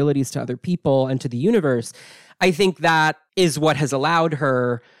responsibilities to other people and to the universe, I think that is what has allowed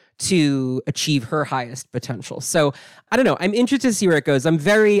her to achieve her highest potential. So I don't know. I'm interested to see where it goes. I'm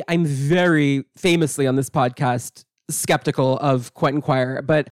very famously on this podcast skeptical of Quentin Quire,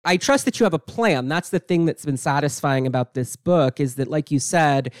 but I trust that you have a plan. That's the thing that's been satisfying about this book is that, like you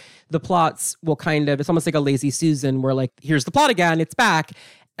said, the plots will it's almost like a Lazy Susan where like, here's the plot again, it's back.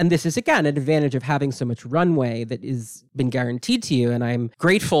 And this is, again, an advantage of having so much runway that is been guaranteed to you. And I'm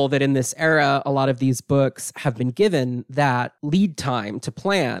grateful that in this era, a lot of these books have been given that lead time to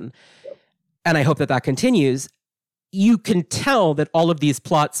plan. And I hope that that continues. You can tell that all of these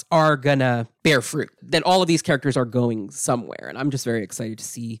plots are gonna bear fruit, that all of these characters are going somewhere. And I'm just very excited to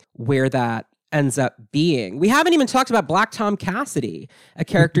see where that ends up being. We haven't even talked about Black Tom Cassidy, a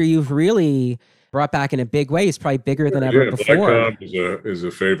character you've really brought back in a big way. He's probably bigger than ever before. Black Tom is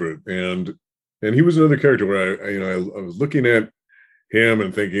a favorite, and he was another character where I was looking at him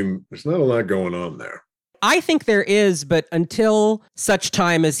and thinking there's not a lot going on there. I think there is, but until such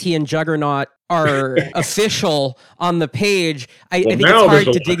time as he and Juggernaut are official on the page, I think it's hard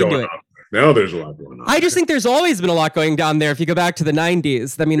to dig into it. Now there's a lot going on. I just think there's always been a lot going down there. If you go back to the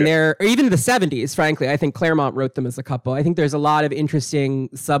 90s, or even the 70s, frankly, I think Claremont wrote them as a couple. I think there's a lot of interesting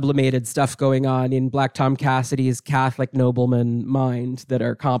sublimated stuff going on in Black Tom Cassidy's Catholic nobleman mind that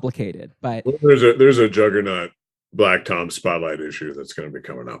are complicated. But there's a Juggernaut Black Tom spotlight issue that's going to be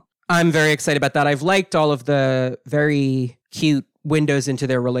coming up. I'm very excited about that. I've liked all of the very cute windows into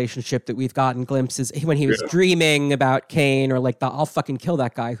their relationship that we've gotten glimpses when he was dreaming about Kane, or like I'll fucking kill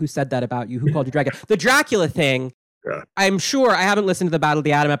that guy. Who said that about you? Who called you Dracula? The Dracula thing. Yeah. I'm sure I haven't listened to the Battle of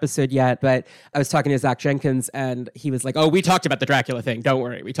the Atom episode yet, but I was talking to Zach Jenkins and he was like, oh, we talked about the Dracula thing. Don't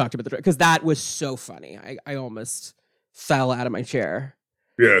worry. We talked about because that was so funny. I almost fell out of my chair.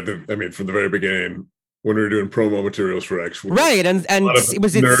 Yeah. From the very beginning, when we were doing promo materials for X. Right, and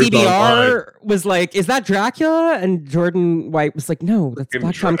was it nerds CBR was like, is that Dracula? And Jordan White was like, no, that's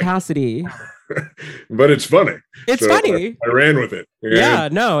Black Tom Cassidy. But it's funny. It's funny. I ran with it. Yeah,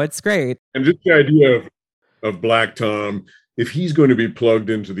 no, it's great. And just the idea of Black Tom, if he's going to be plugged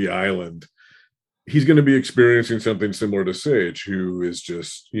into the island, he's going to be experiencing something similar to Sage, who is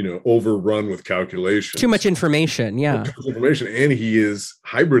just, overrun with calculations. Too much information, yeah. Too much information, and he is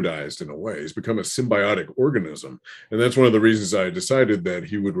hybridized in a way. He's become a symbiotic organism. And that's one of the reasons I decided that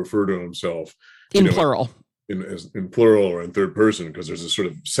he would refer to himself in plural. In plural or in third person, because there's a sort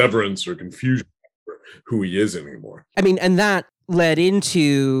of severance or confusion for who he is anymore. I mean, and that led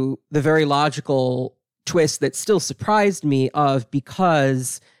into the very logical twist that still surprised me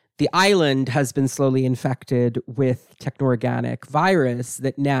because the island has been slowly infected with techno-organic virus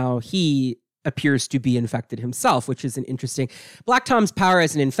that now he appears to be infected himself, which is an interesting... Black Tom's power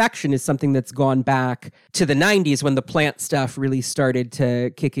as an infection is something that's gone back to the 90s when the plant stuff really started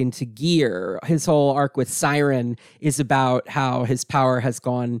to kick into gear. His whole arc with Siren is about how his power has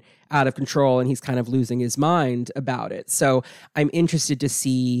gone out of control and he's kind of losing his mind about it. So I'm interested to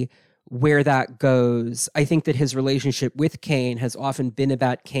see where that goes. I think that his relationship with Kane has often been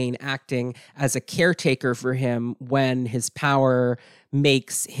about Kane acting as a caretaker for him when his power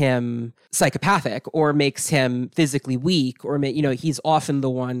makes him psychopathic or makes him physically weak, or he's often the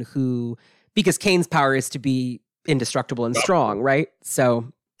one who, because Kane's power is to be indestructible and strong, right?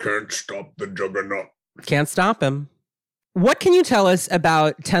 So can't stop the juggernaut. Can't stop him. What can you tell us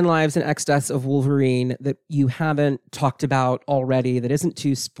about 10 Lives and X Deaths of Wolverine that you haven't talked about already, that isn't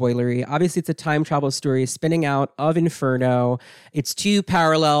too spoilery? Obviously, it's a time travel story spinning out of Inferno. It's two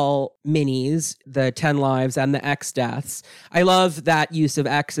parallel minis, the 10 Lives and the X Deaths. I love that use of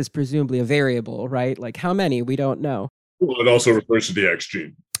X is presumably a variable, right? Like how many? We don't know. Well, it also refers to the X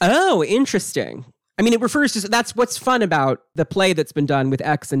gene. Oh, interesting. I mean, it refers to, that's what's fun about the play that's been done with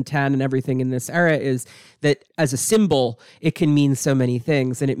X and 10 and everything in this era, is that as a symbol, it can mean so many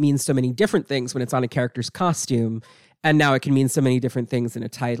things, and it means so many different things when it's on a character's costume. And now it can mean so many different things in a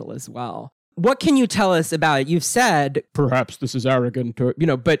title as well. What can you tell us about it? You've said, perhaps this is arrogant, or,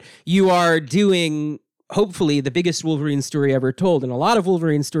 but you are doing, hopefully, the biggest Wolverine story ever told. And a lot of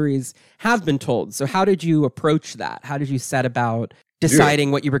Wolverine stories have been told. So how did you approach that? How did you set about deciding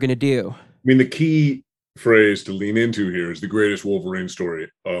what you were going to do? I mean, the key phrase to lean into here is the greatest Wolverine story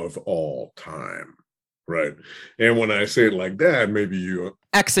of all time, right? And when I say it like that, maybe you...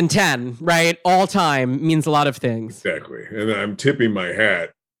 X and 10, right? All time means a lot of things. Exactly. And I'm tipping my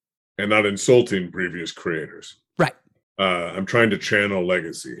hat and not insulting previous creators. Right. I'm trying to channel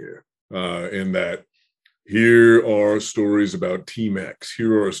legacy here in that here are stories about Team X.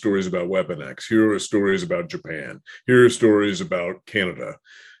 Here are stories about Weapon X. Here are stories about Japan. Here are stories about Canada.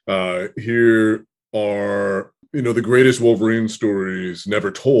 Here are, the greatest Wolverine stories never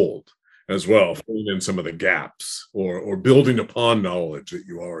told as well, filling in some of the gaps or building upon knowledge that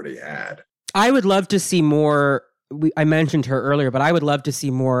you already had. I would love to see more. I mentioned her earlier, but I would love to see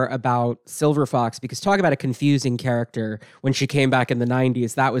more about Silver Fox, because talk about a confusing character. When she came back in the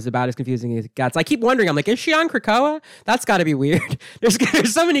 90s, that was about as confusing as it gets. I keep wondering, I'm like, is she on Krakoa? That's got to be weird. There's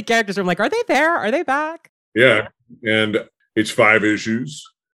so many characters where I'm like, are they there? Are they back? Yeah, and it's 5 issues.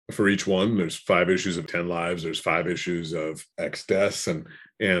 For each one, there's 5 issues of 10 Lives, there's 5 issues of X Deaths,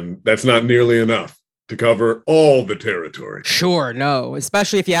 and that's not nearly enough to cover all the territory. Sure, no,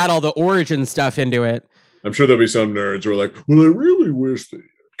 especially if you add all the origin stuff into it. I'm sure there'll be some nerds who are like, well, I really wish they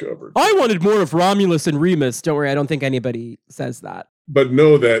had covered. I wanted more of Romulus and Remus. Don't worry, I don't think anybody says that. But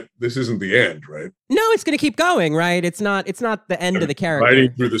know that this isn't the end, right? No, it's going to keep going, right? It's not the end of the character.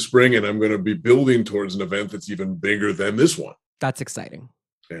 Riding through the spring, and I'm going to be building towards an event that's even bigger than this one. That's exciting.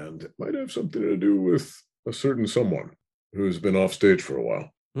 And it might have something to do with a certain someone who's been off stage for a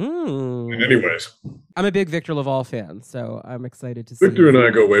while. Anyways. I'm a big Victor LaValle fan, so I'm excited to see Victor and I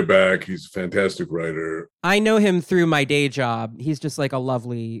go way back. He's a fantastic writer. I know him through my day job. He's just like a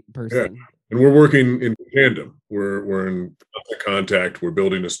lovely person. Yeah. And we're working in tandem. We're in contact. We're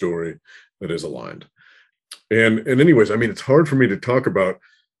building a story that is aligned. And anyways, I mean, it's hard for me to talk about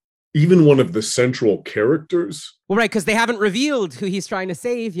even one of the central characters. Well, right, because they haven't revealed who he's trying to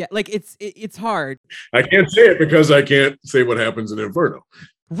save yet. Like, it's hard. I can't say it because I can't say what happens in Inferno.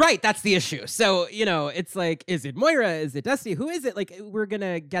 Right, that's the issue. So, it's like, is it Moira? Is it Destiny? Who is it? Like, we're going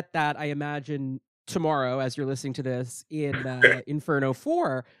to get that, I imagine, tomorrow as you're listening to this in Inferno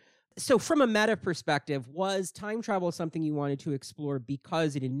 4. So from a meta perspective, was time travel something you wanted to explore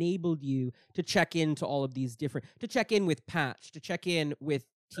because it enabled you to check into all of these to check in with Patch, to check in with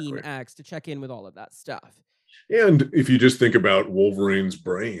Team X, to check in with all of that stuff? And if you just think about Wolverine's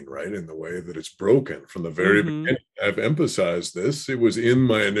brain, right, in the way that it's broken from the very beginning, I've emphasized this. It was in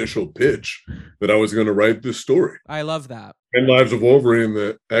my initial pitch that I was going to write this story. I love that. 10 Lives of Wolverine,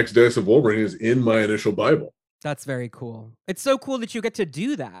 the Exodus of Wolverine is in my initial Bible. That's very cool. It's so cool that you get to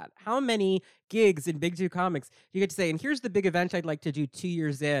do that. How many gigs in Big Two Comics you get to say, and here's the big event I'd like to do 2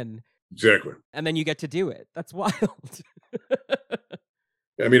 years in. Exactly. And then you get to do it. That's wild.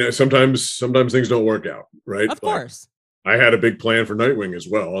 I mean, sometimes things don't work out, right? Of course. I had a big plan for Nightwing as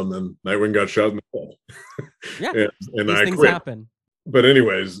well, and then Nightwing got shot in the head. Yeah, and these I things quit. happen. But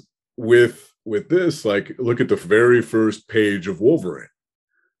anyways, with this, like, look at the very first page of Wolverine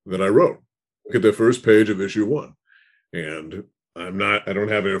that I wrote. Look at the first page of issue 1, and I don't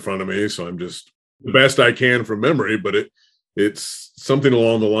have it in front of me, so I'm just the best I can from memory. But it's something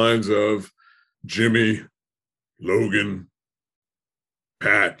along the lines of Jimmy, Logan,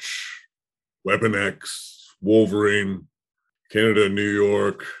 Patch, Weapon X, Wolverine, Canada, New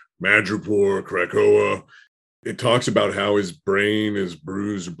York, Madripoor, Krakoa. It talks about how his brain is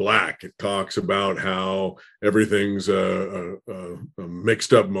bruised black. It talks about how everything's a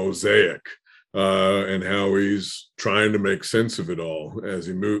mixed up mosaic, and how he's trying to make sense of it all as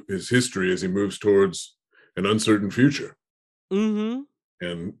his history as he moves towards an uncertain future. Mm-hmm.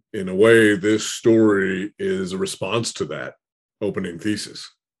 And in a way, this story is a response to that opening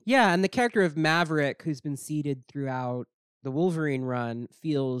thesis. Yeah, and the character of Maverick, who's been seeded throughout the Wolverine run,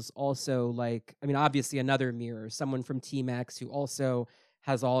 feels also like, I mean, obviously another mirror, someone from Team X who also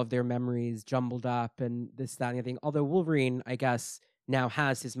has all of their memories jumbled up and this, that, and everything. Although Wolverine, I guess, now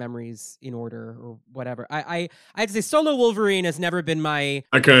has his memories in order or whatever. I have to say, solo Wolverine has never been my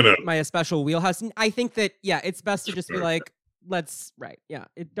special wheelhouse. And I think that, yeah, it's best to just be like,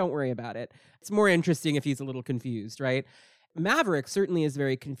 don't worry about it. It's more interesting if he's a little confused, right? Maverick certainly is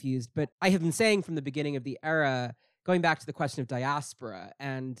very confused, but I have been saying from the beginning of the era, going back to the question of diaspora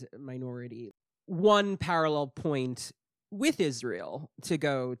and minority, one parallel point with Israel to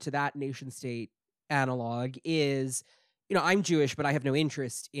go to that nation state analog is, I'm Jewish, but I have no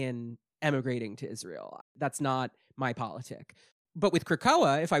interest in emigrating to Israel. That's not my politic. But with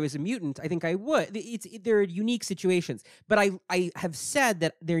Krakoa, if I was a mutant, I think I would. There are unique situations. But I have said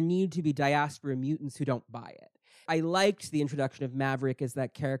that there need to be diaspora mutants who don't buy it. I liked the introduction of Maverick as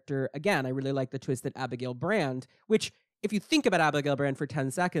that character. Again, I really like the twist that Abigail Brand, which, if you think about Abigail Brand for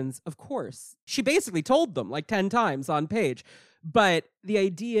 10 seconds, of course, she basically told them like 10 times on page. But the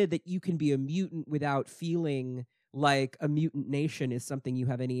idea that you can be a mutant without feeling like a mutant nation is something you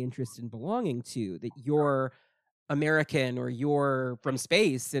have any interest in belonging to, that you're American or you're from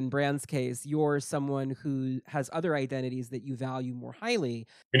space, in Brand's case, you're someone who has other identities that you value more highly.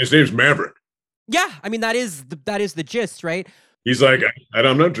 And his name's Maverick. Yeah, I mean, that is the gist, right? He's like,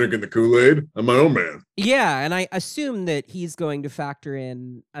 I'm not drinking the Kool-Aid. I'm my own man. Yeah, and I assume that he's going to factor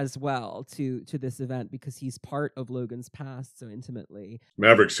in as well to this event because he's part of Logan's past so intimately.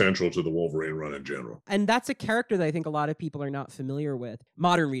 Maverick's central to the Wolverine run in general. And that's a character that I think a lot of people are not familiar with.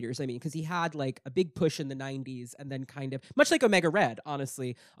 Modern readers, I mean, because he had like a big push in the 90s and then kind of, much like Omega Red,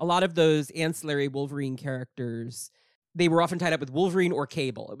 honestly, a lot of those ancillary Wolverine characters, they were often tied up with Wolverine or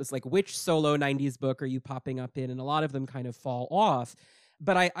Cable. It was like, which solo 90s book are you popping up in? And a lot of them kind of fall off.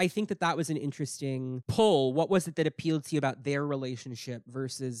 But I think that was an interesting pull. What was it that appealed to you about their relationship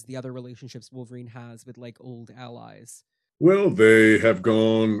versus the other relationships Wolverine has with like old allies? Well, they have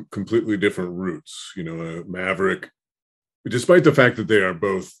gone completely different routes. Maverick, despite the fact that they are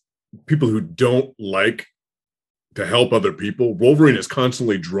both people who don't like to help other people, Wolverine is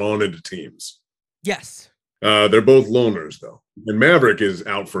constantly drawn into teams. Yes. They're both loners, though. And Maverick is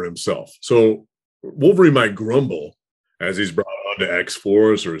out for himself. So Wolverine might grumble as he's brought on to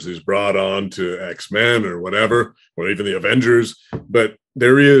X-Force or as he's brought on to X-Men or whatever, or even the Avengers. But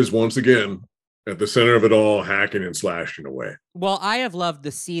there he is, once again, at the center of it all, hacking and slashing away. Well, I have loved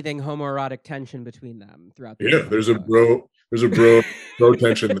the seething homoerotic tension between them throughout the Yeah, there's a bro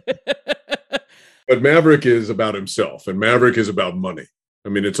tension. But Maverick is about himself, and Maverick is about money. I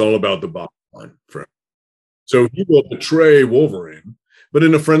mean, it's all about the bottom line for him. So he will betray Wolverine, but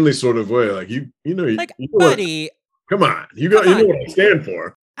in a friendly sort of way. Like, buddy, come on, you know what I stand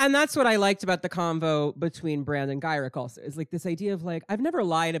for. And that's what I liked about the convo between Brand and Gyrich also, is like this idea of like, I've never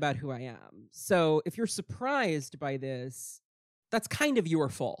lied about who I am. So if you're surprised by this, that's kind of your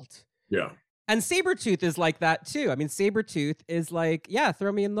fault. Yeah. And Sabretooth is like that too. I mean, Sabretooth is like, yeah,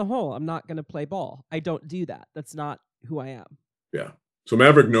 throw me in the hole. I'm not going to play ball. I don't do that. That's not who I am. Yeah. So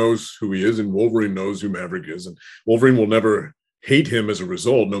Maverick knows who he is, and Wolverine knows who Maverick is, and Wolverine will never hate him as a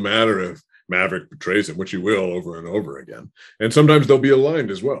result, no matter if Maverick betrays him, which he will over and over again. And sometimes they'll be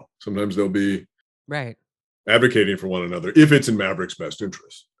aligned as well. Sometimes they'll be right. advocating for one another if it's in Maverick's best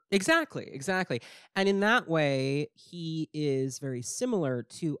interest. Exactly. And in that way, he is very similar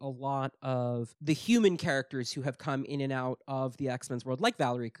to a lot of the human characters who have come in and out of the X-Men's world, like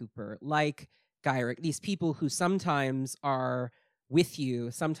Valerie Cooper, like Gyrich, these people who sometimes are with you,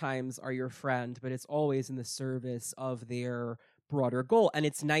 sometimes are your friend, but it's always in the service of their broader goal. And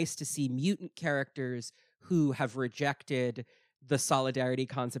it's nice to see mutant characters who have rejected the solidarity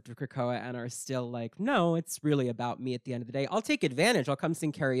concept of Krakoa and are still like, no, it's really about me at the end of the day. I'll take advantage. I'll come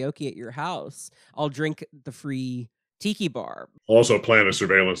sing karaoke at your house. I'll drink the free tiki bar. Also plant a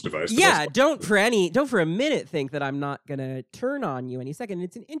surveillance device. Yeah, don't for a minute think that I'm not gonna turn on you any second.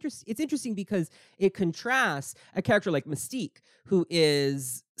 It's interesting because it contrasts a character like Mystique, who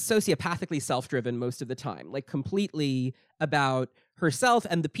is sociopathically self-driven most of the time, like completely about herself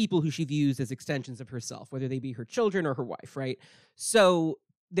and the people who she views as extensions of herself, whether they be her children or her wife, right? So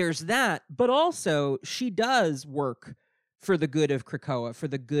there's that, but also she does work for the good of Krakoa, for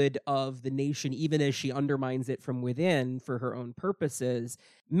the good of the nation, even as she undermines it from within for her own purposes.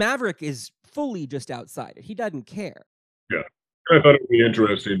 Maverick is fully just outside it. He doesn't care. Yeah. I thought it would be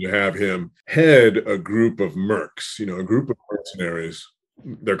interesting to have him head a group of mercs, a group of mercenaries.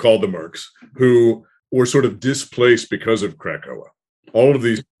 They're called the mercs, who were sort of displaced because of Krakoa. All of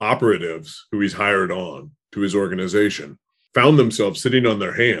these operatives who he's hired on to his organization found themselves sitting on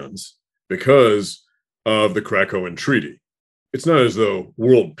their hands because of the Krakoan treaty. It's not as though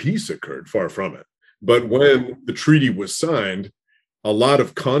world peace occurred, far from it. But when the treaty was signed, a lot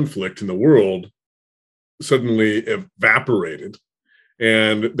of conflict in the world suddenly evaporated.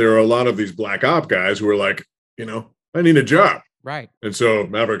 And there are a lot of these black op guys who are like, I need a job. Right. And so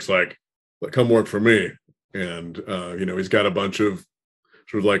Maverick's like, come work for me. And, he's got a bunch of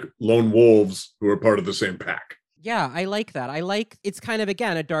sort of like lone wolves who are part of the same pack. Yeah, I like that. It's kind of,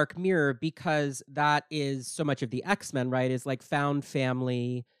 again, a dark mirror because that is so much of the X-Men, right? Is like found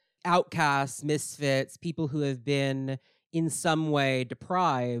family, outcasts, misfits, people who have been in some way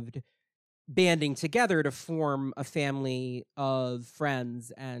deprived, banding together to form a family of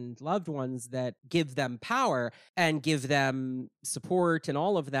friends and loved ones that give them power and give them support and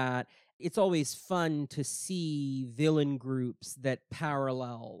all of that. It's always fun to see villain groups that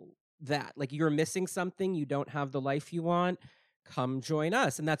parallel that. Like, you're missing something, you don't have the life you want, come join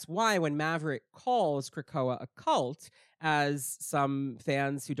us. And that's why when Maverick calls Krakoa a cult, as some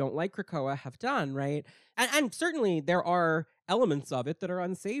fans who don't like Krakoa have done, right? And certainly there are elements of it that are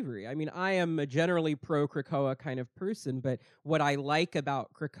unsavory. I mean, I am a generally pro-Krakoa kind of person, but what I like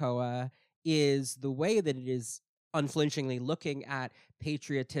about Krakoa is the way that it is unflinchingly looking at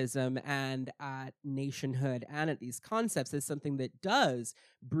patriotism and at nationhood and at these concepts as something that does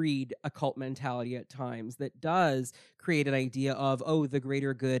breed a cult mentality at times, that does create an idea of, the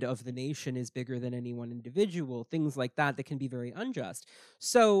greater good of the nation is bigger than any one individual, things like that can be very unjust.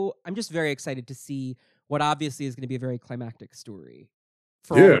 So I'm just very excited to see what obviously is going to be a very climactic story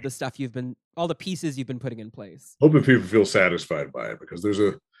for all of the stuff all the pieces you've been putting in place. Hoping people feel satisfied by it, because there's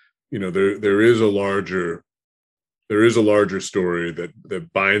there is a larger story that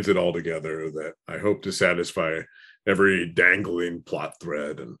binds it all together that I hope to satisfy every dangling plot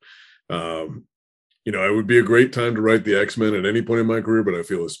thread. And, it would be a great time to write the X-Men at any point in my career, but I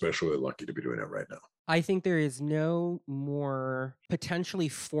feel especially lucky to be doing it right now. I think there is no more potentially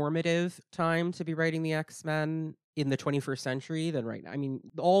formative time to be writing the X-Men in the 21st century than right now. I mean,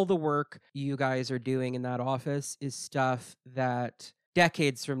 all the work you guys are doing in that office is stuff that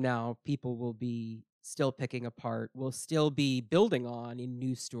decades from now, people will be still picking apart, will still be building on in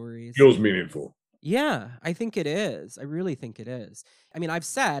new stories. Feels meaningful. Yeah, I think it is. I really think it is. I mean, I've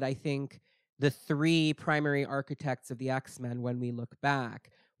said, I think the three primary architects of the X-Men when we look back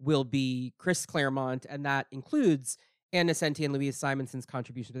will be Chris Claremont, and that includes Ann Nocenti and Louise Simonson's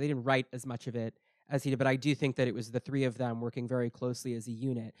contribution, but they didn't write as much of it as he did, but I do think that it was the three of them working very closely as a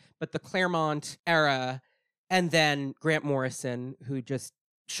unit. But the Claremont era, and then Grant Morrison, who just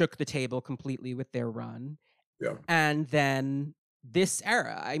shook the table completely with their run. Yeah. And then this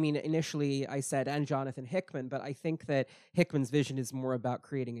era, I mean, initially I said, and Jonathan Hickman, but I think that Hickman's vision is more about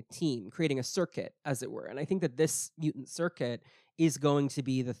creating a team, creating a circuit, as it were. And I think that this mutant circuit is going to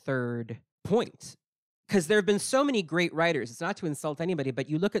be the third point. Because there have been so many great writers. It's not to insult anybody, but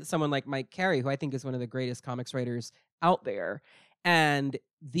you look at someone like Mike Carey, who I think is one of the greatest comics writers out there, and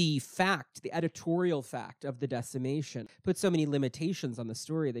the editorial fact of the decimation put so many limitations on the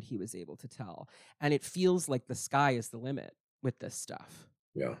story that he was able to tell. And it feels like the sky is the limit with this stuff.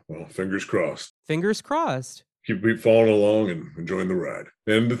 Yeah, well, fingers crossed. Fingers crossed. Keep following along and enjoying the ride.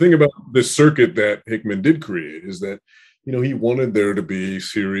 And the thing about this circuit that Hickman did create is that, he wanted there to be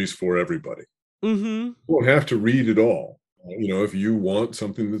series for everybody. Mm-hmm. You don't have to read it all. If you want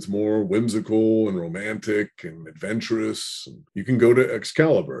something that's more whimsical and romantic and adventurous, you can go to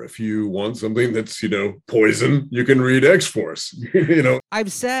Excalibur. If you want something that's, poison, you can read X-Force.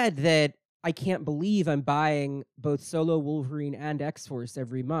 I've said that I can't believe I'm buying both Solo Wolverine and X-Force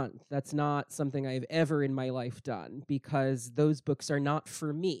every month. That's not something I've ever in my life done because those books are not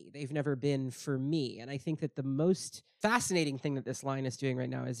for me. They've never been for me. And I think that the most fascinating thing that this line is doing right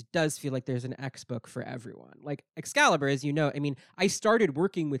now is it does feel like there's an X book for everyone. Like Excalibur, as you know, I started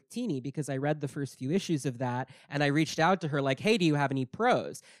working with Teeny because I read the first few issues of that and I reached out to her like, hey, do you have any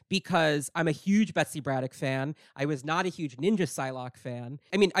pros? Because I'm a huge Betsy Braddock fan. I was not a huge Ninja Psylocke fan.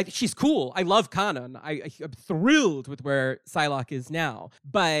 She's cool. I love Kanon. I'm thrilled with where Psylocke is now.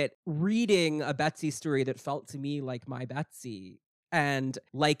 But reading a Betsy story that felt to me like my Betsy and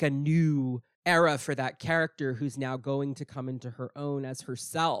like a new era for that character who's now going to come into her own as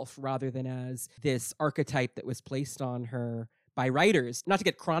herself rather than as this archetype that was placed on her by writers, not to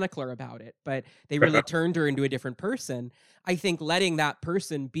get chronicler about it, but they really turned her into a different person. I think letting that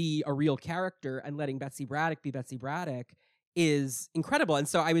person be a real character and letting Betsy Braddock be Betsy Braddock is incredible. And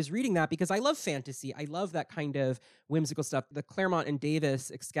so I was reading that because I love fantasy. I love that kind of whimsical stuff. The Claremont and Davis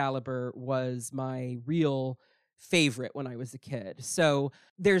Excalibur was my real favorite when I was a kid. So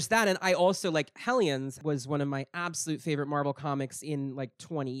there's that. And I also like Hellions was one of my absolute favorite Marvel comics in like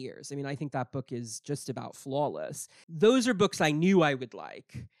 20 years. I think that book is just about flawless. Those are books I knew I would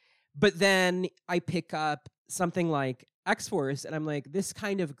like. But then I pick up something like X-Force and I'm like, this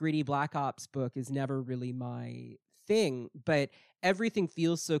kind of gritty Black Ops book is never really my thing. But everything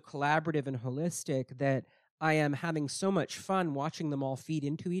feels so collaborative and holistic that I am having so much fun watching them all feed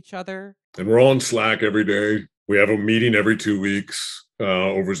into each other. And we're all on Slack every day. We have a meeting every 2 weeks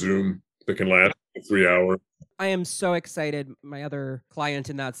over Zoom that can last 3 hours. I am so excited. My other client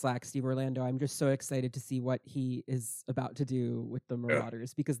in that Slack, Steve Orlando, I'm just so excited to see what he is about to do with the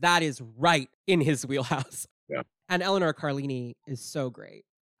Marauders because that is right in his wheelhouse. Yeah. And Eleanor Carlini is so great.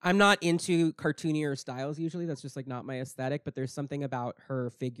 I'm not into cartoonier styles usually. That's just like not my aesthetic, but there's something about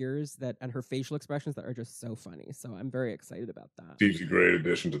her figures and her facial expressions that are just so funny. So I'm very excited about that. Steve's a great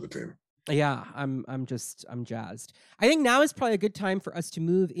addition to the team. Yeah, I'm jazzed. I think now is probably a good time for us to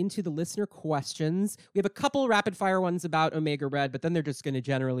move into the listener questions. We have a couple rapid fire ones about Omega Red, but then they're just going to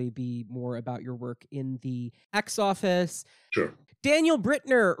generally be more about your work in the X office. Sure. Daniel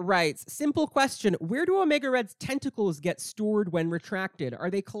Brittner writes, simple question. Where do Omega Red's tentacles get stored when retracted?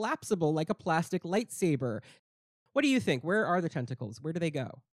 Are they collapsible like a plastic lightsaber? What do you think? Where are the tentacles? Where do they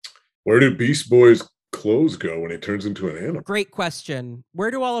go? Where do Beast Boy's clothes go when he turns into an animal? Great question. Where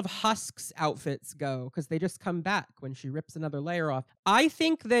do all of Husk's outfits go? Because they just come back when she rips another layer off. I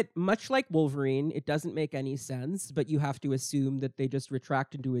think that much like Wolverine, it doesn't make any sense, but you have to assume that they just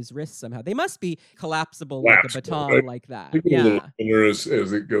retract into his wrist somehow. They must be collapsible like a baton, right? Like that. Yeah. As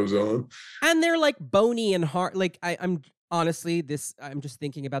it goes on. And they're like bony and hard. Like I'm honestly, I'm just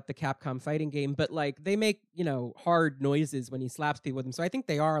thinking about the Capcom fighting game, but like they make, hard noises when he slaps people with them. So I think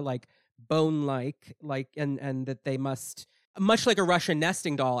they are like bone-like, and that they must, much like a Russian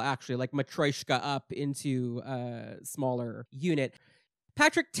nesting doll, actually, like Matryoshka up into a smaller unit.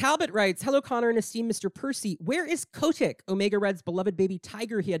 Patrick Talbot writes, hello, Connor and esteemed Mr. Percy. Where is Kotick, Omega Red's beloved baby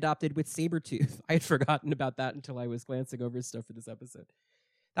tiger he adopted with Sabretooth? I had forgotten about that until I was glancing over his stuff for this episode.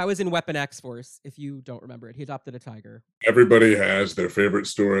 That was in Weapon X-Force, if you don't remember it. He adopted a tiger. Everybody has their favorite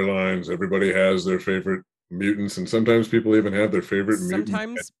storylines. Everybody has their favorite mutants. And sometimes people even have their favorite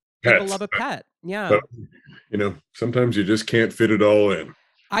Sometimes people love a pet. Yeah. But, sometimes you just can't fit it all in.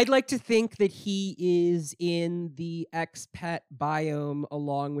 I'd like to think that he is in the X-Pet biome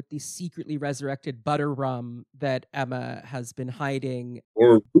along with the secretly resurrected Butter Rum that Emma has been hiding.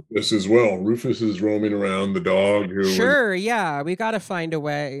 Or Rufus as well. Rufus is roaming around, the dog. Sure, yeah. We got to find a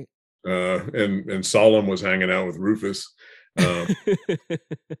way. And Solemn was hanging out with Rufus.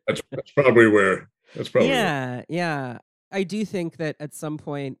 That's probably where. Yeah. I do think that at some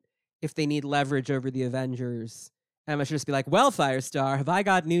point, if they need leverage over the Avengers, Emma should just be like, well, Firestar, have I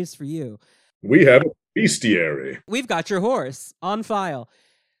got news for you? We have a bestiary. We've got your horse on file.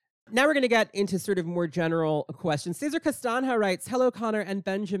 Now we're going to get into sort of more general questions. Cesar Castanha writes, hello, Connor and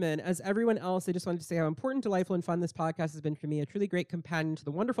Benjamin. As everyone else, I just wanted to say how important, delightful, and fun this podcast has been for me. A truly great companion to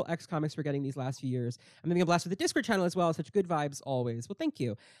the wonderful X comics we're getting these last few years. I'm having a blast with the Discord channel as well. Such good vibes always. Well, thank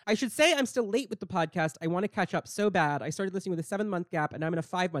you. I should say I'm still late with the podcast. I want to catch up so bad. I started listening with a 7-month gap, and I'm in a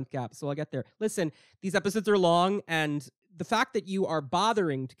 5-month gap, so I'll get there. Listen, these episodes are long, and the fact that you are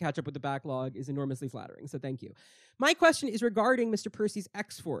bothering to catch up with the backlog is enormously flattering. So thank you. My question is regarding Mr. Percy's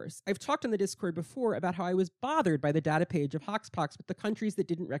X-Force. I've talked on the Discord before about how I was bothered by the data page of Hoxpox with the countries that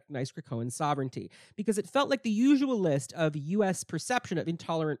didn't recognize Krakoan sovereignty, because it felt like the usual list of U.S. perception of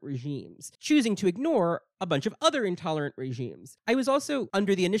intolerant regimes, choosing to ignore a bunch of other intolerant regimes. I was also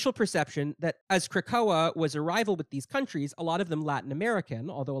under the initial perception that as Krakoa was a rival with these countries, a lot of them Latin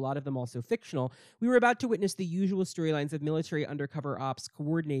American, although a lot of them also fictional, we were about to witness the usual storylines of military undercover ops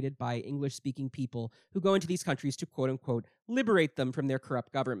coordinated by English-speaking people who go into these countries to quote-unquote liberate them from their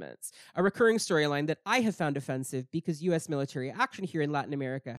corrupt governments. A recurring storyline that I have found offensive because U.S. military action here in Latin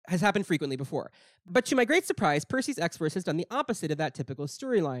America has happened frequently before. But to my great surprise, Percy's X-Force has done the opposite of that typical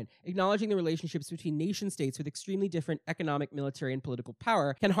storyline, acknowledging the relationships between nation-states with extremely different economic, military, and political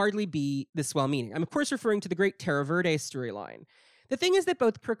power can hardly be this well-meaning. I'm of course referring to the great Terra Verde storyline. The thing is that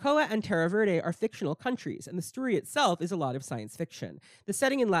both Krakoa and Terra Verde are fictional countries, and the story itself is a lot of science fiction. The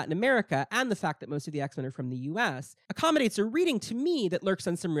setting in Latin America, and the fact that most of the X-Men are from the US, accommodates a reading to me that lurks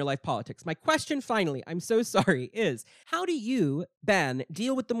on some real-life politics. My question, finally, I'm so sorry, is how do you, Ben,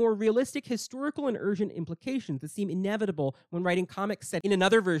 deal with the more realistic historical and urgent implications that seem inevitable when writing comics set in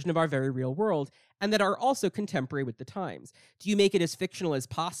another version of our very real world, and that are also contemporary with the times? Do you make it as fictional as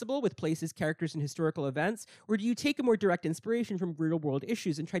possible with places, characters, and historical events, or do you take a more direct inspiration from real-world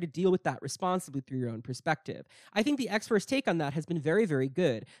issues and try to deal with that responsibly through your own perspective? I think the X-Force take on that has been very, very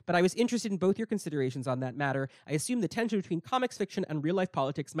good, but I was interested in both your considerations on that matter. I assume the tension between comics fiction and real-life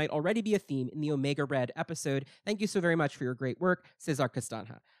politics might already be a theme in the Omega Red episode. Thank you so very much for your great work, Cesar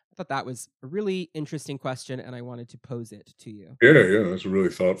Castanha. I thought that was a really interesting question, and I wanted to pose it to you. Yeah, that's a really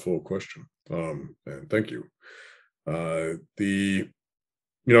thoughtful question. And thank you. I'm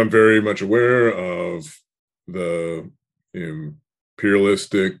very much aware of the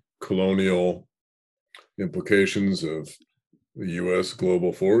imperialistic colonial implications of the U.S.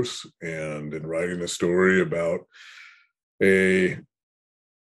 global force, and in writing a story about a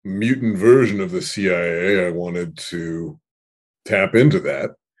mutant version of the CIA, I wanted to tap into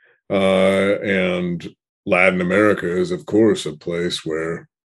that. And Latin America is, of course, a place where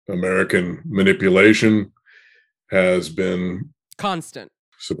American manipulation has been constant,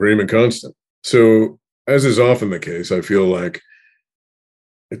 supreme and constant. So, as is often the case, I feel like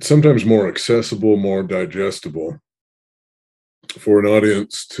it's sometimes more accessible, more digestible for an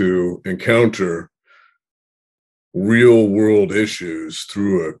audience to encounter real world issues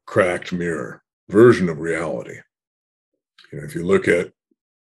through a cracked mirror version of reality. If you look at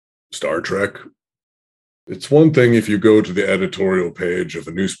Star Trek, it's one thing if you go to the editorial page of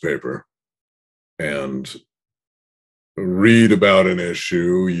a newspaper and read about an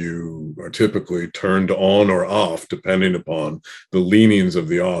issue. You are typically turned on or off depending upon the leanings of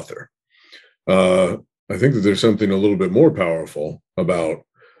the author. I think that there's something a little bit more powerful about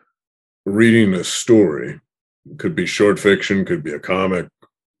reading a story. It could be short fiction, could be a comic,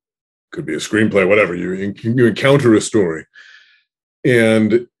 could be a screenplay, whatever. You encounter a story,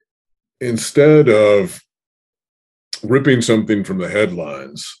 and instead of ripping something from the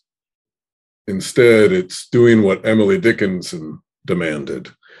headlines, instead it's doing what Emily Dickinson demanded,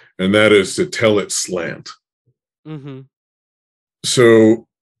 and that is to tell it slant. Mm-hmm. So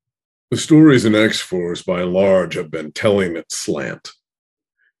the stories in X-Force, by and large, have been telling it slant,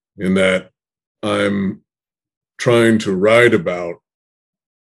 in that I'm trying to write about,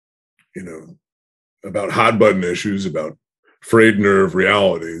 about hot button issues, about frayed nerve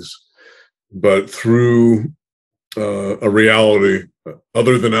realities, but through a reality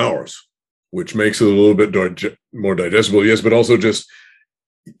other than ours, which makes it a little bit more digestible, yes, but also just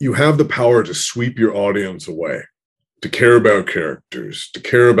you have the power to sweep your audience away, to care about characters, to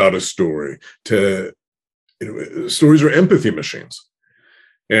care about a story, stories are empathy machines.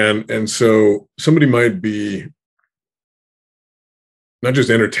 And so somebody might be not just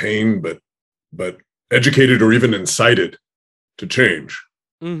entertained, but educated or even incited to change.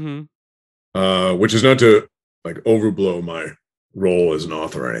 Mm-hmm. Which is not to overblow my role as an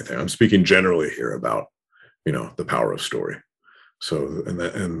author or anything. I'm speaking generally here about, the power of story. So,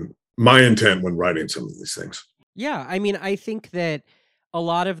 and my intent when writing some of these things. Yeah, I think that a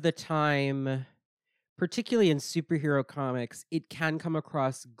lot of the time, particularly in superhero comics, it can come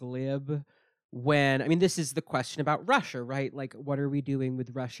across glib when, this is the question about Russia, right? Like, what are we doing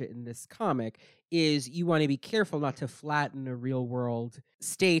with Russia in this comic? Is you want to be careful not to flatten a real world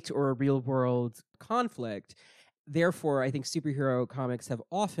state or a real world conflict. Therefore, I think superhero comics have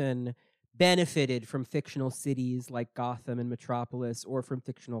often benefited from fictional cities like Gotham and Metropolis, or from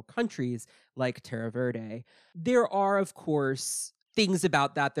fictional countries like Terra Verde. There are, of course, things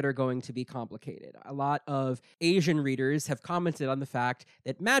about that are going to be complicated. A lot of Asian readers have commented on the fact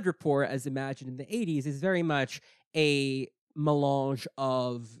that Madripoor, as imagined in the 80s, is very much a melange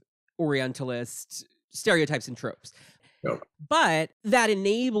of Orientalist stereotypes and tropes. Yep. But that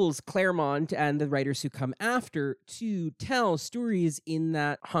enables Claremont and the writers who come after to tell stories in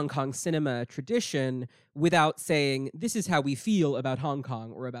that Hong Kong cinema tradition without saying, this is how we feel about Hong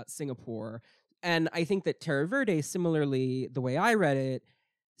Kong or about Singapore. And I think that Terra Verde, similarly, the way I read it,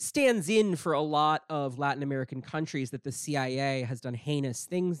 stands in for a lot of Latin American countries that the CIA has done heinous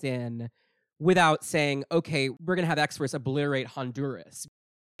things in without saying, okay, we're going to have X-Force obliterate Honduras.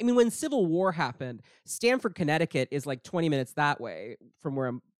 I mean, when Civil War happened, Stamford, Connecticut is like 20 minutes that way from where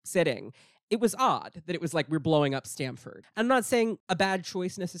I'm sitting. It was odd that it was like, we're blowing up Stamford. I'm not saying a bad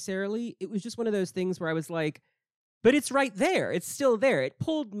choice necessarily. It was just one of those things where I was like, but it's right there. It's still there. It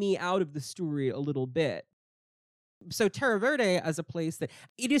pulled me out of the story a little bit. So Terra Verde as a place that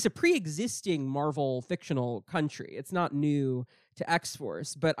it is a pre-existing Marvel fictional country. It's not new to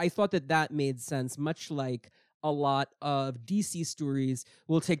X-Force, but I thought that that made sense, much like a lot of DC stories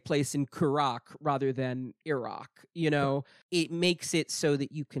will take place in Kurak rather than Iraq. You know, it makes it so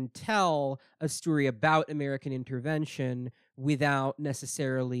that you can tell a story about American intervention without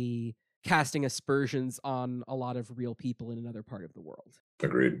necessarily casting aspersions on a lot of real people in another part of the world.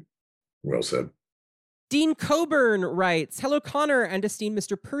 Agreed. Well said. Dean Coburn writes, hello, Connor and esteemed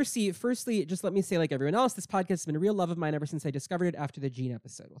Mr. Percy. Firstly, just let me say, like everyone else, this podcast has been a real love of mine ever since I discovered it after the Gene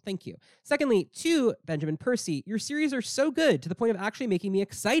episode. Well, thank you. Secondly, to Benjamin Percy, your series are so good to the point of actually making me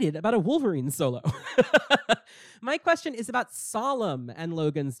excited about a Wolverine solo. My question is about Solemn and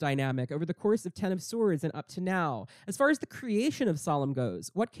Logan's dynamic over the course of Ten of Swords and up to now. As far as the creation of Solemn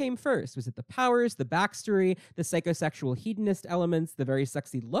goes, what came first? Was it the powers, the backstory, the psychosexual hedonist elements, the very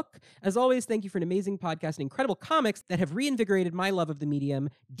sexy look? As always, thank you for an amazing podcast and incredible comics that have reinvigorated my love of the medium.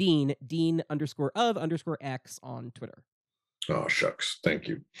 Dean _of_X on Twitter. Oh, shucks. Thank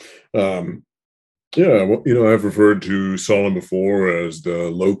you. Yeah, well, you know, I've referred to Solemn before as the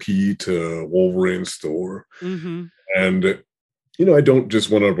Loki to Wolverine's Thor. Mm-hmm. And, you know, I don't just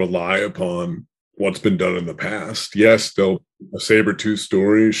want to rely upon what's been done in the past. Yes, there'll be a Sabretooth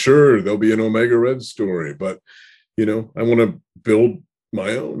story. Sure, there'll be an Omega Red story. But, you know, I want to build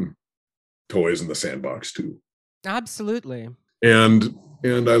my own toys in the sandbox too. Absolutely. And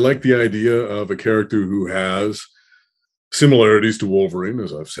I like the idea of a character who has similarities to Wolverine,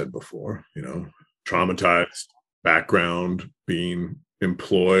 as I've said before, you know, traumatized background, being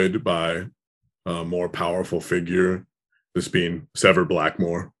employed by a more powerful figure, this being Sever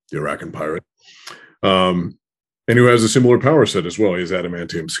Blackmore, the Iraqi pirate, and who has a similar power set as well. He has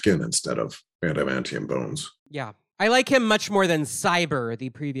adamantium skin instead of adamantium bones. Yeah. I like him much more than Cyber,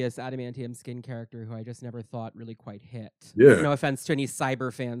 the previous adamantium skin character who I just never thought really quite hit. Yeah. No offense to any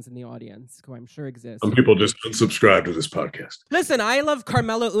Cyber fans in the audience, who I'm sure exist. Some people just unsubscribe to this podcast. Listen, I love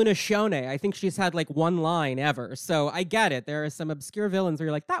Carmela Unashone. I think she's had like one line ever. So I get it. There are some obscure villains where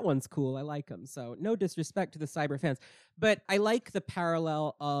you're like, that one's cool. I like him. So no disrespect to the Cyber fans. But I like the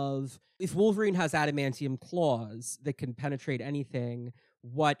parallel of if Wolverine has adamantium claws that can penetrate anything,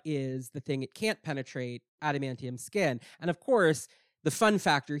 what is the thing it can't penetrate? Adamantium skin. And of course, the fun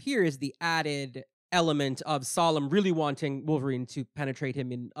factor here is the added element of Solemn really wanting Wolverine to penetrate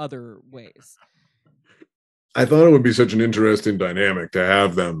him in other ways. I thought it would be such an interesting dynamic to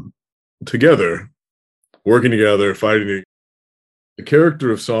have them together, working together, fighting. The character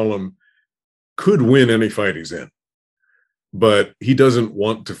of Solemn could win any fight he's in, but he doesn't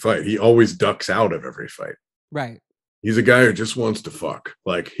want to fight. He always ducks out of every fight. Right. He's a guy who just wants to fuck.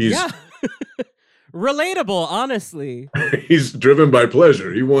 Like he's relatable, honestly. He's driven by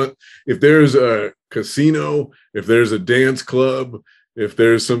pleasure. If there's a casino, if there's a dance club, if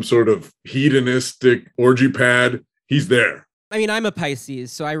there's some sort of hedonistic orgy pad, he's there. I mean, I'm a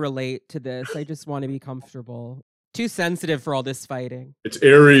Pisces, so I relate to this. I just want to be comfortable. Too sensitive for all this fighting. It's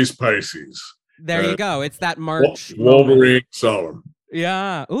Aries Pisces. There you go. It's that March. Wolverine Solemn.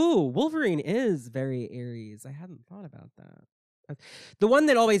 Yeah. Ooh, Wolverine is very Aries. I hadn't thought about that. The one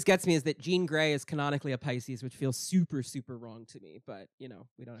that always gets me is that Jean Grey is canonically a Pisces, which feels super, super wrong to me. But, you know,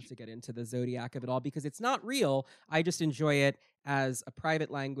 we don't have to get into the zodiac of it all because it's not real. I just enjoy it as a private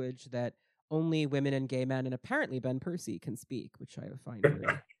language that only women and gay men and apparently Ben Percy can speak, which I find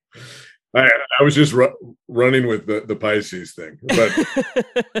very... I was just running with the Pisces thing,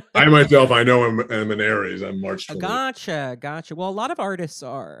 but I myself, I know I'm an Aries. I'm March 20th. Gotcha. Well, a lot of artists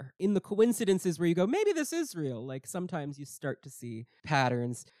are in the coincidences where you go, maybe this is real. Like sometimes you start to see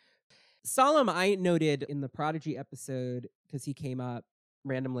patterns. Solemn, I noted in the Prodigy episode, because he came up,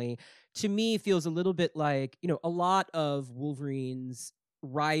 randomly, to me feels a little bit like, a lot of Wolverine's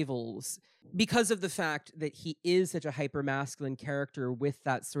rivals, because of the fact that he is such a hyper masculine character with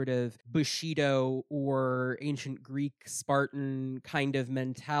that sort of Bushido or ancient Greek Spartan kind of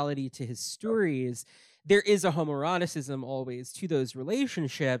mentality to his stories. There is a homoeroticism always to those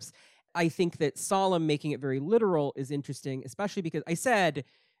relationships. I think that Solemn making it very literal is interesting, especially because I said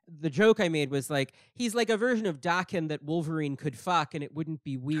the joke I made was like, he's like a version of Dakin that Wolverine could fuck and it wouldn't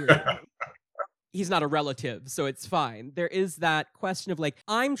be weird. He's not a relative, so it's fine. There is that question of like,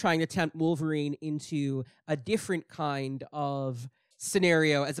 I'm trying to tempt Wolverine into a different kind of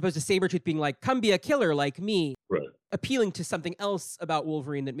scenario as opposed to Sabretooth being like, come be a killer like me. Right. Appealing to something else about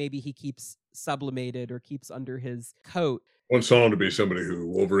Wolverine that maybe he keeps sublimated or keeps under his coat. I want Solemn to be somebody who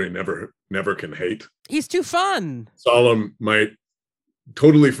Wolverine never can hate. He's too fun. Solemn might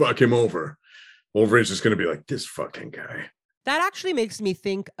totally fuck him over. Wolverine's just going to be like, this fucking guy. That actually makes me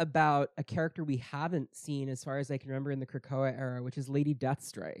think about a character we haven't seen as far as I can remember in the Krakoa era, which is Lady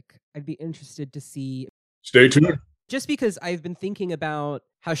Deathstrike. I'd be interested to see. Stay tuned. Just because I've been thinking about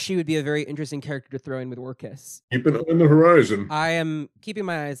how she would be a very interesting character to throw in with Orcus. Keep it on the horizon. I am keeping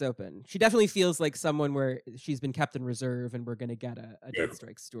my eyes open. She definitely feels like someone where she's been kept in reserve and we're going to get a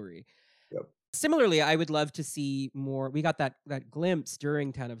Deathstrike story. Yep. Similarly, I would love to see more. We got that glimpse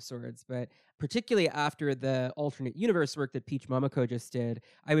during Ten of Swords, but particularly after the alternate universe work that Peach Momoko just did,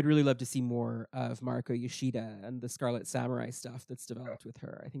 I would really love to see more of Mariko Yoshida and the Scarlet Samurai stuff that's developed with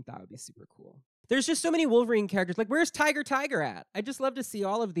her. I think that would be super cool. There's just so many Wolverine characters. Like, where's Tiger at? I just love to see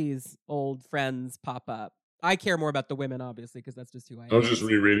all of these old friends pop up. I care more about the women, obviously, because that's just who I am. I was just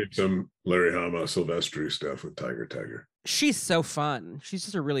rereading some Larry Hama Silvestri stuff with Tiger. She's so fun. She's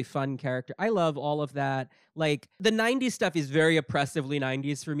just a really fun character. I love all of that. Like, the 90s stuff is very oppressively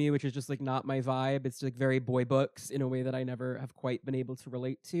 90s for me, which is just like not my vibe. It's like very boy books in a way that I never have quite been able to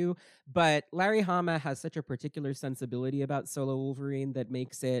relate to. But Larry Hama has such a particular sensibility about Solo Wolverine that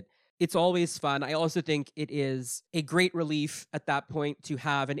makes it's always fun. I also think it is a great relief at that point to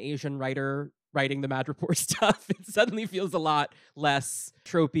have an Asian writer writing the Madripoor stuff. It suddenly feels a lot less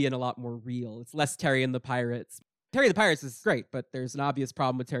tropey and a lot more real. It's less Terry and the Pirates. Terry and the Pirates is great, but there's an obvious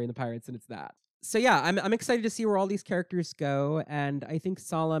problem with Terry and the Pirates, and it's that. So yeah, I'm excited to see where all these characters go, and I think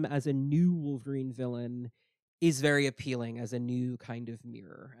Solemn as a new Wolverine villain is very appealing as a new kind of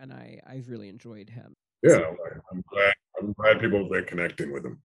mirror, and I've really enjoyed him. Yeah, I'm glad people have been connecting with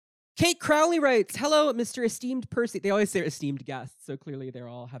him. Kate Crowley writes, hello, Mr. Esteemed Percy. They always say esteemed guests, so clearly they're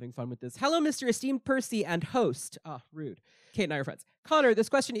all having fun with this. Hello, Mr. Esteemed Percy and host. Rude. Kate and I are friends. Connor, this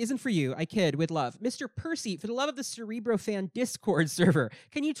question isn't for you. I kid with love. Mr. Percy, for the love of the Cerebro fan Discord server,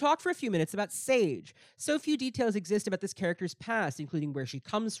 can you talk for a few minutes about Sage? So few details exist about this character's past, including where she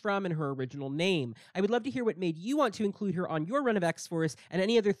comes from and her original name. I would love to hear what made you want to include her on your run of X-Force and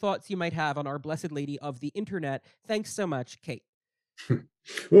any other thoughts you might have on our blessed lady of the internet. Thanks so much, Kate.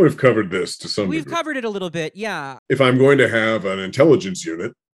 Well, we've covered this to some We've degree. covered it a little bit, yeah. If I'm going to have an intelligence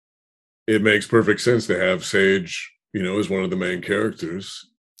unit, it makes perfect sense to have Sage, as one of the main characters.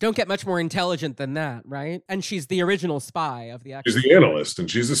 Don't get much more intelligent than that, right? And she's the original spy of the X-Men. She's the analyst,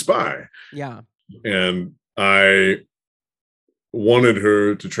 and she's a spy. Yeah. And I wanted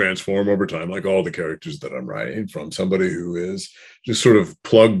her to transform over time, like all the characters that I'm writing, from somebody who is just sort of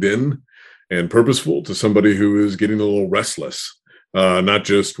plugged in and purposeful to somebody who is getting a little restless. Not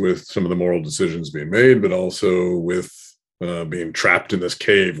just with some of the moral decisions being made, but also with being trapped in this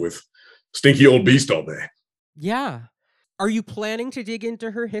cave with stinky old beast all day. Yeah. Are you planning to dig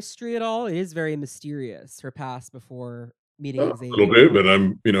into her history at all? It is very mysterious, her past before meeting Xavier. A little bit, but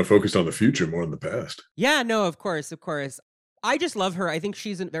I'm, focused on the future more than the past. Yeah, no, of course. I just love her. I think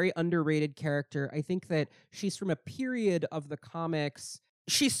she's a very underrated character. I think that she's from a period of the comics.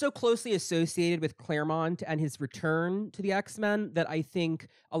 She's so closely associated with Claremont and his return to the X-Men that I think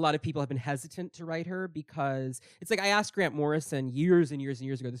a lot of people have been hesitant to write her, because it's like I asked Grant Morrison years and years and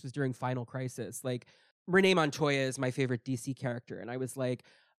years ago, this was during Final Crisis, like, Renee Montoya is my favorite DC character. And I was like,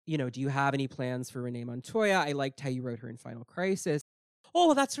 do you have any plans for Renee Montoya? I liked how you wrote her in Final Crisis. Oh,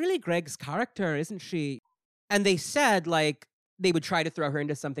 well, that's really Greg's character, isn't she? And they said, like, they would try to throw her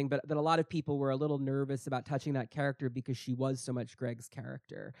into something, but that a lot of people were a little nervous about touching that character because she was so much Greg's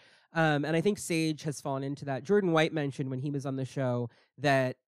character. And I think Sage has fallen into that. Jordan White mentioned when he was on the show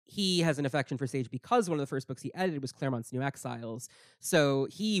that he has an affection for Sage because one of the first books he edited was Claremont's New Exiles. So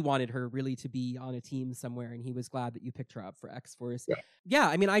he wanted her really to be on a team somewhere, and he was glad that you picked her up for X-Force. Yeah,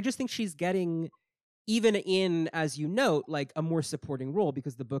 I mean, I just think she's getting, even in, as you note, like a more supporting role,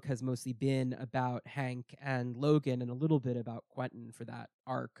 because the book has mostly been about Hank and Logan and a little bit about Quentin for that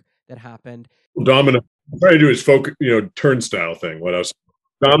arc that happened. Domino, I'm trying to do his turnstile thing. What else?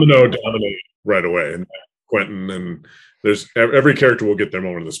 Domino dominated right away, and Quentin, and there's every character will get their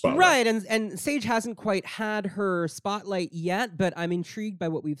moment in the spotlight. Right, and Sage hasn't quite had her spotlight yet, but I'm intrigued by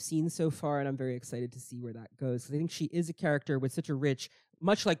what we've seen so far, and I'm very excited to see where that goes. I think she is a character with such a rich,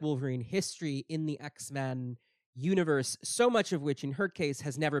 much like Wolverine, history in the X-Men universe, so much of which, in her case,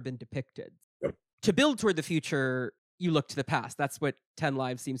 has never been depicted. Yep. To build toward the future, you look to the past. That's what 10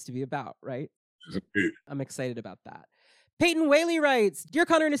 Lives seems to be about, right? Indeed. I'm excited about that. Peyton Whaley writes, Dear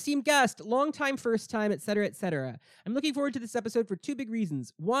Connor and esteemed guest, long time, first time, etc., etc. I'm looking forward to this episode for two big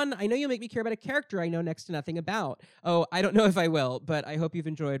reasons. One, I know you'll make me care about a character I know next to nothing about. Oh, I don't know if I will, but I hope you've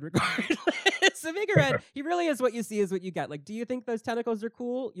enjoyed regardless. So Vigorette, he really is what you see is what you get. Like, do you think those tentacles are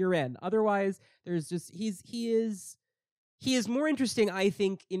cool? You're in. Otherwise, there's just, he is more interesting, I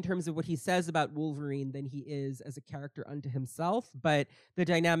think, in terms of what he says about Wolverine than he is as a character unto himself. But the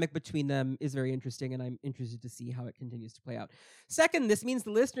dynamic between them is very interesting, and I'm interested to see how it continues to play out. Second, this means the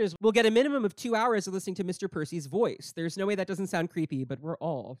listeners will get a minimum of 2 hours of listening to Mr. Percy's voice. There's no way that doesn't sound creepy, but we're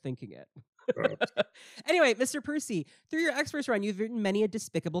all thinking it. Anyway, Mr. Percy, through your experts run, you've written many a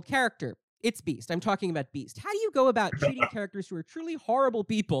despicable character. It's Beast. I'm talking about Beast. How do you go about treating characters who are truly horrible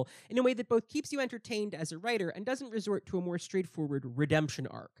people in a way that both keeps you entertained as a writer and doesn't resort to a more straightforward redemption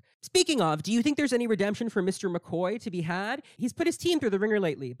arc? Speaking of, do you think there's any redemption for Mr. McCoy to be had? He's put his team through the ringer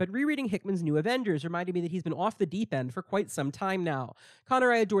lately, but rereading Hickman's New Avengers reminded me that he's been off the deep end for quite some time now.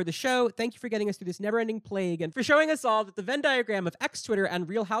 Connor, I adore the show. Thank you for getting us through this never-ending plague and for showing us all that the Venn diagram of X Twitter and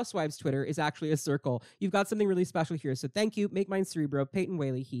Real Housewives Twitter is actually a circle. You've got something really special here, so thank you. Make mine Cerebro. Peyton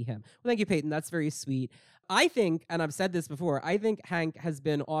Whaley, he, him. Well, thank you, Peyton. That's very sweet. I think, and I've said this before, I think Hank has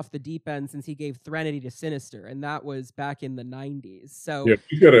been off the deep end since he gave Threnody to Sinister, and that was back in the 90s. So yeah,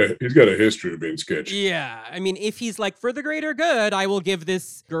 he's got a history of being sketchy. Yeah, I mean, if he's like, for the greater good, I will give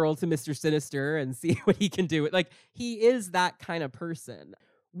this girl to Mr. Sinister and see what he can do. Like, he is that kind of person.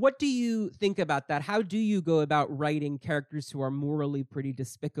 What do you think about that? How do you go about writing characters who are morally pretty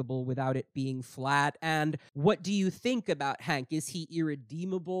despicable without it being flat? And what do you think about Hank? Is he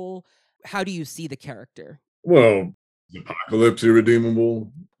irredeemable? How do you see the character? Well, is Apocalypse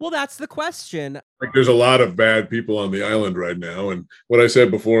irredeemable? Well, that's the question. Like, there's a lot of bad people on the island right now. And what I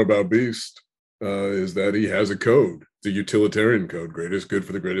said before about Beast is that he has a code. It's a utilitarian code. Greatest good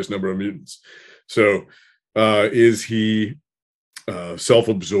for the greatest number of mutants. So is he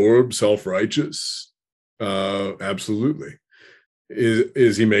self-absorbed, self-righteous? Absolutely.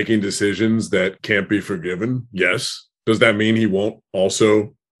 Is he making decisions that can't be forgiven? Yes. Does that mean he won't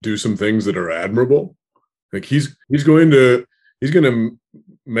also do some things that are admirable? Like, he's going to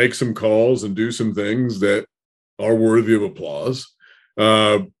make some calls and do some things that are worthy of applause.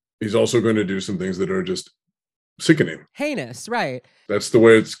 He's also going to do some things that are just sickening, heinous, right? That's the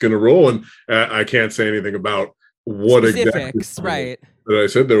way it's going to roll. And I can't say anything about what specifics, exactly, right? But I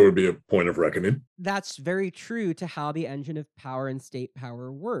said there would be a point of reckoning. That's very true to how the engine of power and state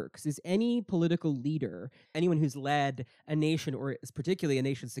power works. Is any political leader, anyone who's led a nation, or particularly a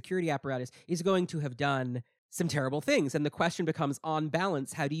nation's security apparatus, is going to have done some terrible things. And the question becomes, on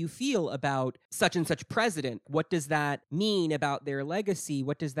balance, how do you feel about such and such president? What does that mean about their legacy?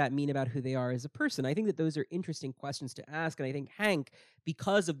 What does that mean about who they are as a person? I think that those are interesting questions to ask. And I think Hank,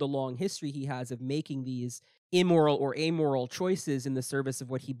 because of the long history he has of making these immoral or amoral choices in the service of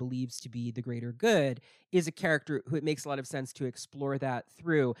what he believes to be the greater good, is a character who it makes a lot of sense to explore that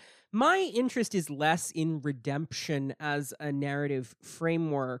through. My interest is less in redemption as a narrative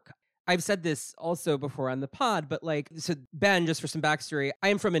framework. I've said this also before on the pod, but so Ben, just for some backstory, I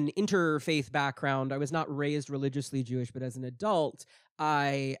am from an interfaith background. I was not raised religiously Jewish, but as an adult,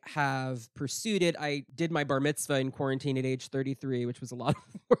 I have pursued it. I did my bar mitzvah in quarantine at age 33, which was a lot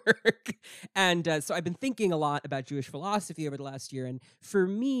of work. And so I've been thinking a lot about Jewish philosophy over the last year. And for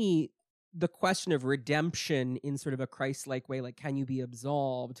me, the question of redemption in sort of a Christ-like way, like, can you be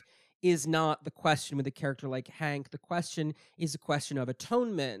absolved, is not the question with a character like Hank. The question is a question of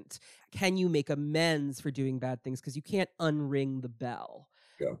atonement. Can you make amends for doing bad things? Because you can't unring the bell.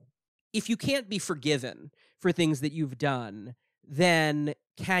 Yeah. If you can't be forgiven for things that you've done, then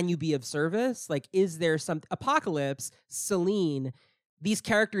can you be of service? Like, is there some Apocalypse, Selene, these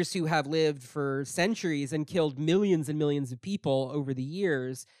characters who have lived for centuries and killed millions and millions of people over the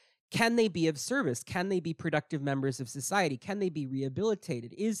years, can they be of service? Can they be productive members of society? Can they be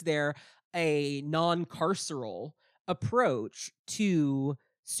rehabilitated? Is there a non-carceral approach to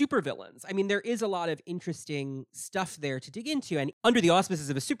supervillains? I mean, there is a lot of interesting stuff there to dig into. And under the auspices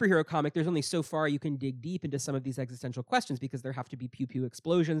of a superhero comic, there's only so far you can dig deep into some of these existential questions, because there have to be pew-pew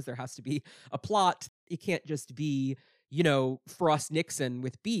explosions. There has to be a plot. It can't just be, Frost Nixon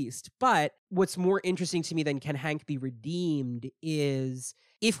with Beast. But what's more interesting to me than can Hank be redeemed is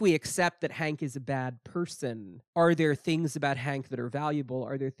if we accept that Hank is a bad person, are there things about Hank that are valuable?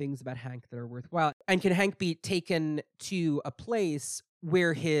 Are there things about Hank that are worthwhile? And can Hank be taken to a place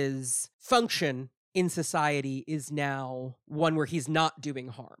where his function in society is now one where he's not doing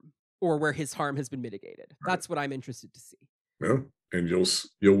harm or where his harm has been mitigated? Right. That's what I'm interested to see. Well, and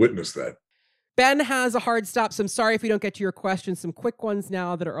you'll witness that. Ben has a hard stop, so I'm sorry if we don't get to your questions. Some quick ones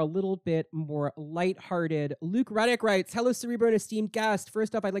now that are a little bit more lighthearted. Luke Reddick writes, hello, Cerebro and esteemed guest.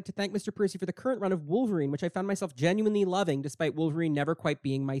 First up, I'd like to thank Mr. Percy for the current run of Wolverine, which I found myself genuinely loving, despite Wolverine never quite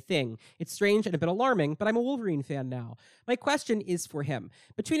being my thing. It's strange and a bit alarming, but I'm a Wolverine fan now. My question is for him.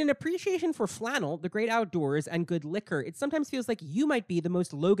 Between an appreciation for flannel, the great outdoors, and good liquor, it sometimes feels like you might be the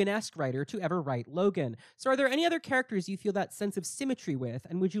most Logan-esque writer to ever write Logan. So are there any other characters you feel that sense of symmetry with,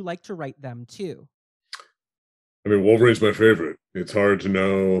 and would you like to write them too? I mean, Wolverine's my favorite. It's hard to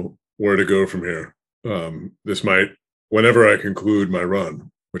know where to go from here. This might, whenever I conclude my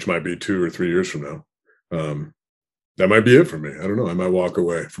run, which might be 2 or 3 years from now, that might be it for me. I don't know. I might walk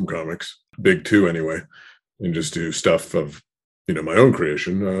away from comics, big 2 anyway, and just do stuff of, my own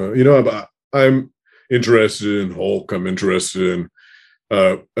creation. I'm interested in Hulk. I'm interested in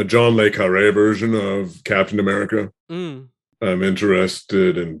a John Le Carré version of Captain America. I'm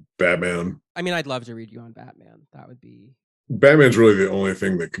interested in Batman. I mean, I'd love to read you on Batman. That would be... Batman's really the only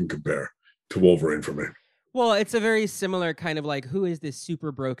thing that can compare to Wolverine for me. Well, it's a very similar kind of like, who is this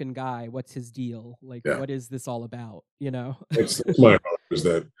super broken guy? What's his deal? Like, What is this all about? That's my hope, is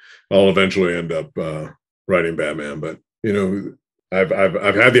that I'll eventually end up writing Batman. But,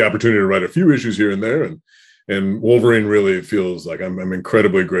 I've had the opportunity to write a few issues here and there. And Wolverine really feels like I'm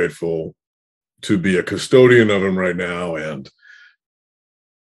incredibly grateful to be a custodian of him right now. And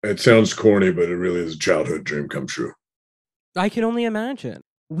it sounds corny, but it really is a childhood dream come true. I can only imagine.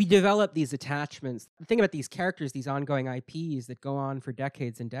 We develop these attachments. The thing about these characters, these ongoing IPs that go on for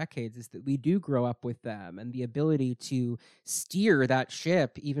decades and decades, is that we do grow up with them, and the ability to steer that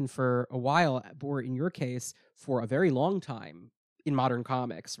ship, even for a while, or in your case, for a very long time in modern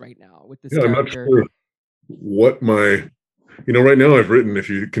comics right now with this character. I'm not sure what my, right now I've written, if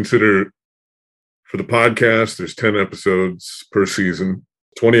you consider for the podcast, there's 10 episodes per season,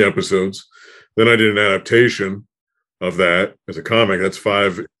 20 episodes. Then I did an adaptation of that as a comic. That's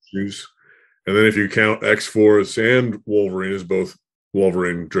 5 issues. And then if you count X-Force and Wolverine as both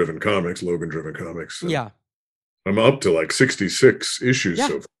Wolverine-driven comics, Logan-driven comics. Yeah. I'm up to like 66 issues so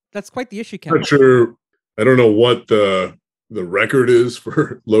far. That's quite the issue count. Not sure. I don't know what the record is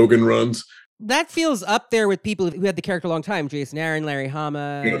for Logan runs. That feels up there with people who had the character a long time. Jason Aaron, Larry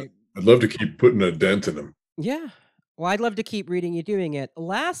Hama. Yeah. I'd love to keep putting a dent in them. Yeah. Well, I'd love to keep reading you doing it.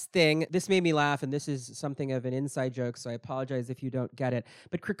 Last thing, this made me laugh, and this is something of an inside joke, so I apologize if you don't get it.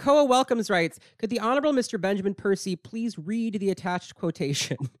 But Krakoa Welcomes writes, could the Honorable Mr. Benjamin Percy please read the attached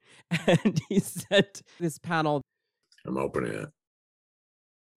quotation? And he sent this panel. I'm opening it.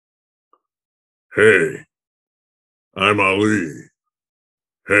 Hey, I'm Ali.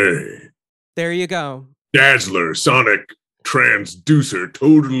 Hey. There you go. Dazzler, Sonic, Transducer,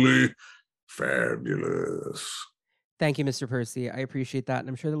 totally fabulous. Thank you, Mr. Percy. I appreciate that, and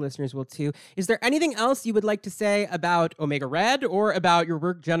I'm sure the listeners will too. Is there anything else you would like to say about Omega Red or about your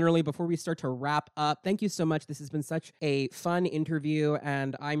work generally before we start to wrap up? Thank you so much. This has been such a fun interview,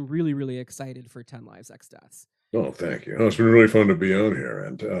 and I'm really, really excited for 10 Lives, X Deaths. Oh, thank you. It's been really fun to be on here,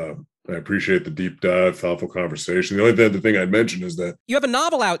 and I appreciate the deep dive, thoughtful conversation. The only other thing I'd mention is that you have a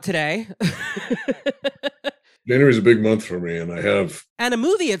novel out today. January is a big month for me, and I have... And a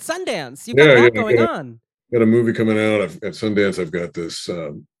movie at Sundance. You've got a lot going on. Got a movie coming out. At Sundance, I've got this,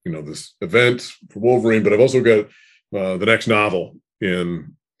 this event for Wolverine, but I've also got the next novel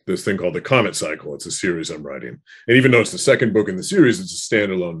in this thing called The Comet Cycle. It's a series I'm writing. And even though it's the second book in the series, it's a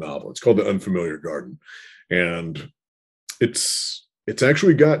standalone novel. It's called The Unfamiliar Garden. And it's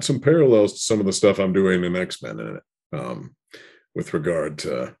actually got some parallels to some of the stuff I'm doing in X-Men in it, with regard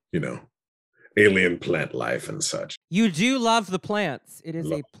to, alien plant life and such. You do love the plants. It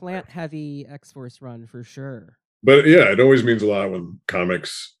is a plant-heavy X-Force run for sure. But yeah, it always means a lot when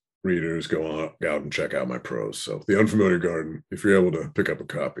comics readers go out and check out my prose. So The Unfamiliar Garden, if you're able to pick up a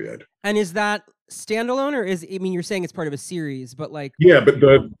copy, I'd. And is that standalone, or you're saying it's part of a series, but like... Yeah, but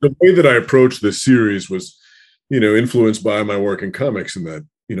the way that I approached this series was, influenced by my work in comics, and that,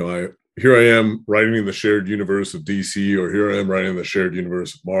 here I am writing in the shared universe of DC, or here I am writing in the shared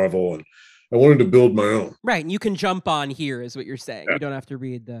universe of Marvel, and I wanted to build my own. Right, and you can jump on here, is what you're saying. Yeah. You don't have to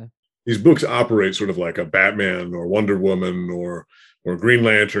read the... these books operate sort of like a Batman or Wonder Woman or Green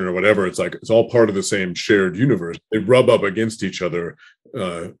Lantern or whatever. It's like it's all part of the same shared universe. They rub up against each other,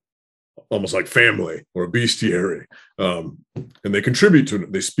 almost like family or bestiary, and they contribute to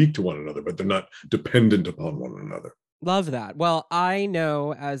it. They speak to one another, but they're not dependent upon one another. Love that. Well, I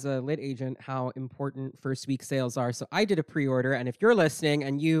know as a lit agent how important first week sales are. So I did a pre-order. And if you're listening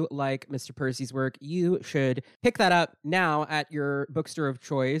and you like Mr. Percy's work, you should pick that up now at your bookstore of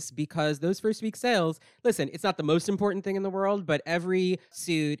choice, because those first week sales, listen, it's not the most important thing in the world, but every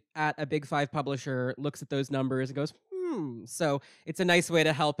suit at a Big Five publisher looks at those numbers and goes, So it's a nice way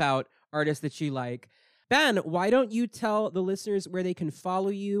to help out artists that you like. Ben, why don't you tell the listeners where they can follow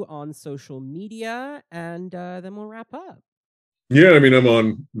you on social media, and then we'll wrap up. Yeah, I mean, I'm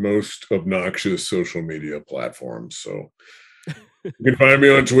on most obnoxious social media platforms, so you can find me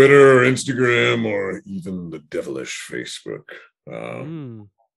on Twitter or Instagram or even the devilish Facebook,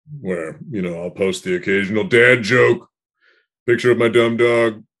 where, I'll post the occasional dad joke, picture of my dumb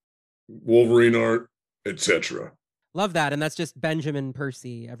dog, Wolverine art, etc. Love that. And that's just Benjamin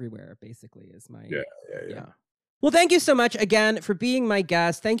Percy everywhere, basically, is my... Yeah. Well, thank you so much again for being my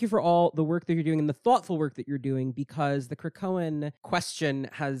guest. Thank you for all the work that you're doing and the thoughtful work that you're doing, because the Krakoan question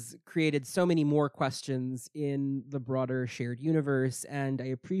has created so many more questions in the broader shared universe. And I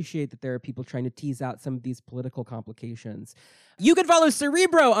appreciate that there are people trying to tease out some of these political complications. You can follow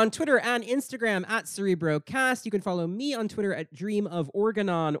Cerebro on Twitter and Instagram at CerebroCast. You can follow me on Twitter at Dream of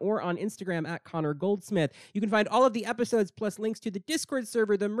Organon or on Instagram at Connor Goldsmith. You can find all of the episodes plus links to the Discord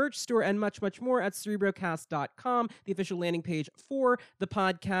server, the merch store, and much, much more at CerebroCast.com, the official landing page for the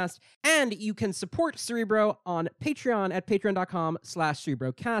podcast. And you can support Cerebro on Patreon at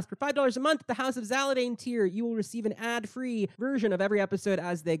patreon.com/CerebroCast. For $5 a month, the House of Zaladane tier, you will receive an ad-free version of every episode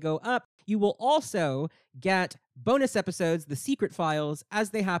as they go up. You will also get bonus episodes, the secret files, as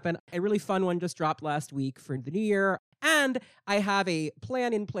they happen. A really fun one just dropped last week for the new year. And I have a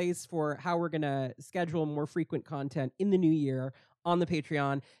plan in place for how we're going to schedule more frequent content in the new year on the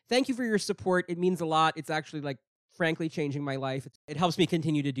Patreon. Thank you for your support. It means a lot. It's actually, frankly, changing my life. It helps me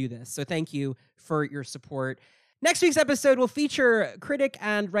continue to do this. So thank you for your support. Next week's episode will feature critic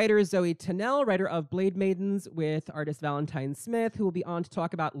and writer Zoe Tennell, writer of Blade Maidens, with artist Valentine Smith, who will be on to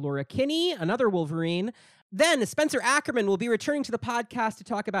talk about Laura Kinney, another Wolverine. Then Spencer Ackerman will be returning to the podcast to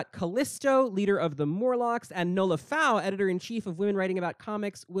talk about Callisto, leader of the Morlocks, and Nola Pfau, editor-in-chief of Women Writing About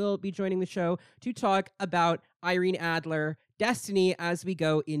Comics, will be joining the show to talk about Irene Adler, Destiny, as we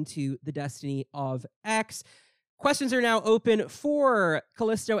go into the Destiny of X. Questions are now open for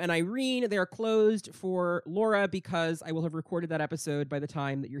Callisto and Irene. They are closed for Laura because I will have recorded that episode by the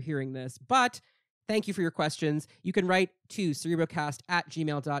time that you're hearing this. But thank you for your questions. You can write to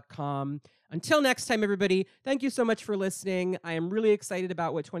cerebrocast@gmail.com. Until next time, everybody, thank you so much for listening. I am really excited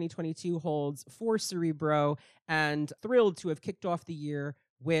about what 2022 holds for Cerebro and thrilled to have kicked off the year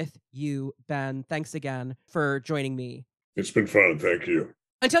with you, Ben. Thanks again for joining me. It's been fun. Thank you.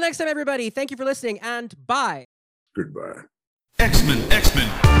 Until next time, everybody, thank you for listening, and bye. Goodbye. X-Men. In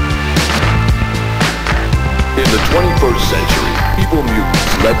the 21st century, evil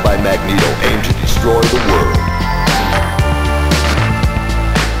mutants led by Magneto aim to destroy the world.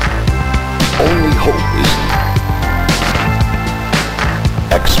 The only hope is